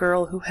smiling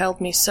girl who held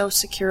me so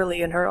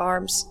securely in her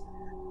arms,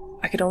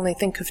 I could only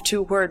think of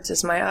 2 words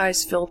as my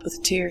eyes filled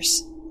with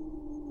tears.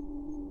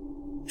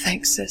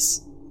 "Thanks,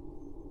 sis."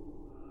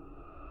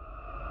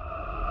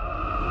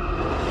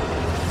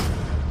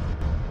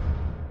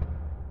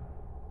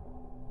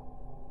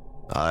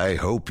 I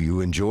hope you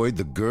enjoyed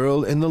The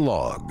Girl in the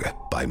Log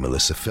by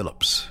Melissa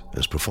Phillips,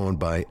 as performed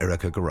by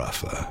Erica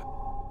Garrafa.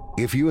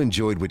 If you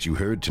enjoyed what you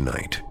heard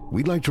tonight,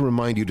 we'd like to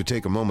remind you to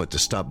take a moment to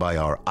stop by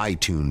our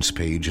iTunes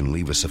page and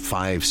leave us a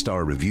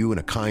 5-star review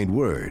and a kind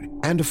word,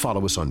 and to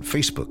follow us on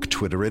Facebook,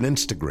 Twitter, and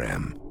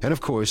Instagram. And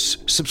of course,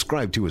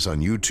 subscribe to us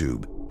on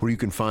YouTube, where you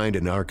can find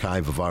an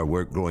archive of our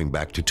work going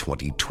back to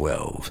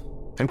 2012.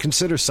 And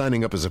consider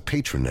signing up as a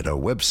patron at our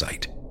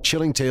website,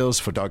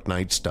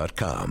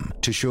 chillingtalesfordarknights.com,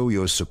 to show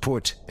your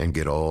support and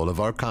get all of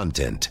our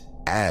content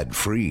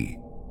ad-free.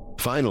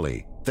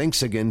 Finally,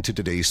 thanks again to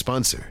today's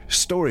sponsor,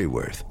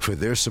 Storyworth, for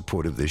their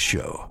support of this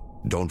show.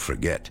 Don't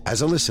forget,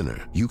 as a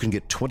listener, you can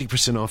get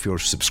 20% off your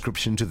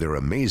subscription to their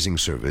amazing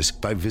service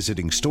by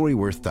visiting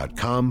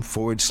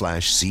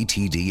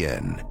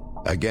storyworth.com/CTDN.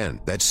 Again,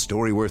 that's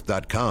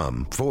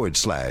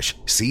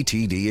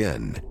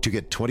storyworth.com/CTDN to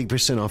get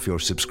 20% off your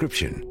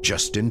subscription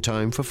just in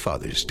time for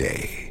Father's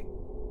Day.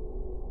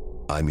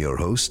 I'm your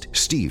host,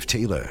 Steve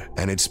Taylor,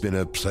 and it's been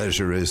a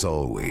pleasure as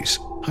always.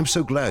 I'm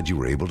so glad you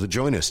were able to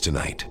join us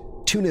tonight.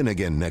 Tune in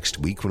again next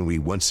week when we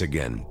once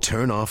again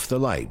turn off the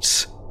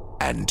lights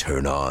and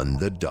turn on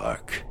the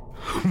dark.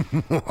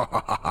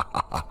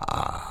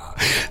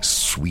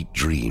 Sweet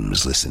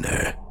dreams,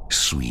 listener.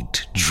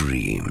 Sweet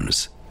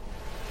dreams.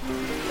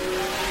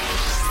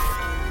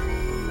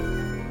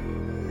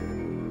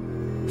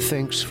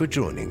 Thanks for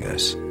joining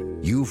us.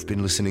 You've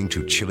been listening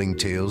to Chilling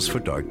Tales for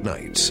Dark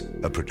Nights,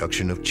 a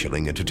production of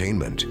Chilling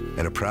Entertainment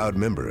and a proud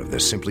member of the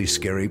Simply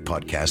Scary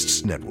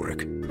Podcasts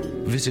Network.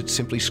 Visit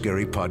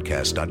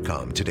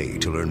simplyscarypodcast.com today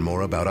to learn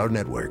more about our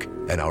network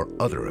and our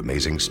other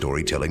amazing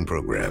storytelling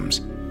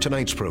programs.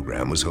 Tonight's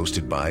program was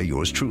hosted by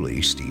yours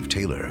truly, Steve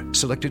Taylor.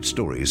 Selected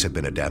stories have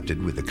been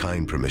adapted with the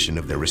kind permission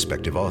of their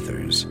respective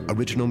authors.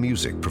 Original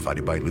music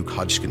provided by Luke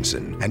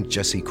Hodgkinson and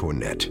Jesse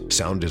Cornett.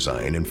 Sound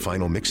design and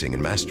final mixing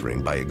and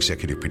mastering by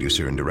executive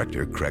producer and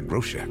director Craig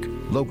Roshek.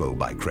 Logo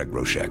by Craig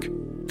Roshek.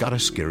 Got a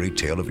scary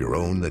tale of your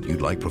own that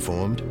you'd like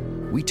performed?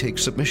 We take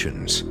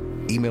submissions.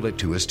 Email it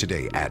to us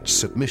today at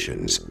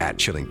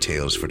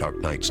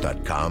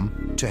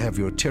submissions@chillingtalesfordarknights.com to have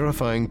your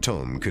terrifying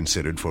tome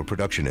considered for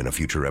production in a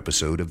future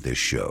episode of this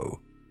show.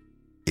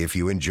 If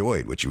you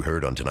enjoyed what you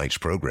heard on tonight's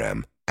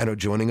program and are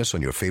joining us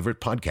on your favorite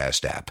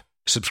podcast app,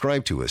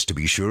 subscribe to us to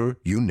be sure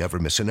you never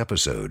miss an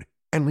episode.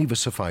 And leave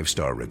us a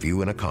 5-star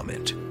review and a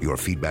comment. Your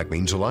feedback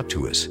means a lot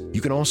to us.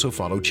 You can also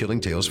follow Chilling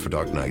Tales for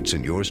Dark Nights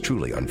and yours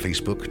truly on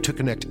Facebook to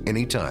connect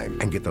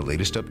anytime and get the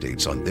latest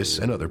updates on this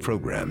and other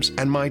programs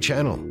and my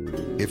channel.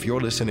 If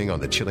you're listening on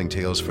the Chilling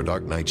Tales for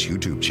Dark Nights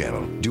YouTube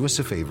channel, do us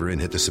a favor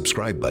and hit the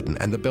subscribe button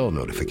and the bell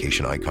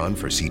notification icon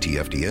for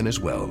CTFDN as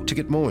well to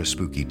get more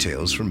spooky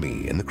tales from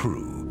me and the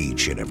crew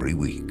each and every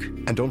week.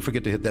 And don't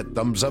forget to hit that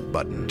thumbs up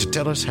button to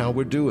tell us how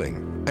we're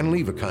doing and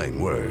leave a kind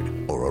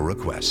word or a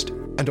request.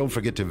 And don't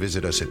forget to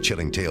visit us at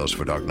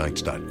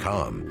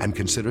chillingtalesfordarknights.com and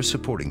consider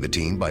supporting the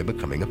team by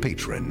becoming a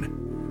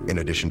patron. In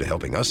addition to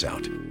helping us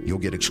out, you'll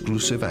get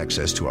exclusive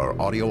access to our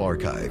audio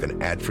archive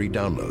and ad-free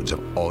downloads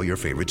of all your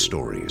favorite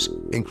stories,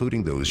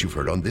 including those you've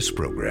heard on this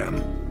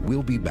program.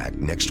 We'll be back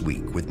next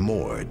week with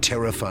more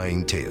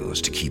terrifying tales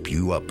to keep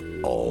you up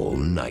all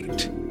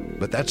night.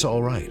 But that's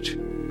all right.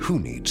 Who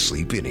needs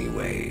sleep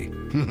anyway?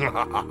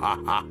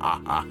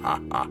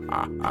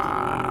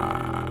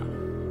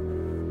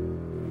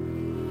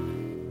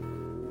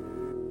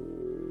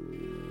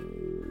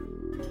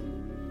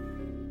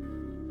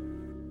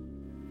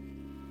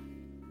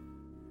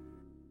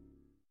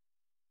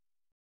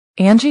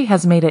 Angie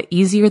has made it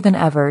easier than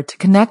ever to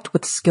connect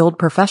with skilled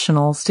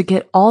professionals to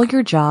get all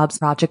your jobs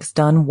projects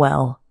done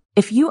well.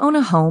 If you own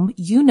a home,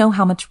 you know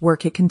how much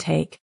work it can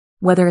take,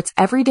 whether it's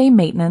everyday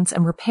maintenance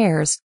and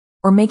repairs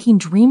or making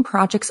dream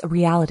projects a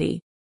reality.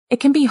 It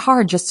can be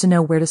hard just to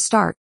know where to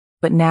start,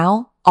 but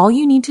now all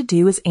you need to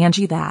do is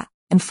Angie that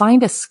and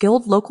find a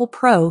skilled local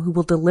pro who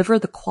will deliver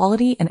the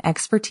quality and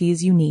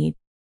expertise you need.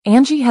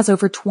 Angie has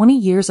over 20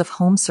 years of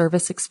home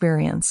service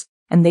experience,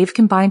 and they've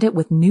combined it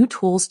with new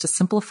tools to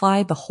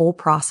simplify the whole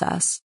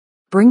process.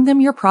 Bring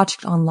them your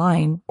project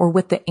online or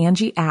with the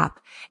Angie app,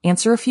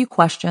 answer a few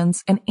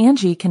questions, and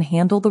Angie can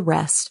handle the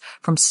rest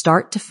from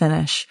start to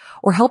finish,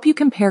 or help you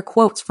compare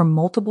quotes from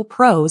multiple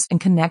pros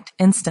and connect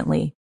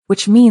instantly,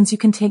 which means you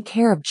can take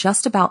care of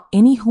just about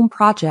any home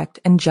project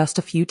in just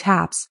a few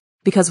taps.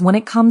 Because when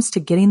it comes to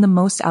getting the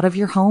most out of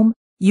your home,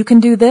 you can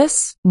do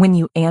this when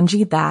you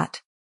Angie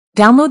that.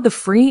 Download the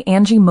free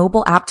Angie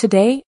mobile app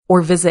today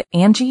or visit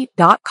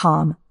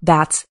Angie.com.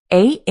 That's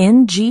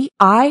ANGI.com.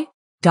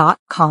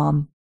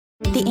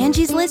 The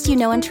Angie's List you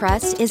know and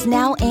trust is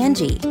now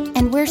Angie,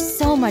 and we're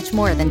so much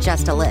more than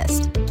just a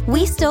list.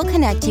 We still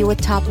connect you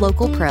with top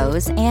local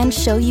pros and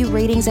show you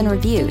ratings and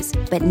reviews,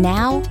 but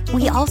now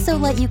we also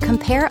let you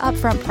compare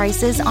upfront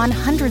prices on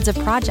hundreds of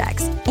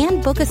projects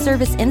and book a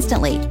service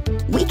instantly.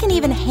 We can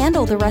even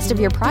handle the rest of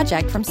your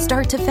project from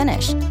start to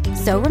finish.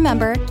 So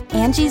remember,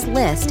 Angie's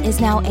List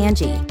is now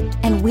Angie,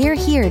 and we're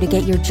here to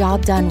get your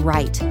job done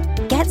right.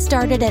 Get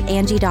started at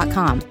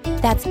Angie.com.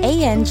 That's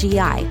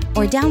ANGI,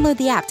 or download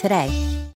the app today.